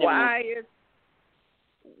why we never know.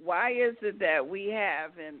 Why is it that we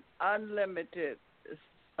have an unlimited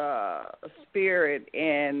spirit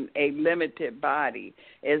in a limited body?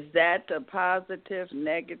 Is that a positive,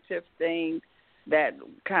 negative thing? That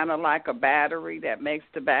kind of like a battery that makes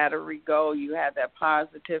the battery go, you have that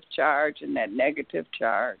positive charge and that negative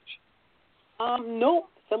charge? No,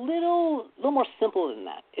 a little more simple than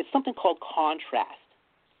that. It's something called contrast.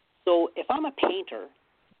 So if I'm a painter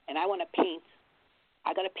and I want to paint,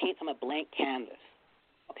 I got to paint on a blank canvas,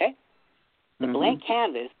 okay? The blank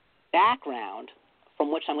canvas background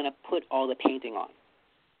from which I'm going to put all the painting on.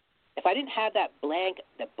 If I didn't have that blank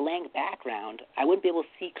background, I wouldn't be able to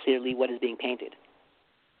see clearly what is being painted,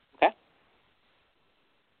 okay?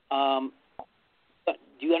 But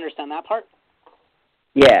do you understand that part?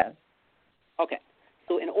 Yes. Okay.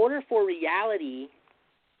 So in order for reality,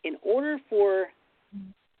 in order for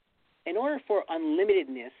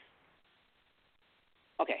unlimitedness,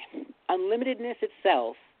 unlimitedness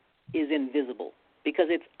itself is invisible because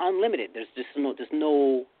it's unlimited. There's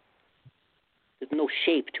no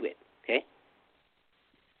shape to it. Okay.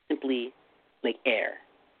 Simply like air.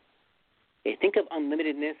 Okay. Think of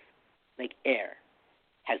unlimitedness like air.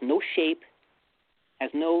 Has no shape.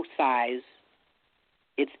 Has no size.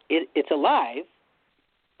 It's alive,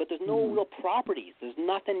 but there's no real properties. There's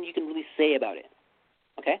nothing you can really say about it.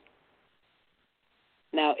 Okay?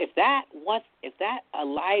 Now, if that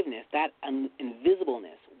aliveness, that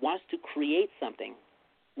invisibleness wants to create something,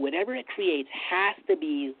 whatever it creates has to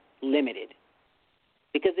be limited.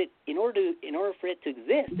 Because in order for it to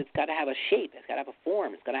exist, it's got to have a shape, it's got to have a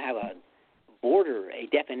form, it's got to have a border, a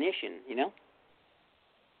definition, you know?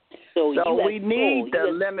 So we need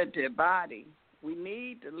the limited body. We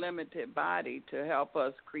need the limited body to help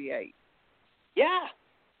us create. Yeah.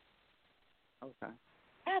 Okay.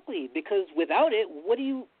 Exactly, because without it,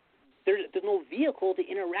 there's no vehicle to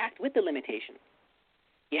interact with the limitation.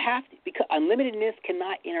 You have to, because unlimitedness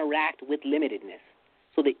cannot interact with limitedness.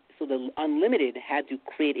 So the unlimited had to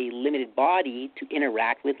create a limited body to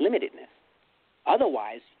interact with limitedness.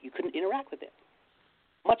 Otherwise, you couldn't interact with it.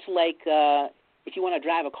 Much like if you want to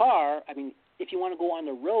drive a car, if you want to go on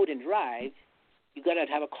the road and drive, you got to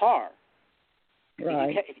have a car.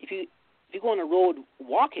 Right. If you go on the road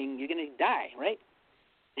walking, you're going to die, right?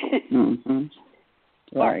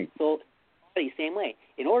 Right. So, same way.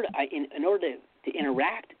 In order to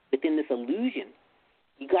interact within this illusion,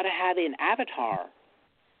 you got to have an avatar.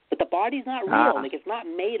 But the body's not real. Like, it's not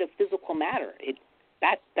made of physical matter.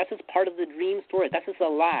 That's just part of the dream story. That's just a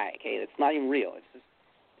lie. Okay, it's not even real. It's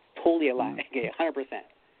totally a lie. Okay, 100%.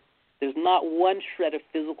 There's not one shred of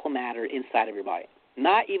physical matter inside of your body.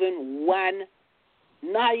 Not even one.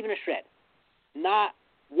 Not even a shred. Not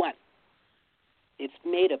one. It's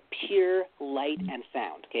made of pure light and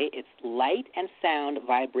sound, okay? It's light and sound,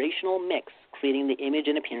 vibrational mix, creating the image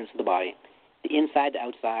and appearance of the body, the inside, the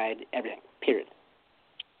outside, everything, period.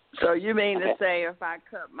 So you mean to say if I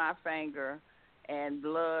cut my finger and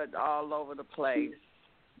blood all over the place?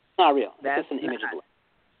 It's not real. That's it's just an image of blood.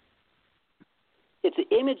 It's an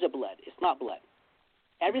image of blood. It's not blood.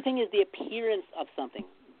 Everything is the appearance of something.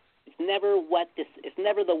 It's never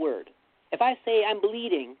the word. If I say I'm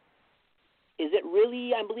bleeding, is it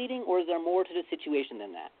really I'm bleeding, or is there more to the situation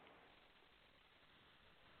than that?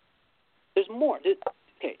 There's more.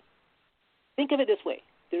 Okay. Think of it this way.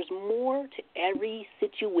 There's more to every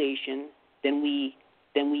situation than we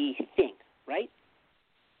think, right?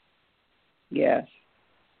 Yes.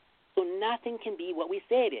 So nothing can be what we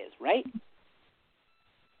say it is, right?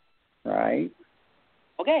 Right.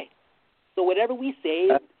 Okay. So whatever we say,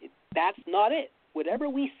 that's not it. Whatever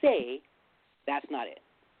we say, that's not it.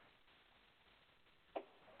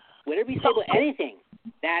 Whatever we say about anything,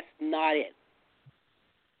 that's not it.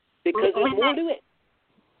 Because there's more to it.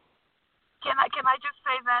 Can I just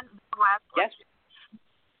say then, the last question? Yes.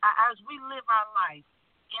 As we live our life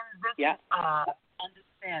in this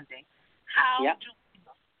understanding, how do we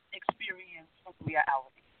experience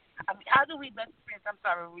reality? How do we experience,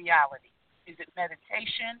 reality? Is it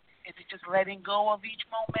meditation? Is it just letting go of each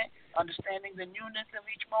moment, understanding the newness of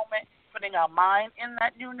each moment, putting our mind in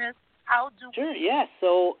that newness? How do we? Sure, yeah.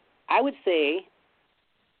 So I would say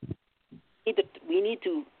we need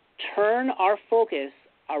to turn our focus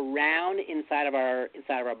around inside of our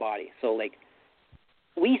body. So, like,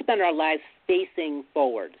 we spend our lives facing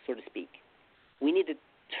forward, so to speak. We need to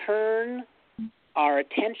turn our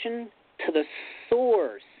attention to the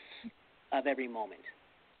source of every moment.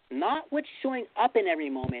 Not what's showing up in every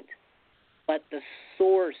moment, but the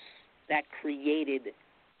source that created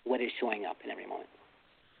what is showing up in every moment.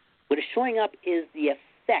 What is showing up is the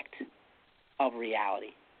effect of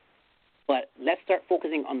reality. But let's start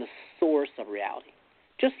focusing on the source of reality.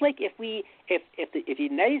 Just like if the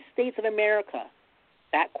United States of America,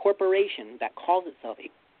 that corporation that calls itself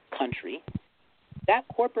a country, that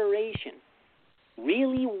corporation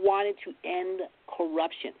really wanted to end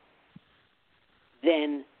corruption,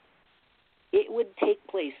 then it would take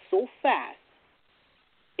place so fast,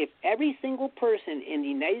 if every single person in the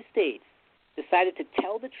United States decided to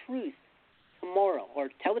tell the truth tomorrow or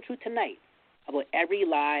tell the truth tonight about every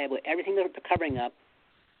lie, about everything they're covering up,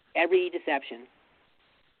 every deception,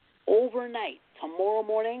 overnight, tomorrow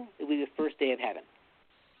morning, it will be the first day of heaven.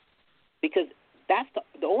 Because that's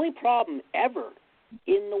the only problem ever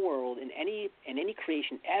in the world, in any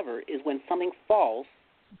creation ever, is when something false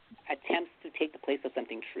attempts to take the place of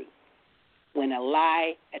something true. When a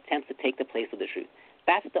lie attempts to take the place of the truth.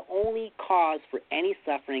 That's the only cause for any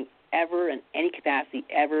suffering ever in any capacity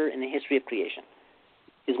ever in the history of creation,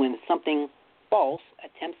 is when something false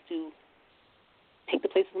attempts to take the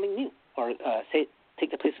place of something new, or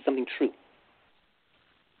take the place of something true.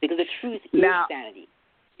 Because the truth is sanity,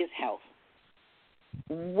 is health.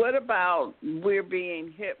 What about we're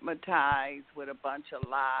being hypnotized with a bunch of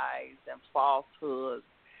lies and falsehoods,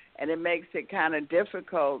 and it makes it kind of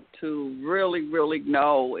difficult to really, really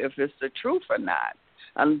know if it's the truth or not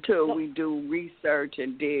until we do research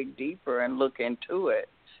and dig deeper and look into it.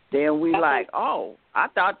 Then we like, oh, I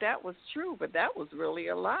thought that was true, but that was really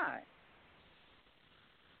a lie.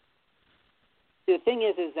 The thing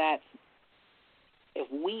is that if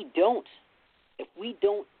we don't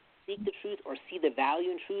seek the truth or see the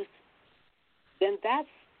value in truth, then that's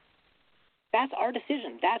our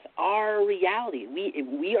decision. That's our reality.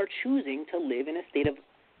 We are choosing to live in a state of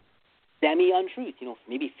semi-untruth,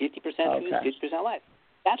 maybe 50% truth, 50% lies.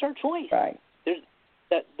 That's our choice. Right.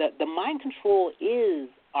 The mind control is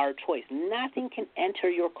our choice. Nothing can enter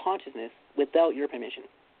your consciousness without your permission.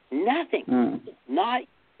 Nothing. Not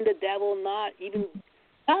the devil, not even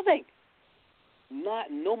nothing.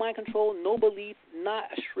 No mind control, no belief, not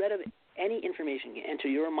a shred of any information can enter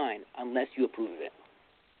your mind unless you approve of it.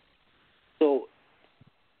 So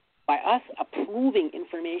by us approving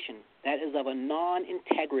information that is of a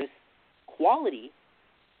non-integrous quality,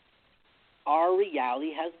 our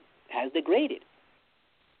reality has degraded.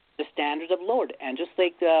 The standards have lowered. And just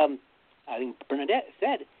like I think Bernadette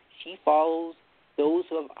said, she follows those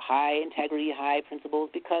who have high integrity, high principles,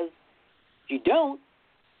 because if you don't,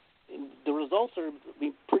 the results are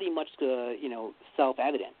pretty much,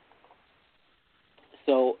 self-evident.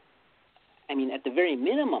 So, at the very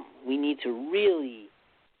minimum, we need to really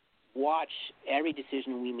watch every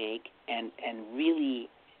decision we make and really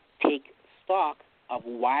take stock of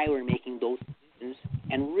why we're making those decisions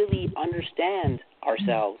and really understand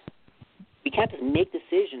ourselves. We can't just make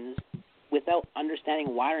decisions without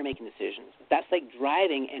understanding why we're making decisions. That's like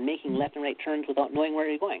driving and making left and right turns without knowing where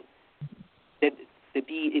you're going. It'd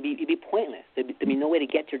be pointless. There'd be no way to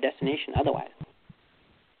get to your destination otherwise.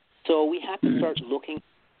 So we have to start looking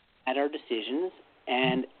at our decisions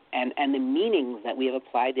and the meanings that we have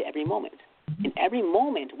applied to every moment. In every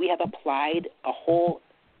moment, we have applied a whole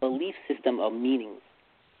belief system of meanings.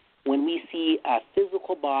 When we see a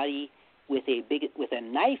physical body with a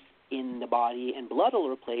knife in the body and blood all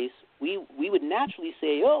over the place, we would naturally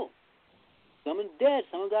say, oh, someone's dead,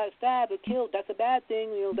 someone got stabbed or killed, that's a bad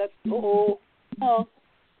thing, that's oh.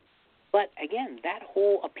 But again, that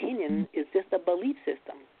whole opinion is just a belief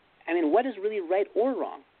system. What is really right or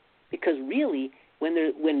wrong? Because really, when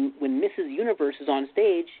Mrs. Universe is on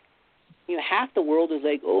stage, half the world is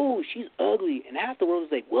like, oh, she's ugly, and half the world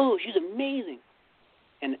is like, whoa, she's amazing,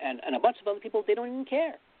 and a bunch of other people, they don't even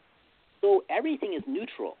care. So everything is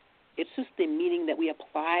neutral. It's just the meaning that we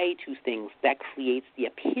apply to things that creates the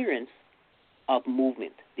appearance of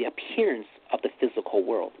movement, the appearance of the physical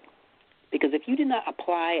world. Because if you did not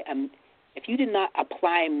apply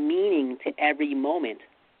meaning to every moment,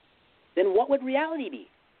 then what would reality be?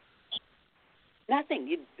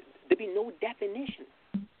 Nothing. There'd be no definition.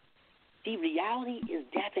 See, reality is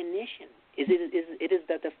definition. It is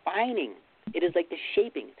the defining. It is like the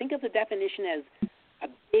shaping. Think of the definition as a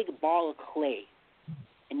big ball of clay,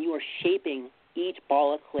 and you are shaping each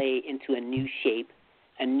ball of clay into a new shape,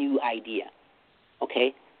 a new idea.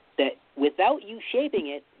 Okay? That without you shaping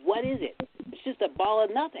it, what is it? It's just a ball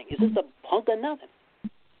of nothing. It's just a hunk of nothing.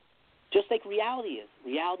 Just like reality is.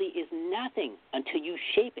 Reality is nothing until you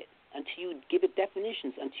shape it, until you give it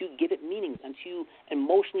definitions, until you give it meanings, until you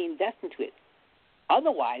emotionally invest into it.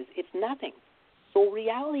 Otherwise, it's nothing. So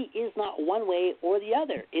reality is not one way or the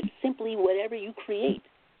other. It's simply whatever you create.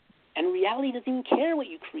 And reality doesn't even care what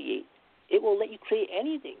you create. It will let you create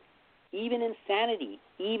anything, even insanity,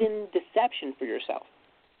 even deception for yourself.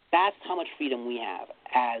 That's how much freedom we have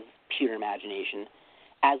as pure imagination,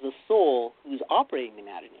 as a soul who's operating the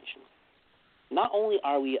imagination. Not only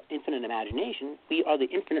are we infinite imagination, we are the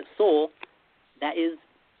infinite soul that is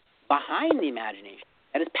behind the imagination,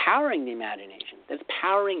 that is powering the imagination, that's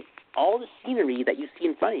powering all the scenery that you see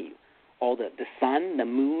in front of you, all the sun, the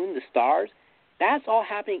moon, the stars. That's all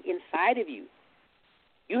happening inside of you.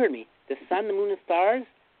 You heard me. The sun, the moon, and stars,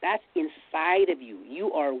 that's inside of you.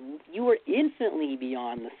 You are infinitely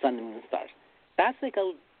beyond the sun, the moon, and stars. That's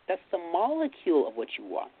the molecule of what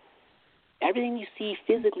you are. Everything you see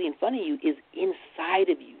physically in front of you is inside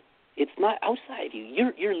of you. It's not outside of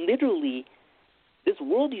you. You're literally, this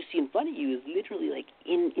world you see in front of you is literally like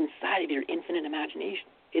inside of your infinite imagination.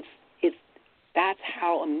 That's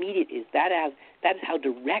how immediate it is. That is how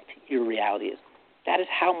direct your reality is. That is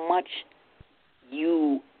how much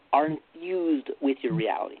you are infused with your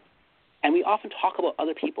reality. And we often talk about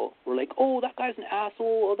other people. We're like, oh, that guy's an asshole,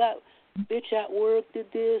 or that bitch at work did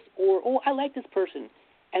this, or, oh, I like this person.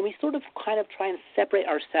 And we sort of kind of try and separate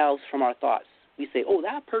ourselves from our thoughts. We say, oh,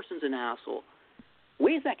 that person's an asshole.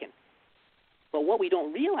 Wait a second. But what we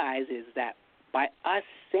don't realize is that by us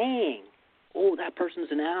saying, oh, that person's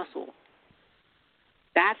an asshole,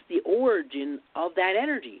 that's the origin of that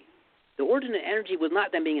energy. The origin of energy was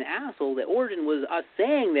not them being an asshole. The origin was us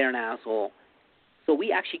saying they're an asshole. So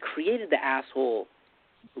we actually created the asshole.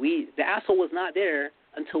 The asshole was not there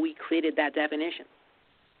until we created that definition.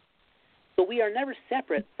 So we are never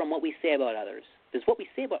separate from what we say about others, because what we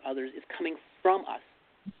say about others is coming from us.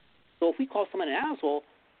 So if we call someone an asshole,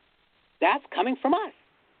 that's coming from us.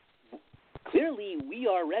 Clearly, we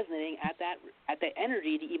are resonating at that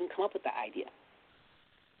energy to even come up with the idea.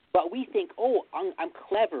 But we think, oh, I'm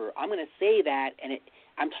clever. I'm going to say that, and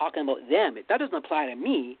I'm talking about them. That doesn't apply to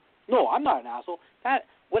me. No, I'm not an asshole.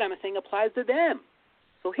 What I'm saying applies to them.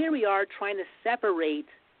 So here we are trying to separate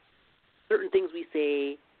certain things we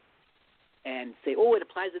say and say, oh, it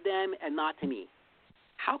applies to them and not to me.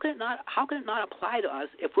 How can it not apply to us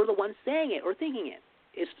if we're the ones saying it or thinking it?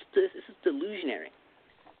 This is delusionary.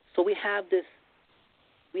 So we have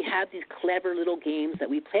these clever little games that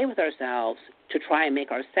we play with ourselves to try and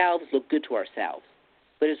make ourselves look good to ourselves.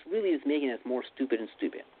 But it's really just making us more stupid and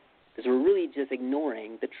stupid, because we're really just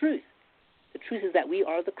ignoring the truth. The truth is that we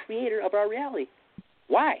are the creator of our reality.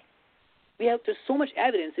 Why? There's so much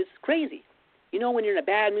evidence, it's crazy. You know, when you're in a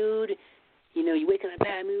bad mood, you wake up in a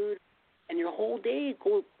bad mood, and your whole day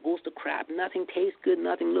goes to crap. Nothing tastes good,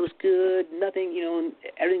 nothing looks good, nothing,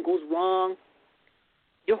 everything goes wrong.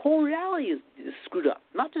 Your whole reality is screwed up,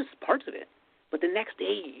 not just parts of it, but the next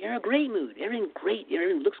day you're in a great mood. Everything's great,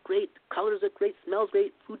 everything looks great, colors are great, smells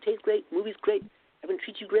great, food tastes great, movies great, everyone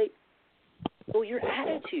treats you great. So your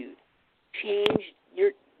attitude changed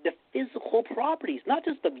the physical properties, not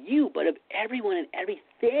just of you, but of everyone and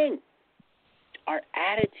everything. Our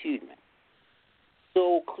attitude, man.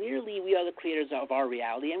 So clearly we are the creators of our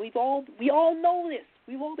reality, and we all know this.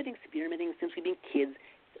 We've all been experimenting since we've been kids,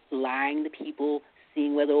 lying to people,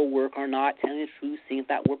 seeing whether it'll work or not, telling the truth, seeing if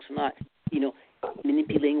that works or not,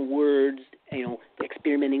 manipulating words,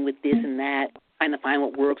 experimenting with this and that, trying to find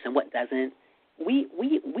what works and what doesn't. We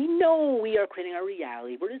know we are creating our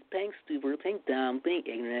reality. We're just playing stupid, we're playing dumb, playing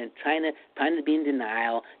ignorant, trying to be in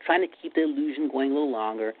denial, trying to keep the illusion going a little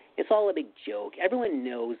longer. It's all a big joke. Everyone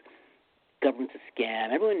knows government's a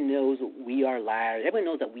scam. Everyone knows we are liars. Everyone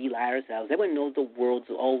knows that we lie ourselves. Everyone knows the world's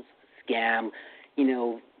all scam.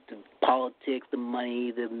 The politics, the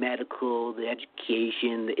money, the medical, the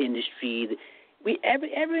education, the industry.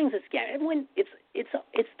 Everything's a scam. Everyone, it's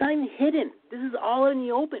not even hidden. This is all in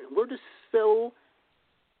the open. We're just so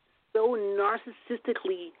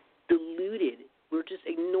narcissistically deluded. We're just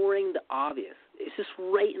ignoring the obvious. It's just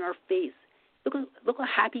right in our face. Look how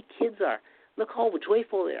happy kids are. Look how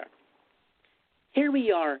joyful they are. Here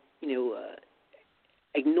we are,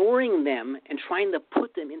 ignoring them and trying to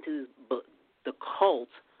put them into the cult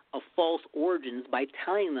of false origins by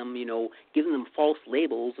telling them, giving them false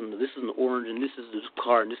labels, and this is an orange, and this is this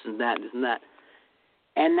car, and this and that, and this and that.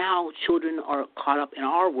 And now children are caught up in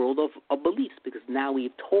our world of beliefs, because now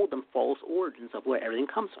we've told them false origins of where everything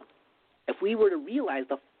comes from. If we were to realize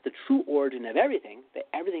the true origin of everything, that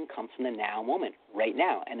everything comes from the now moment, right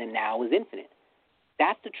now, and the now is infinite.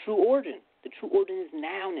 That's the true origin. The true origin is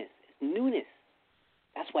nowness, is newness.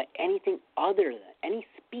 That's why anything other than any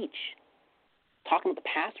speech talking about the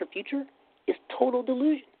past or future is total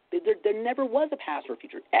delusion. There never was a past or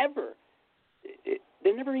future, ever.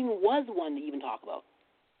 There never even was one to even talk about.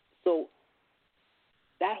 So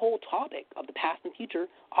that whole topic of the past and future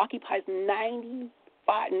occupies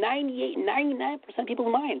 95, 98, 99% of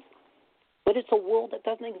people's minds. But it's a world that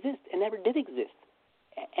doesn't exist and never did exist.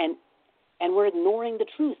 And we're ignoring the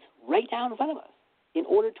truth right down in front of us in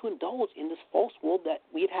order to indulge in this false world that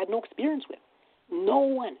we've had no experience with. No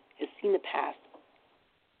one has seen the past,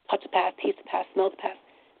 touched the past, tasted the past, smelled the past.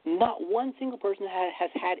 Not one single person has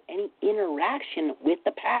had any interaction with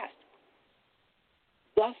the past.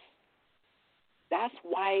 Thus, That's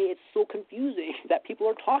why it's so confusing that people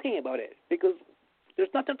are talking about it, because there's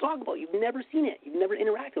nothing to talk about. You've never seen it. You've never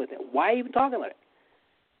interacted with it. Why are you even talking about it?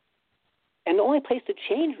 And the only place to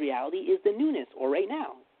change reality is the newness, or right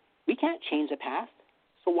now. We can't change the past.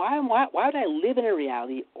 So why would I live in a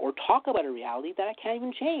reality or talk about a reality that I can't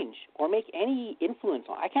even change or make any influence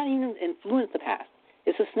on? I can't even influence the past.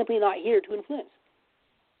 It's just simply not here to influence.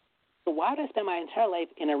 So why would I spend my entire life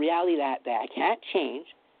in a reality that I can't change?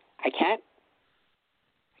 I can't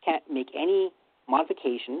make any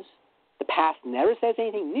modifications. The past never says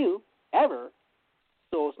anything new, ever.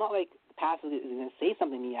 So it's not like the past is going to say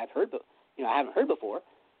something to me I haven't heard before.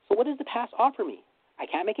 So what does the past offer me? I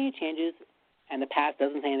can't make any changes, and the past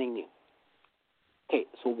doesn't say anything new. Okay,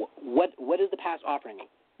 so what is the past offering me?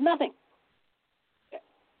 Nothing.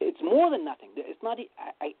 It's more than nothing. It's not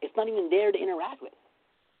even there to interact with.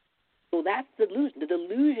 So that's the delusion. The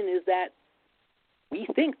delusion is that we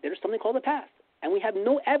think there's something called the past, and we have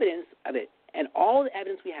no evidence of it. And all the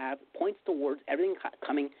evidence we have points towards everything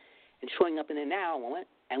coming and showing up in the now moment,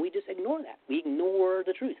 and we just ignore that. We ignore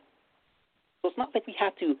the truth. So it's not like we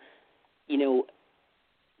have to,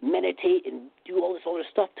 meditate and do all this other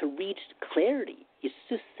stuff to reach clarity. It's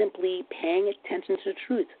just simply paying attention to the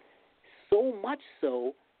truth, so much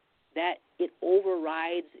so that it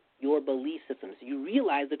overrides your belief systems. You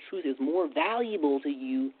realize the truth is more valuable to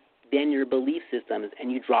you than your belief systems,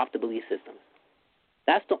 and you drop the belief systems.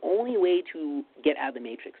 That's the only way to get out of the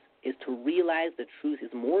matrix, is to realize the truth is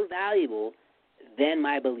more valuable than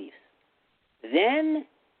my beliefs. Then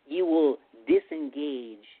you will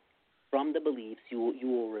disengage from the beliefs. You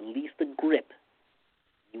will release the grip.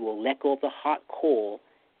 You will let go of the hot coal,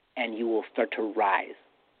 and you will start to rise.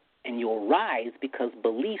 And you'll rise because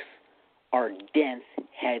beliefs are dense,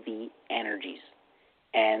 heavy energies,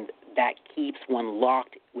 and that keeps one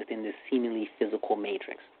locked within this seemingly physical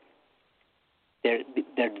matrix. They're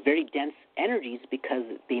very dense energies because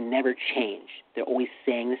they never change. They're always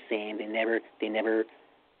saying the same. They're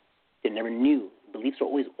never new. Beliefs are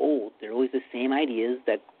always old. They're always the same ideas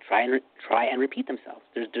that try and repeat themselves.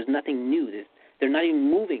 There's nothing new. They're not even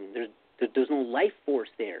moving. There's no life force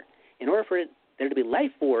there. In order for there to be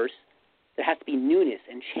life force, there has to be newness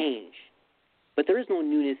and change. But there is no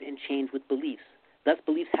newness and change with beliefs. Thus,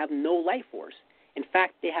 beliefs have no life force. In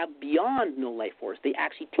fact, they have beyond no life force. They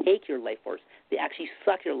actually take your life force. They actually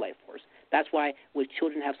suck your life force. That's why with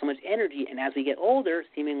children have so much energy, and as we get older,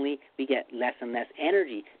 seemingly we get less and less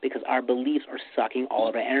energy because our beliefs are sucking all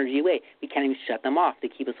of our energy away. We can't even shut them off. They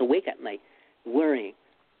keep us awake at night, worrying,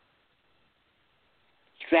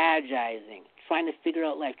 strategizing, trying to figure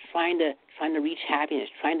out life, trying to reach happiness,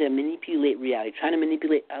 trying to manipulate reality, trying to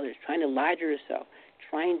manipulate others, trying to lie to yourself,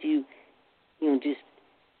 trying to, just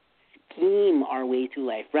scheme our way through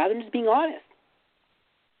life rather than just being honest.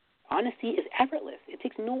 Honesty is effortless. It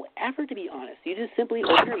takes no effort to be honest. You just simply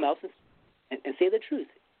open your mouth and say the truth.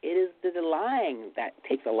 It is the lying that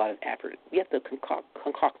takes a lot of effort. We have to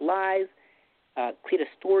concoct lies, create a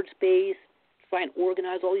storage space, try and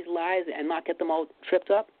organize all these lies and not get them all tripped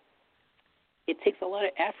up. It takes a lot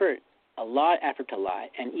of effort to lie,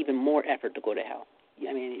 and even more effort to go to hell.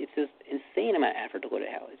 I mean, it's just insane amount of effort to go to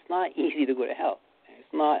hell. It's not easy to go to hell.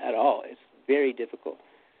 It's not at all. It's very difficult.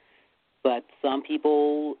 But some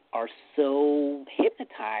people are so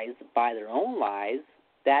hypnotized by their own lies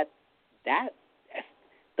that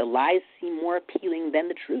the lies seem more appealing than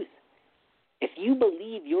the truth. If you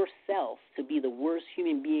believe yourself to be the worst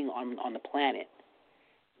human being on the planet,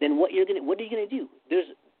 then what are you going to do?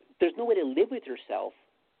 There's no way to live with yourself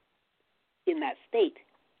in that state.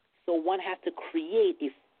 So one has to create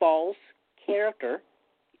a false character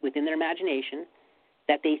within their imagination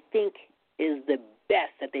that they think is the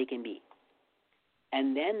best that they can be.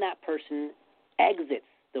 And then that person exits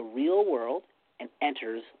the real world and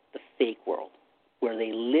enters the fake world, where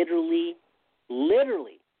they literally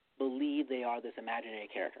believe they are this imaginary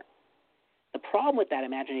character. The problem is that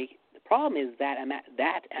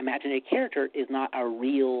imaginary character is not a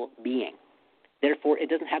real being. Therefore, it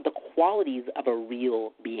doesn't have the qualities of a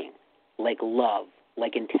real being, like love,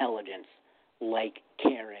 like intelligence, like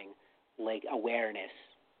caring, like awareness.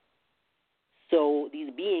 So these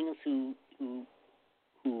beings who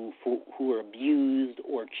were abused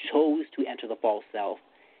or chose to enter the false self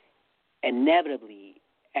inevitably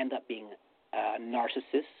end up being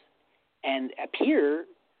narcissists and appear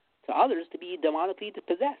to others to be demonically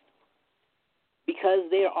possessed because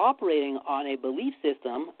they are operating on a belief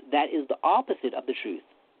system that is the opposite of the truth.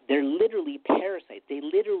 They're literally parasites. They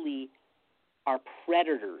literally are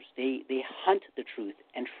predators. They hunt the truth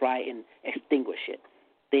and try and extinguish it.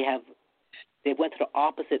 They went to the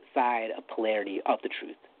opposite side of polarity of the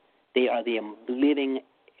truth. They are the living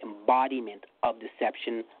embodiment of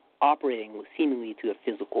deception operating seemingly to a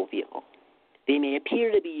physical vehicle. They may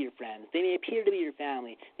appear to be your friends. They may appear to be your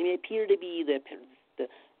family. They may appear to be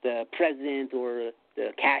the president or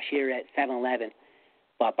the cashier at 7-Eleven.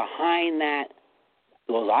 But behind that,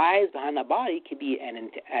 those eyes, behind that body, could be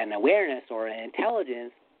an awareness or an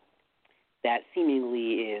intelligence that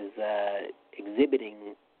seemingly is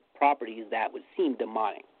exhibiting properties that would seem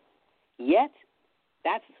demonic. Yet,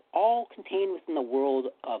 that's all contained within the world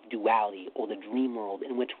of duality, or the dream world,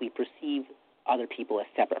 in which we perceive other people as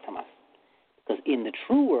separate from us. Because in the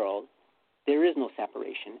true world, there is no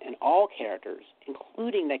separation, and all characters,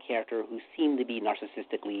 including that character who seem to be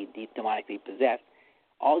narcissistically, demonically possessed,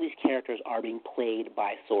 all these characters are being played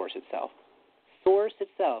by Source itself. Source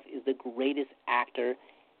itself is the greatest actor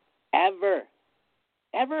ever.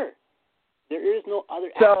 Ever. There is no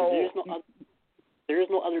other actor. There is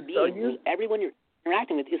no other being. Everyone you're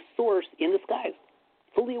interacting with is Source in the skies,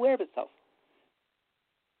 fully aware of itself.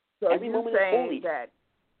 So every moment is holy.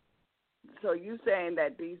 So you're saying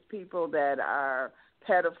that these people that are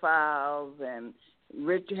pedophiles and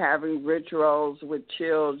having rituals with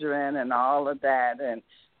children and all of that, and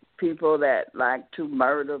people that like to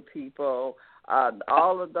murder people,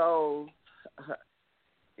 all of those,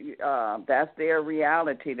 that's their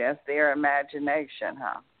reality, that's their imagination,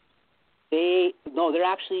 huh? They're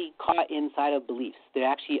actually caught inside of beliefs. They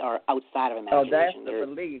actually are outside of imagination. Oh, that's the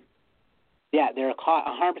belief. Yeah, they're caught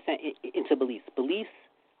 100% into beliefs. Beliefs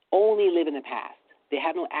only live in the past. They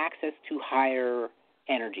have no access to higher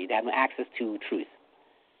energy. They have no access to truth.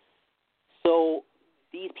 So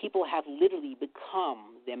these people have literally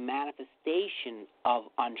become the manifestation of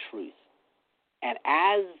untruth. And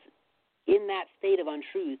as in that state of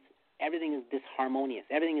untruth, everything is disharmonious.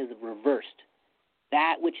 Everything is reversed.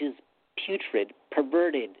 That which is putrid,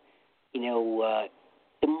 perverted,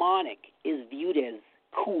 demonic is viewed as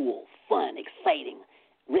cool, fun, exciting,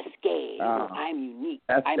 risque. I'm unique.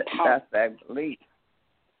 I'm powerful. That's that belief.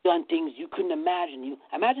 Done things you couldn't imagine.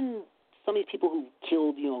 Imagine some of these people who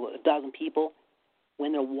killed, 12 people.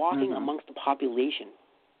 When they're walking amongst the population,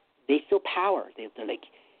 they feel power. They're like,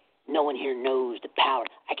 no one here knows the power.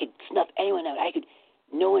 I could snuff anyone out.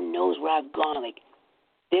 No one knows where I've gone. Like,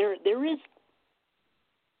 there is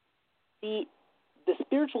the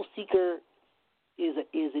spiritual seeker is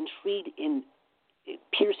intrigued in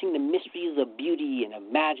piercing the mysteries of beauty and of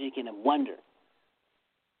magic and of wonder.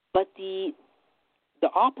 But the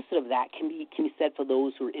opposite of that can be said for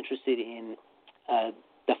those who are interested in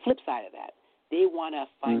the flip side of that. They want to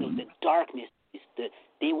find out the dark mysteries.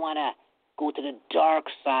 They want to go to the dark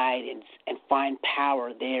side and find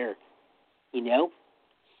power there,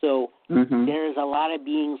 So there's a lot of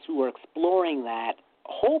beings who are exploring that,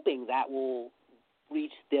 hoping that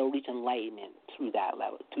they'll reach enlightenment through that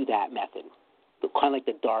level, through that method, kind of like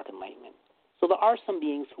the dark enlightenment. So there are some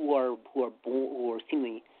beings who are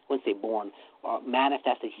seemingly, I wouldn't say born, or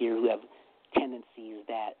manifested here, who have tendencies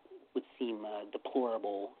that would seem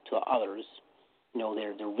deplorable to others.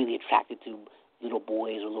 They're really attracted to little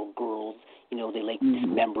boys or little girls. They like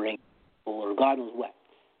dismembering people or God knows what.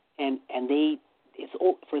 And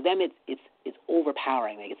for them it's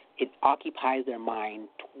overpowering. Like it occupies their mind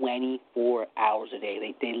 24 hours a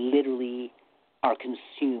day. They literally are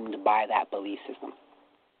consumed by that belief system.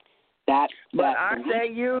 Aren't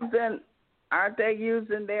they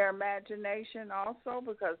using their imagination also,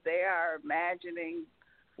 because they are imagining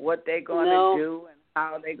what they're going to do and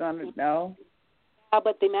how they're going to know?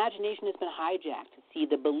 But the imagination has been hijacked. See,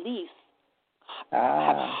 the beliefs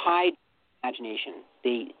have hijacked imagination.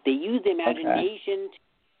 They use the imagination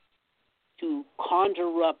to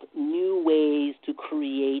conjure up new ways to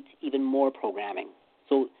create even more programming.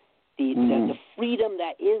 So the freedom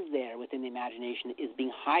that is there within the imagination is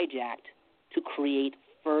being hijacked to create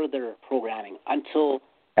further programming until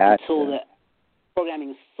the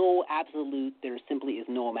programming is so absolute there simply is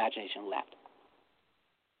no imagination left.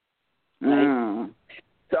 Right?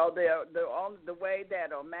 So the way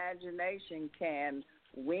that imagination can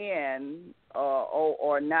win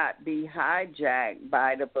or not be hijacked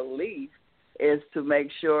by the belief is to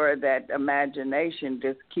make sure that imagination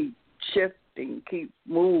just keep shifting, keep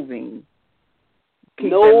moving,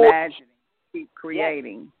 keep imagining, keep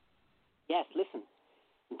creating. Yes, listen.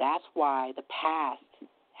 That's why the past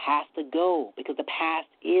has to go, because the past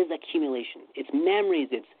is accumulation. It's memories.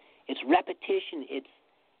 It's repetition.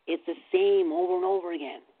 It's the same over and over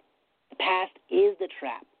again. The past is the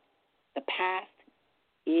trap. The past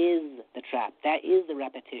is the trap. That is the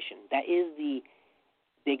repetition. That is the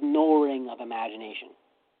ignoring of imagination.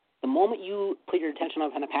 The moment you put your attention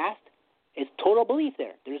on the past, it's total belief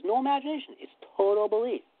there. There's no imagination. It's total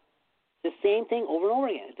belief. The same thing over and over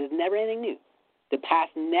again. There's never anything new. The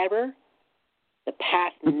past never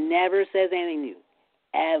says anything new.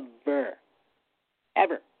 Ever.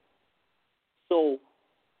 So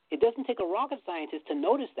it doesn't take a rocket scientist to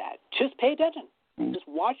notice that. Just pay attention. Just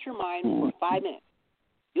watch your mind for 5 minutes.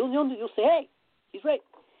 You'll say, hey, he's right.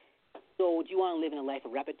 So do you want to live in a life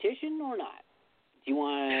of repetition or not? Do you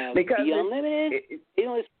want to be unlimited?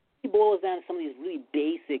 It boils down to some of these really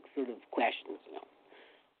basic sort of questions,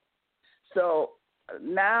 So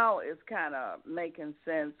now it's kind of making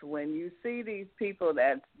sense when you see these people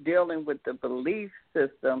that's dealing with the belief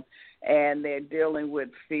system and they're dealing with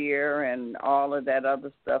fear and all of that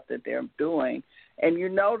other stuff that they're doing, and you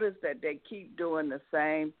notice that they keep doing the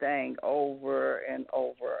same thing over and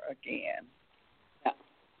over again. Yeah.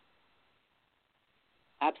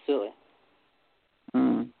 Absolutely.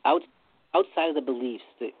 Outside of the beliefs,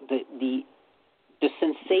 the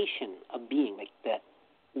sensation of being, like that,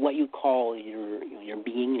 what you call your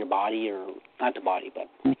being, your body, or not the body, but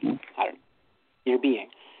I don't know, your being.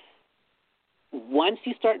 Once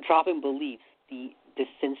you start dropping beliefs, the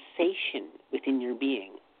sensation within your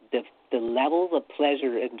being, the levels of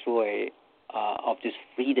pleasure and joy, of just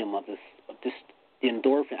freedom, of this the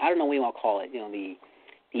endorphin, I don't know what you want to call it,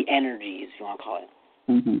 the energies, you want to call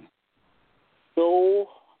it. So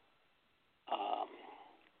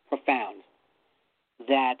profound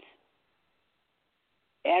that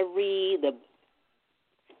the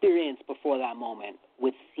experience before that moment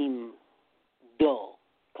would seem dull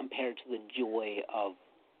compared to the joy of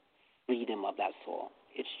freedom of that soul.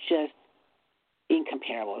 It's just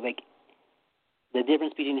incomparable. Like the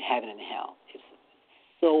difference between heaven and hell is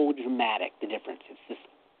so dramatic, the difference. It's just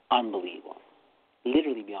unbelievable,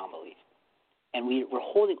 literally beyond belief. And we're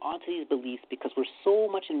holding on to these beliefs because we're so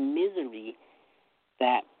much in misery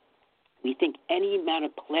that we think any amount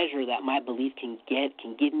of pleasure that my belief can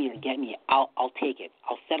give me or get me, I'll take it.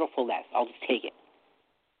 I'll settle for less. I'll just take it.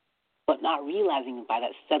 But not realizing by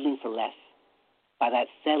that settling for less, by that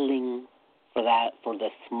settling for the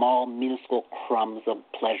small, minuscule crumbs of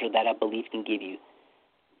pleasure that a belief can give you,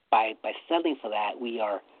 by settling for that, we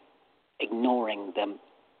are ignoring the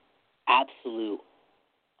absolute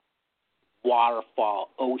waterfall,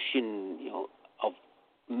 ocean, of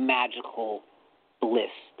magical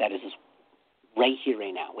bliss that is just right here,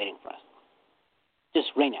 right now, waiting for us. Just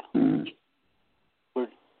right now.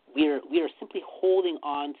 We are simply holding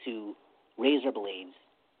on to razor blades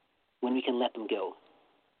when we can let them go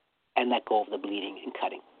and let go of the bleeding and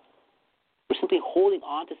cutting. We're simply holding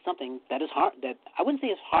on to something that I wouldn't say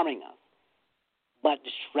is harming us, but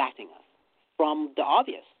distracting us from the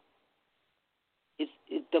obvious.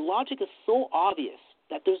 The logic is so obvious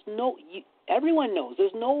that everyone knows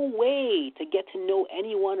there's no way to get to know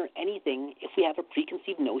anyone or anything if we have a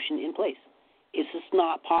preconceived notion in place. It's just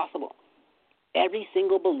not possible. Every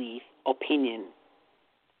single belief, opinion,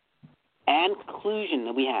 and conclusion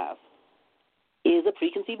that we have is a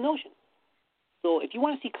preconceived notion. So if you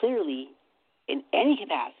want to see clearly in any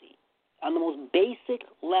capacity, on the most basic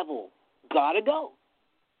level, gotta go.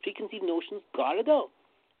 Preconceived notions gotta go.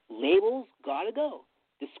 Labels gotta go.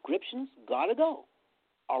 Descriptions gotta go.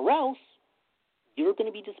 Or else you're going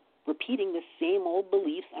to be just repeating the same old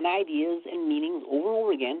beliefs and ideas and meanings over and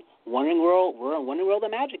over again, wondering where all the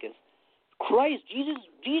magic is. Christ, Jesus,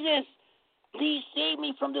 please save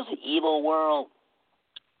me from this evil world.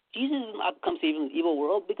 Jesus has not come saving the evil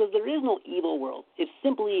world because there is no evil world. It's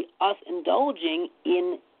simply us indulging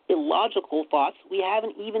in illogical thoughts we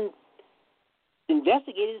haven't even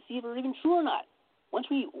investigated to see if they're even true or not. Once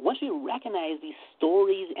we recognize these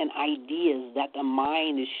stories and ideas that the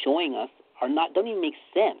mind is showing us don't even make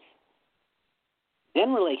sense,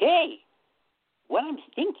 then we're like, hey, what I'm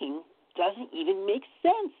thinking doesn't even make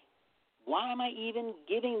sense. Why am I even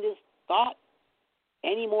giving this thought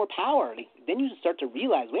any more power? Then you start to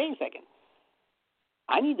realize, wait a second,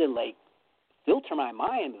 I need to filter my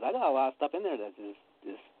mind because I got a lot of stuff in there that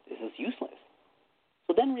is useless.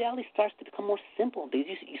 So then reality starts to become more simple because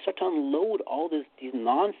you start to unload all these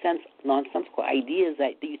nonsensical ideas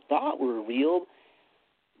that you thought were real,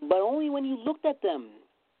 but only when you looked at them,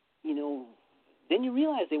 then you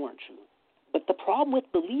realize they weren't true. But the problem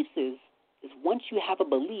with beliefs is once you have a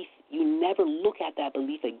belief, you never look at that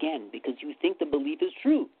belief again because you think the belief is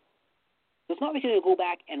true. So it's not like you're going to go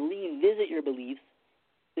back and revisit your beliefs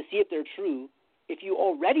to see if they're true. If you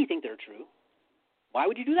already think they're true, why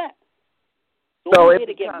would you do that? So it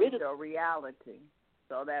becomes your reality.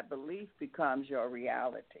 So that belief becomes your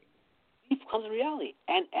reality. Belief becomes a reality.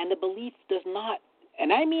 And the belief does not,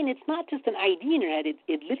 and I mean it's not just an idea in your head,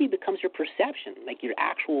 it literally becomes your perception, like your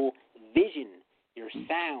actual vision, your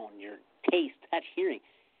sound, your taste, touch, hearing.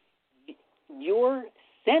 your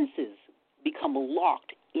senses become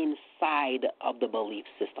locked inside of the belief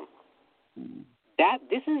system.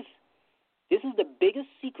 This is the biggest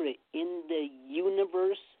secret in the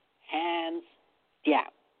universe, hands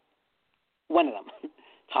down. One of them,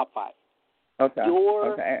 top 5. Okay.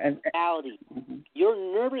 Your And reality, your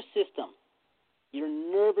nervous system,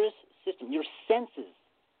 your senses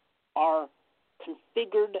are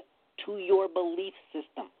configured to your belief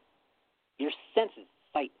system. Your senses,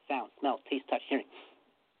 sight, sound, smell, taste, touch, hearing,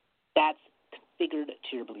 that's configured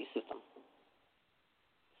to your belief system.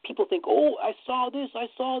 People think, oh, I saw this,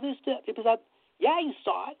 because yeah, you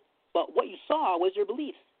saw it, but what you saw was your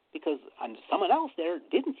beliefs, because someone else there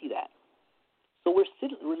didn't see that. So we're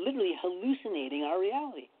literally hallucinating our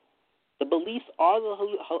reality. The beliefs are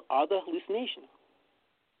the hallucination.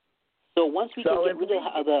 So once we can get rid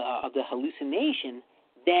of the hallucination,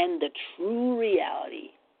 then the true reality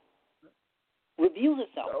reveals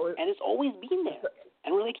itself, and it's always been there.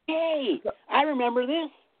 And we're like, hey, I remember this.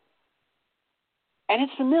 And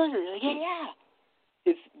it's familiar. You're like,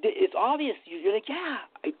 yeah. It's obvious. You're like,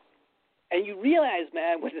 yeah. And you realize,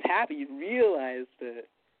 man, what has happened. You realize the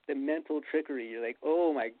mental trickery. You're like,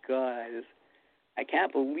 oh my God, I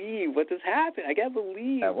can't believe what just happened. I can't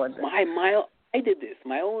believe I did this.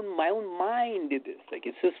 My own mind did this. Like,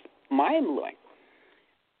 it's just mind blowing.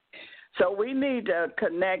 So we need to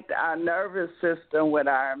connect our nervous system with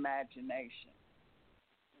our imagination.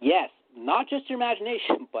 Yes, not just your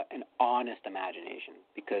imagination, but an honest imagination.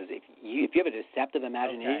 Because if you have a deceptive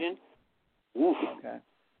imagination,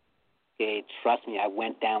 okay, trust me, I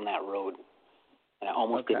went down that road, and I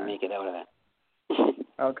almost didn't make it out of that.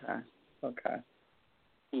 Okay.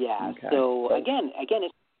 Yeah. Okay. So again,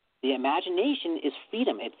 it's, the imagination is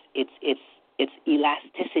freedom. It's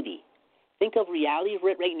elasticity. Think of reality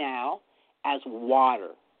right now as water,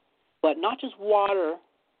 but not just water,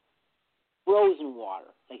 frozen water,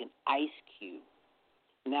 like an ice cube.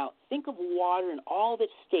 Now, think of water in all of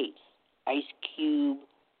its states, ice cube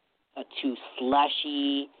to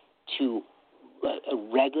slushy, to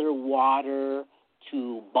regular water,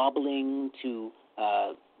 to bubbling, to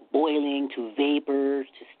boiling, to vapor,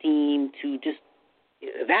 to steam, to just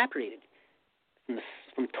evaporated.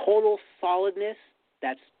 From total solidness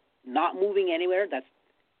that's not moving anywhere, that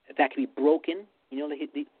can be broken,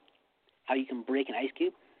 how you can break an ice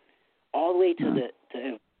cube, all the way to the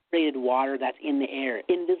evaporated water that's in the air,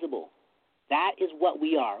 invisible. That is what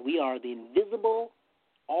we are. We are the invisible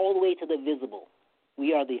all the way to the visible.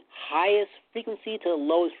 We are the highest frequency to the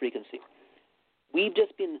lowest frequency. We've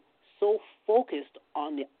just been so focused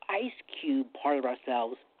on the ice cube part of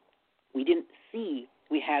ourselves, we didn't see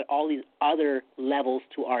we had all these other levels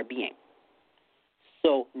to our being.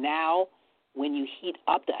 So now, when you heat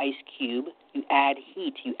up the ice cube, you add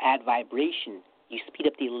heat, you add vibration, you speed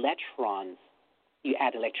up the electrons, you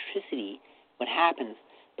add electricity. What happens?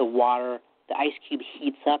 The ice cube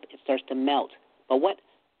heats up, it starts to melt. But what's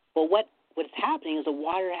happening is the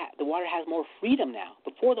water has more freedom now.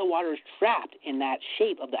 Before, the water is trapped in that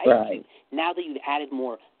shape of the ice cube. Now that you've added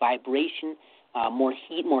more vibration, more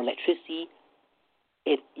heat, more electricity,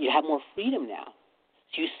 you have more freedom now.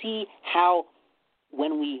 So you see how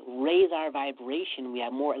when we raise our vibration, we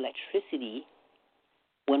have more electricity.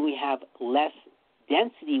 When we have less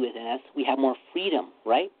density within us, we have more freedom,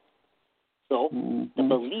 right? So the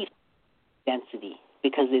belief density,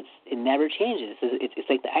 because it never changes. It's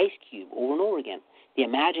like the ice cube over and over again. The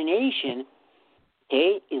imagination,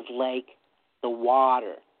 is like the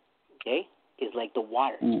water, is like the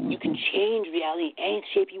water. You can change reality any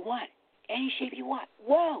shape you want. Any shape you want.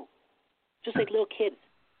 Whoa! Just like little kids.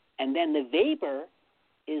 And then the vapor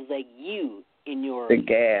is like you in your the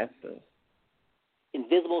gases,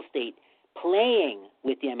 invisible state, playing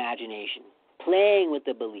with the imagination, playing with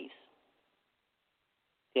the beliefs.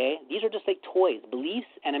 Okay? These are just like toys. Beliefs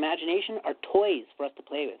and imagination are toys for us to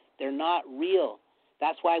play with. They're not real.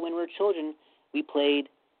 That's why when we were children, we played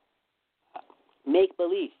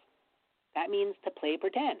make-believe. That means to play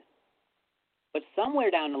pretend. But somewhere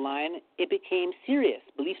down the line, it became serious.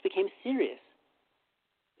 Beliefs became serious.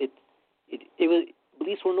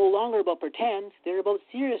 Beliefs were no longer about pretend; they're about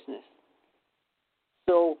seriousness.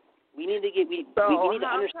 So we need to we need to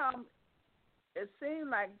understand. It seems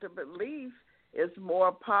like the belief is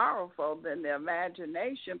more powerful than the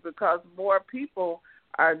imagination, because more people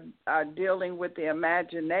are dealing with the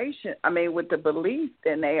imagination. I mean, with the belief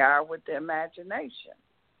than they are with the imagination.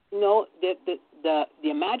 No, the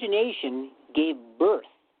imagination gave birth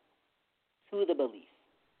to the belief.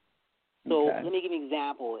 So let me give you an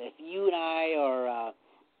example. If you and I are,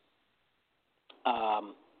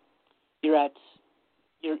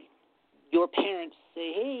 your parents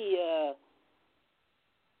say, hey,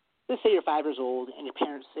 let's say you're 5 years old and your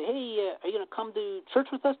parents say, hey, are you going to come to church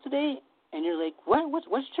with us today? And you're like, what?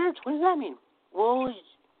 What's church? What does that mean? Well,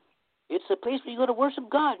 it's a place where you go to worship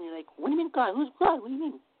God. And you're like, what do you mean God? Who's God? What do you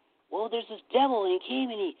mean? Well, there's this devil, and he came,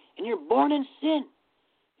 and you're born in sin.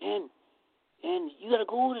 And you got to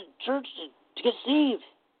go to church to get saved.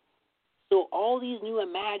 So all these new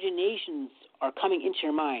imaginations are coming into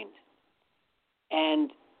your mind.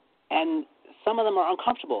 And some of them are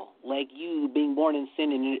uncomfortable, like you being born in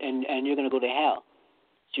sin and you're going to go to hell.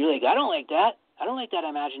 So you're like, I don't like that. I don't like that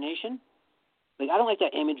imagination. Like, I don't like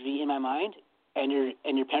that imagery in my mind. And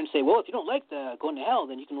your parents say, well, if you don't like going to hell,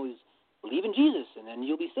 then you can always believe in Jesus, and then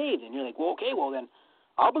you'll be saved. And you're like, well, okay, well, then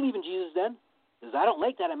I'll believe in Jesus then, because I don't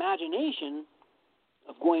like that imagination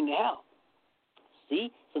of going to hell.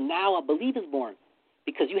 See? So now a belief is born,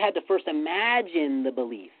 because you had to first imagine the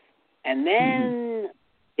belief and then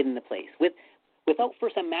get into place. Without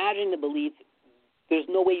first imagining the belief, there's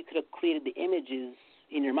no way you could have created the images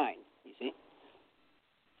in your mind, you see?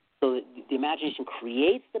 So the imagination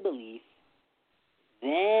creates the belief,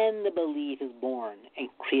 then the belief is born and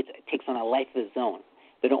takes on a life of its own.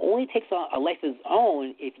 But it only takes on a life of its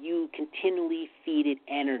own if you continually feed it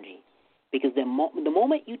energy. Because the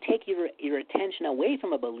moment you take your attention away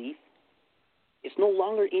from a belief, it's no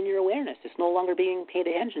longer in your awareness. It's no longer being paid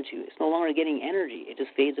attention to. It's no longer getting energy. It just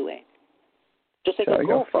fades away. Just like a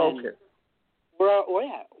girlfriend,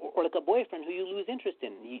 or like a boyfriend who you lose interest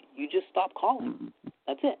in. You just stop calling.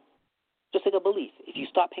 That's it. Just like a belief. If you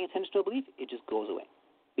stop paying attention to a belief, it just goes away.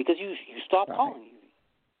 Because you stop calling. You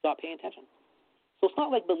stop paying attention. So it's not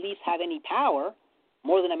like beliefs have any power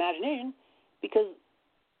more than imagination, because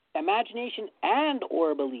imagination and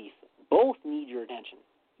or belief both need your attention.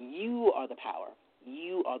 You are the power.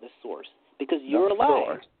 You are the source. Because you're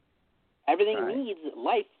alive. Everything needs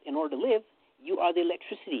life in order to live. You are the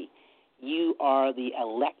electricity. You are the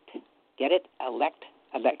get it?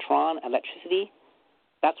 Electron, electricity.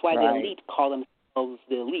 That's why the elite call themselves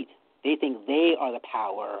the elite. They think they are the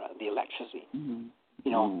power of the electricity.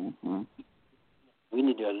 You know, we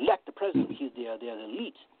need to elect the president because they are the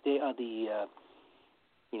elite. They are the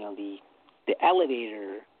the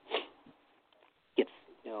elevator gets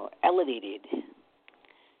elevated. It's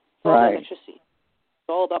all the electricity. It's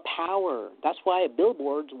all the power. That's why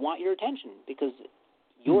billboards want your attention, because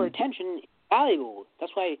your attention is valuable.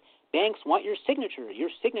 That's why banks want your signature. Your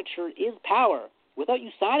signature is power. Without you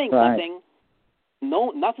signing something,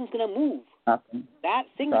 nothing's going to move. That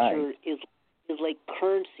signature is like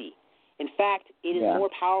currency. In fact, it is more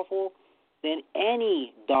powerful than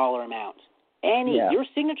any dollar amount. Your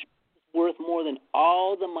signature is worth more than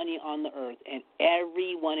all the money on the earth, and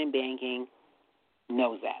everyone in banking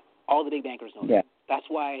knows that. All the big bankers know that. That's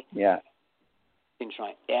why things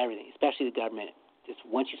try everything, especially the government. Just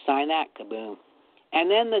once you sign that, kaboom. And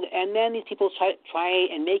then these people try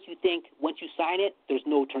and make you think once you sign it, there's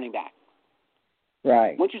no turning back.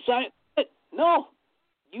 Once you sign it, no.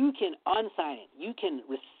 You can unsign it. You can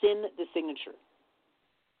rescind the signature.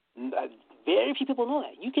 Very few people know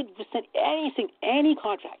that. You can rescind anything, any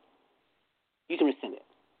contract. You can rescind it.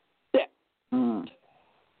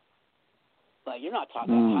 But you're not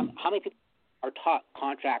talking about how many people are taught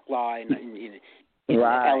contract law in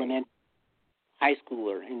elementary, high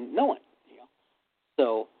school, and no one.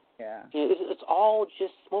 So it's all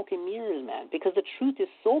just smoke and mirrors, man, because the truth is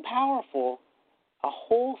so powerful, a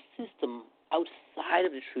whole system outside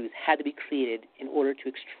of the truth had to be created in order to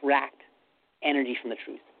extract energy from the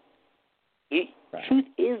truth. Truth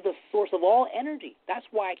is the source of all energy. That's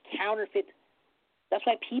why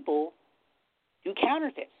people do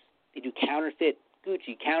counterfeits. They do counterfeit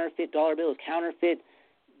Gucci, counterfeit dollar bills, counterfeit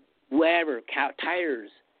whatever, tires,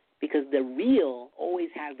 because the real always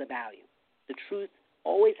has the value. The truth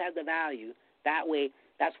always has the value. That way,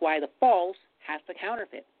 that's why the false has to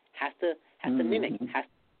counterfeit, has to mimic,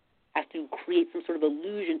 has to create some sort of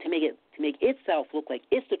illusion to make itself look like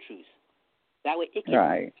it's the truth. That way, it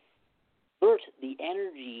can convert the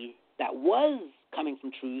energy that was coming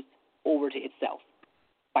from truth over to itself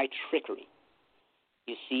by trickery.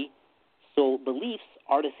 You see, so beliefs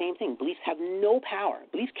are the same thing. Beliefs have no power.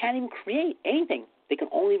 Beliefs can't even create anything. They can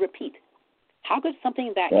only repeat. How could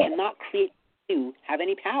something that cannot create have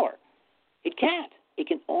any power? It can't. It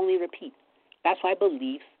can only repeat. That's why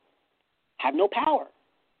beliefs have no power,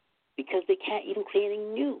 because they can't even create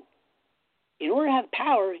anything new. In order to have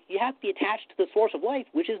power, you have to be attached to the source of life,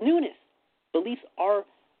 which is newness. Beliefs are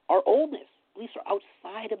oldness. Beliefs are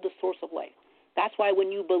outside of the source of life. That's why when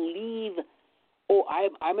you believe,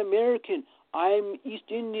 I'm American, I'm East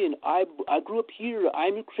Indian, I grew up here,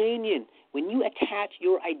 I'm Ukrainian, when you attach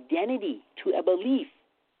your identity to a belief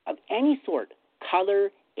of any sort, color,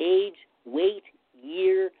 age, weight,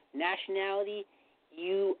 year, nationality,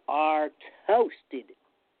 you are toasted.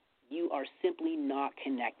 You are simply not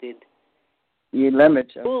connected. You limit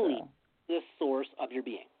yourself. Fully to the source of your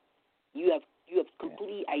being. You have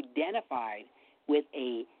completely identified with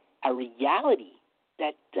a reality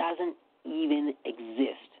that doesn't even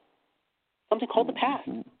exist. Something called the past.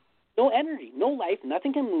 No energy, no life,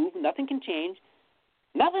 nothing can move, nothing can change,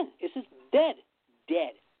 nothing. It's just dead.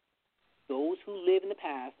 Dead. Those who live in the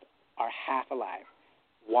past are half alive,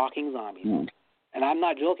 walking zombies. And I'm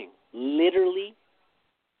not joking. Literally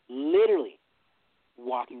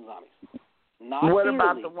walking zombies. Not what literally.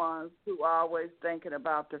 about the ones who are always thinking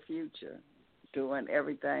about the future, doing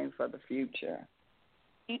everything for the future?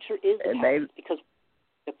 Future is the past, because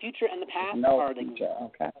the future and the past are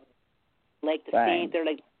like the same. They're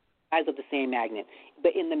like sides of the same magnet.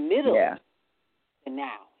 But in the middle, the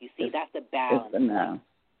now. You see, that's the balance. It's the now.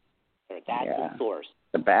 That's the source.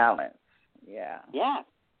 The balance. Yeah. Yeah,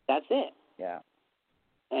 that's it. Yeah.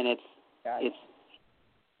 And it's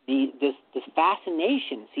this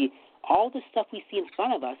fascination. See, all the stuff we see in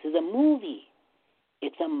front of us is a movie.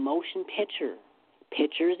 It's a motion picture.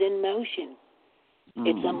 Pictures in motion.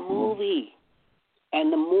 It's a movie.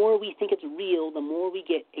 And the more we think it's real, the more we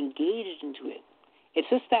get engaged into it. It's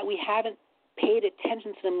just that we haven't paid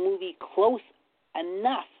attention to the movie close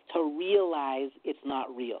enough to realize it's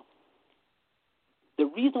not real. The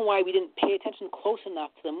reason why we didn't pay attention close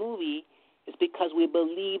enough to the movie is because we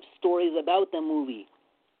believed stories about the movie.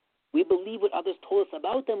 We believed what others told us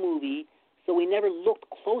about the movie, so we never looked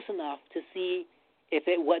close enough to see if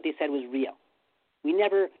what they said was real. We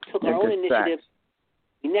never took our own initiative.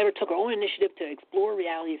 We never took our own initiative to explore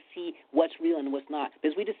reality, see what's real and what's not,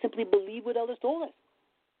 because we just simply believe what others told us.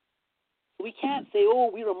 We can't say, "Oh,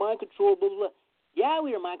 we were mind controlled." Blah blah blah. Yeah,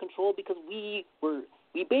 we were mind controlled because we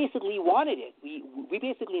basically wanted it. We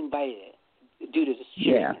basically invited it due to just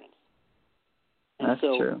sheer ignorance. And that's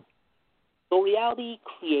true. So reality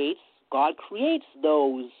God creates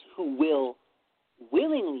those who will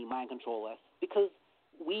willingly mind control us because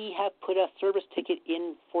we have put a service ticket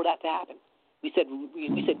in for that to happen. We said,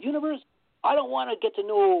 universe, I don't want to get to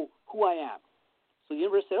know who I am. So the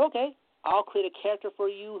universe said, okay, I'll create a character for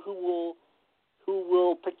you who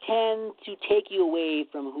will pretend to take you away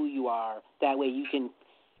from who you are. That way you can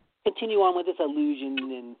continue on with this illusion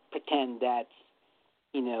and pretend that,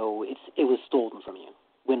 it was stolen from you,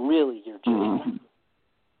 when really you're doing it.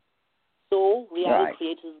 So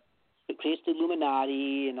reality creates the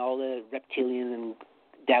Illuminati and all the reptilians and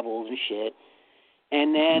devils and shit.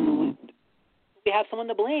 And then we have someone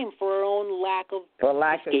to blame for our own lack of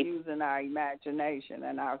using our imagination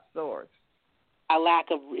and our source. A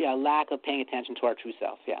lack of paying attention to our true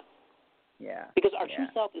self, Yeah. Because our true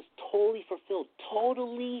self is totally fulfilled.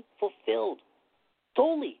 Totally fulfilled.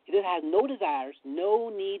 Totally. It has no desires, no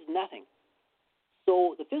needs, nothing.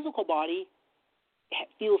 So the physical body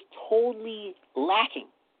feels totally lacking.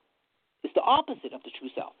 It's the opposite of the true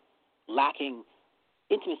self. Lacking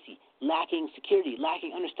intimacy, lacking security,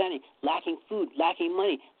 lacking understanding, lacking food, lacking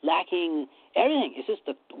money, lacking everything. It's just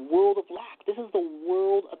the world of lack. This is the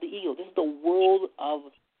world of the ego. This is the world of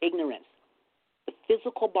ignorance. The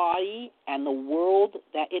physical body and the world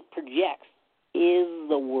that it projects is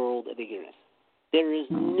the world of ignorance. There is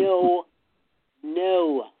no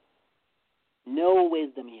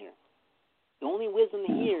wisdom here. The only wisdom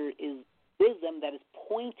here is wisdom that is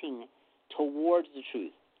pointing towards the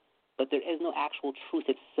truth. But there is no actual truth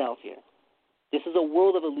itself here. This is a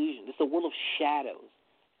world of illusion. This is a world of shadows.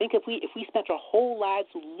 Think if we spent our whole lives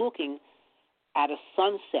looking at a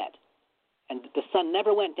sunset and the sun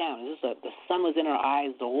never went down. The sun was in our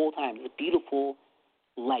eyes the whole time. It's a beautiful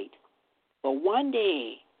light. But one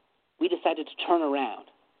day we decided to turn around.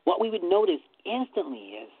 What we would notice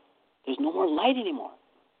instantly is there's no more light anymore.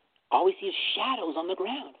 All we see is shadows on the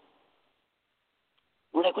ground.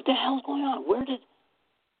 We're like, what the hell's going on? Where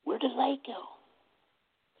did light go?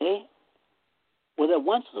 Okay? Well, there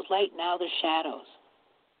once was light, now there's shadows.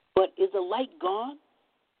 But is the light gone?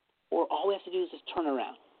 Or all we have to do is just turn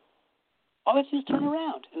around? All we have to do is turn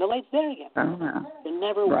around, and the light's there again. There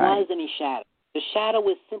never was any shadow. The shadow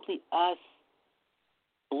was simply us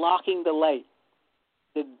blocking the light.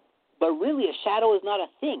 But really, a shadow is not a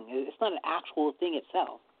thing. It's not an actual thing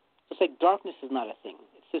itself. Just like darkness is not a thing.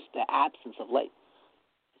 It's just the absence of light.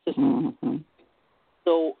 It's just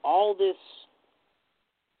So all this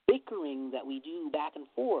bickering that we do back and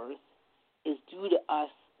forth is due to us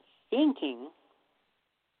thinking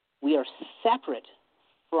we are separate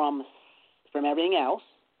from everything else,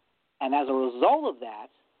 and as a result of that,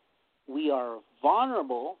 we are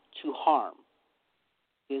vulnerable to harm.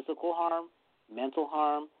 Physical harm, mental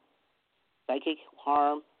harm, psychic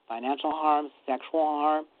harm, financial harm, sexual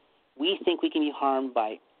harm. We think we can be harmed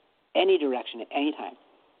by any direction at any time.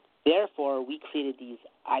 Therefore, we created these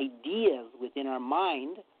ideas within our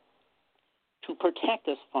mind to protect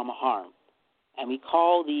us from harm. And we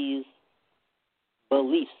call these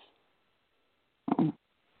beliefs.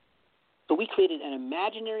 So we created an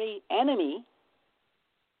imaginary enemy,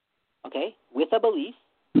 okay, with a belief,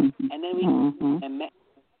 and then we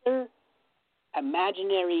another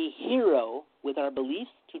imaginary hero with our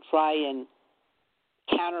beliefs to try and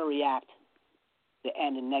counter-react the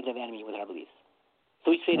negative enemy with our beliefs.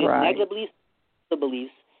 So we created negative beliefs, the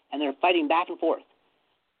beliefs, and they're fighting back and forth.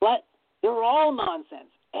 But they're all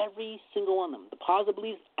nonsense. Every single one of them, the positive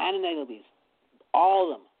beliefs and the negative beliefs,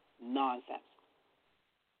 all of them nonsense.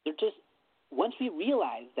 They're just, once we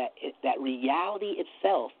realize that that reality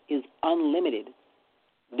itself is unlimited,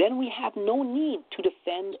 then we have no need to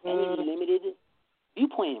defend any limited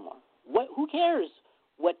viewpoint anymore. Who cares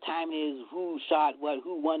what time it is, who shot what,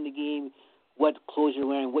 who won the game, what clothes you're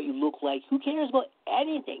wearing, what you look like? Who cares about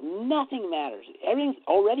anything? Nothing matters. Everything's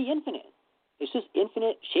already infinite. It's just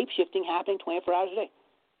infinite shape-shifting happening 24 hours a day.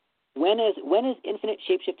 When is infinite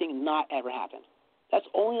shape-shifting not ever happened? That's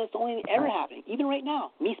only ever happening. Even right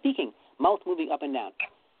now, me speaking, mouth moving up and down.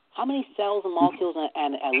 How many cells and molecules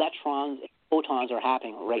and electrons and photons are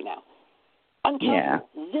happening right now? Uncountable,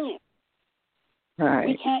 zillions. Right.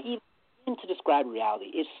 We can't even begin to describe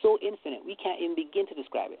reality. It's so infinite, we can't even begin to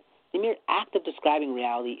describe it. The mere act of describing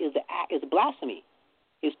reality is blasphemy.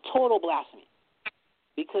 It's total blasphemy.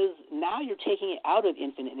 Because now you're taking it out of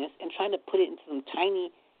infiniteness and trying to put it into some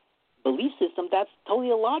tiny belief system that's totally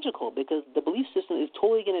illogical, because the belief system is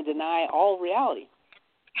totally going to deny all reality.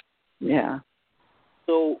 Yeah.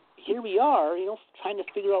 So here we are, trying to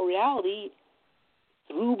figure out reality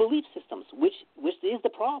through belief systems, which is the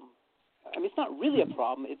problem. I mean, it's not really a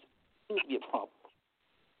problem. It seems to be a problem.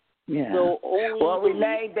 Yeah. So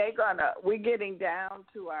Renee, we're getting down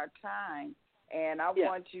to our time, and I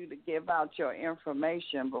want you to give out your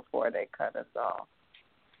information before they cut us off.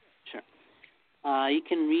 Sure. You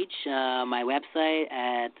can reach my website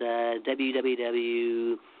at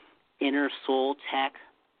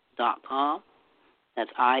www.innersoultech.com.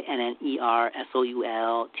 That's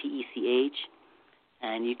INNERSOULTECH.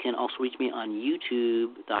 And you can also reach me on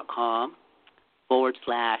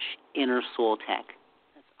youtube.com/innersoultech.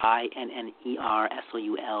 That's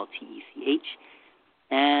INNERSOULTECH.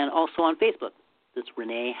 And also on Facebook. That's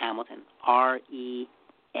Rene Hamilton, RENE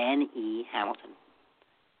Hamilton.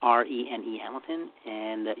 RENE Hamilton,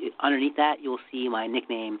 and underneath that you'll see my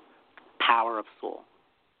nickname, Power of Soul.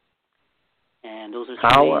 And those are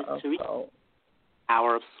some ways to reach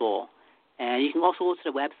Power of Soul. And you can also go to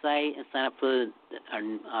the website and sign up for our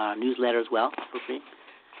newsletter as well for free.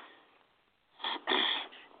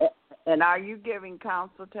 And are you giving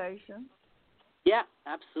consultations? Yeah,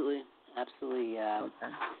 absolutely. It's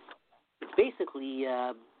basically,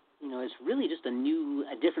 it's really just a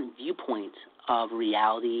different viewpoint of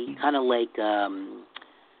reality, kind of like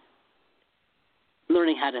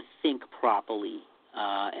learning how to think properly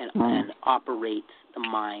and operate the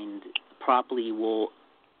mind properly will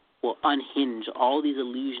unhinge all these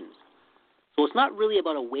illusions. So it's not really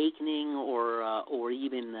about awakening or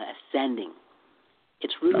even ascending.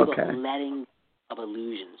 It's really about letting of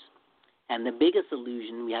illusions. And the biggest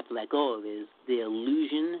illusion we have to let go of is the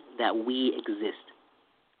illusion that we exist.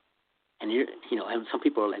 And and some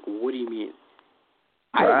people are like, "What do you mean?"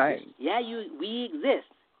 Right. We exist,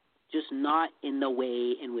 just not in the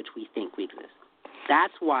way in which we think we exist.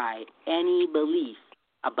 That's why any belief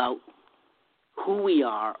about who we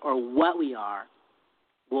are or what we are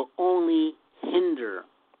will only hinder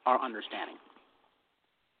our understanding.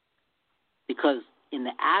 Because in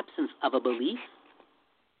the absence of a belief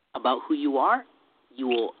about who you are, you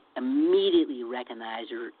will immediately recognize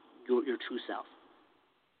your true self.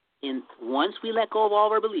 And once we let go of all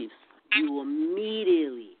of our beliefs, you will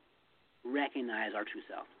immediately recognize our true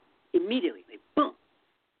self. Immediately. Boom.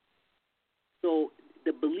 So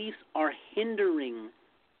the beliefs are hindering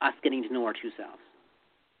us getting to know our true selves.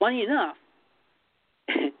 Funny enough,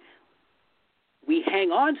 we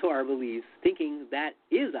hang on to our beliefs thinking that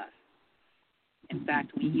is us. In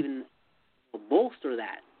fact, we even bolster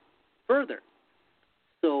that further.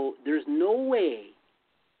 So there's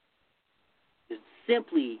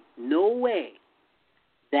simply no way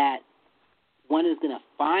that one is going to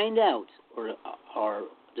find out or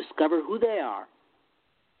discover who they are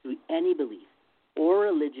through any belief or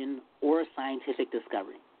religion or scientific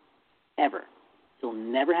discovery, ever. It'll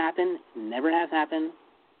never happen, never has happened,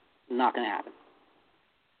 not going to happen.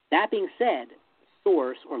 That being said,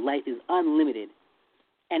 source or life is unlimited,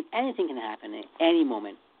 and anything can happen at any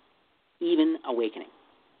moment, even awakening.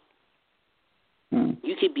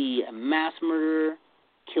 You could be a mass murderer,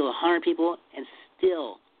 kill 100 people, and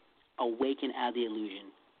still awaken out of the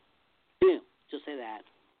illusion. Boom. Just say that,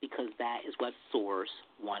 because that is what Source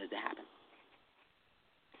wanted to happen.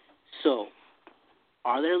 So,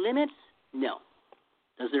 are there limits? No.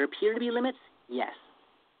 Does there appear to be limits? Yes.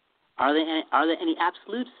 Are there any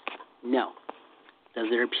absolutes? No. Does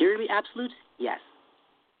there appear to be absolutes? Yes.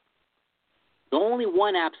 The only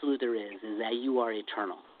one absolute there is that you are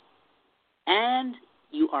eternal. And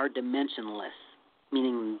you are dimensionless,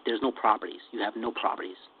 meaning there's no properties. You have no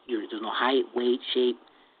properties. There's no height, weight, shape.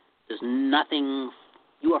 There's nothing.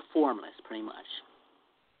 You are formless, pretty much.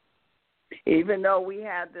 Even though we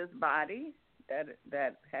have this body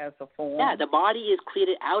that has a form. Yeah, the body is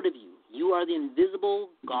created out of you. You are the invisible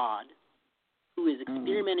God who is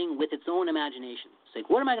experimenting with its own imagination. It's like,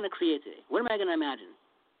 what am I going to create today? What am I going to imagine?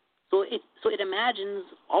 So it imagines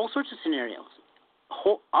all sorts of scenarios,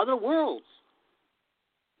 other worlds.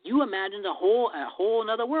 You imagined a whole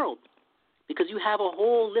another world because you have a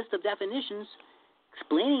whole list of definitions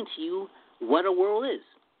explaining to you what a world is.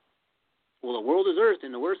 Well, the world is Earth,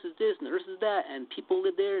 and the Earth is this, and the Earth is that, and people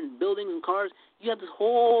live there, and buildings and cars. You have this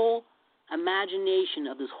whole imagination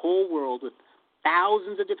of this whole world with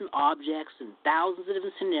thousands of different objects and thousands of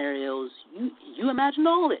different scenarios. You imagined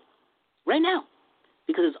all of it right now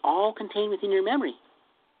because it's all contained within your memory.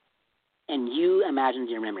 And you imagined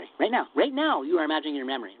your memory right now. Right now, you are imagining your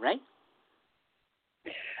memory, right?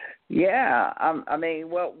 Yeah. I mean,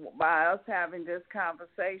 well, by us having this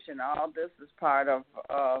conversation, all this is part of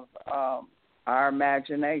our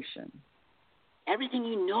imagination. Everything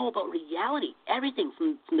you know about reality, everything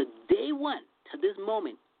from the day one to this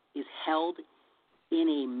moment is held in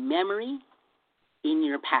a memory in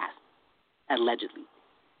your past, allegedly.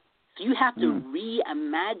 So you have to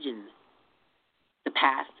reimagine the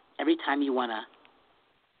past every time you want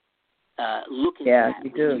to look into that. Yeah,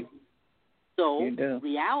 you do. So you do.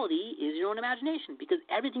 Reality is your own imagination because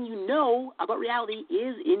everything you know about reality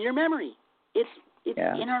is in your memory. It's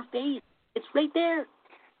in our face. It's right there.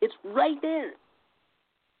 It's right there.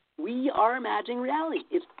 We are imagining reality.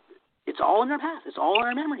 It's all in our past. It's all in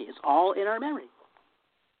our memory. It's all in our memory.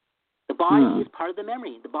 The body is part of the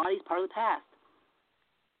memory. The body is part of the past.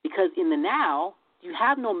 Because in the now, you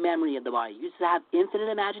have no memory of the body. You just have infinite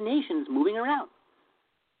imaginations moving around.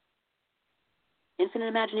 Infinite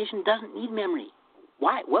imagination doesn't need memory.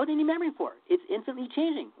 Why? What do you need memory for? It's infinitely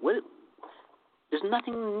changing. There's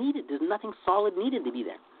nothing needed. There's nothing solid needed to be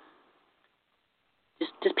there.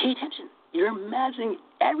 Just pay attention. You're imagining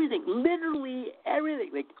everything, literally everything.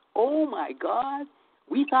 Like, oh my God,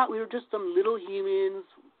 we thought we were just some little humans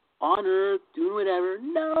on Earth doing whatever.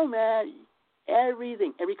 No, man.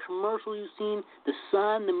 Everything, every commercial you've seen, the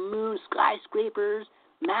sun, the moon, skyscrapers,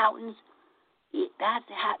 mountains, that's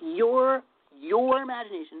how your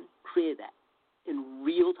imagination created that in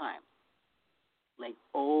real time. Like,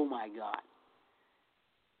 oh my God.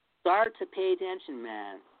 Start to pay attention,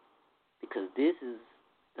 man, because this is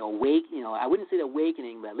the I wouldn't say the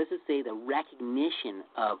awakening, but let's just say the recognition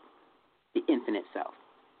of the infinite self.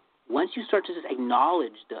 Once you start to just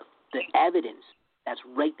acknowledge the evidence that's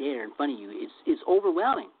right there in front of you, it's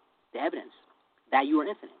overwhelming, the evidence that you are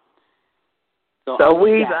infinite. So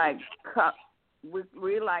we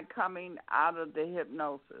like coming out of the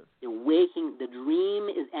hypnosis. The dream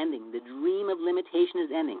is ending. The dream of limitation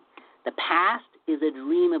is ending. The past is a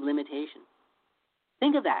dream of limitation.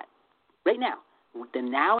 Think of that right now. The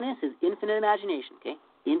nowness is infinite imagination, okay?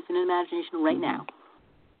 Infinite imagination right now.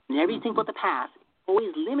 And everything but the past is always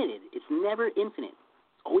limited. It's never infinite.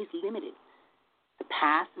 It's always limited. The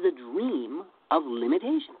past is a dream of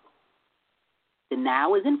limitation. The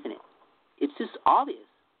now is infinite. It's just obvious.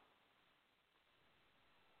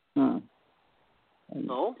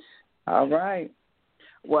 So? All right.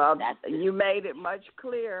 Well, you made it much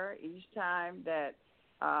clearer each time that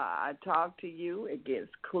I talk to you. It gets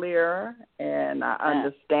clearer, and I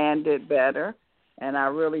understand it better, and I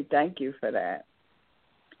really thank you for that.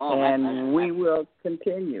 And we will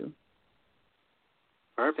continue.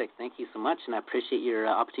 Perfect. Thank you so much, and I appreciate your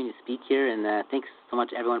opportunity to speak here, and thanks so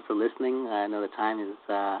much, everyone, for listening. I know the time is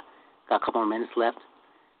got a couple more minutes left,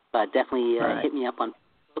 but definitely hit me up on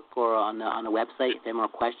Facebook or on the website if there are more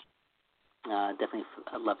questions. Definitely,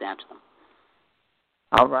 I'd love to answer them.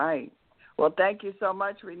 All right. Well, thank you so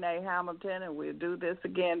much, Rene Hamilton, and we'll do this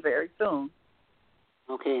again very soon.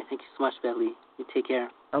 Okay. Thank you so much, Beverly. You take care.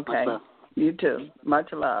 Okay. Much love. You too.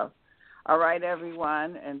 Much love. All right,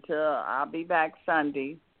 everyone. Until I'll be back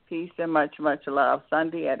Sunday. Peace and much, much love.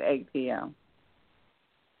 Sunday at 8 p.m.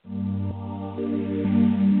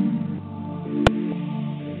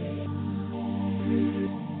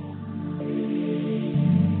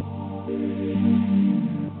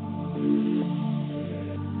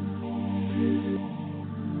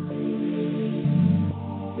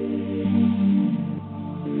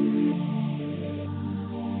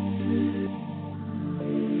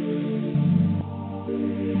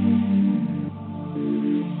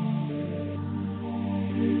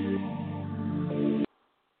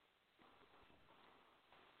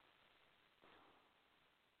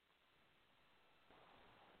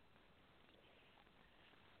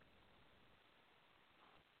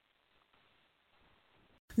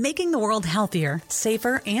 making the world healthier,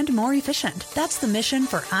 safer, and more efficient. That's the mission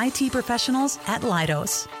for IT professionals at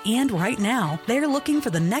Leidos. And right now, they're looking for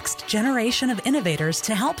the next generation of innovators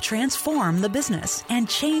to help transform the business and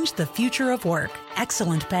change the future of work.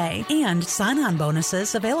 Excellent pay and sign-on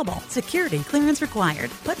bonuses available. Security clearance required.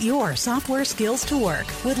 Put your software skills to work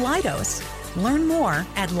with Leidos. Learn more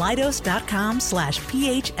at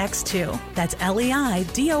leidos.com/phx2. That's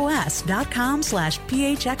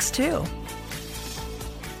leidos.com/phx2.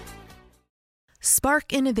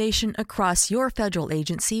 Spark innovation across your federal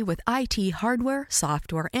agency with IT hardware,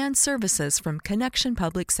 software, and services from Connection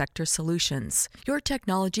Public Sector Solutions. Your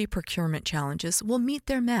technology procurement challenges will meet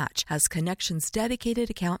their match as Connection's dedicated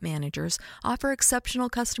account managers offer exceptional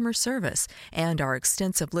customer service, and our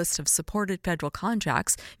extensive list of supported federal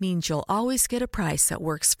contracts means you'll always get a price that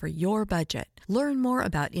works for your budget. Learn more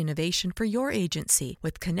about innovation for your agency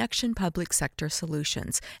with Connection Public Sector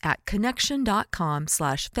Solutions at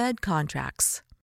connection.com/fedcontracts.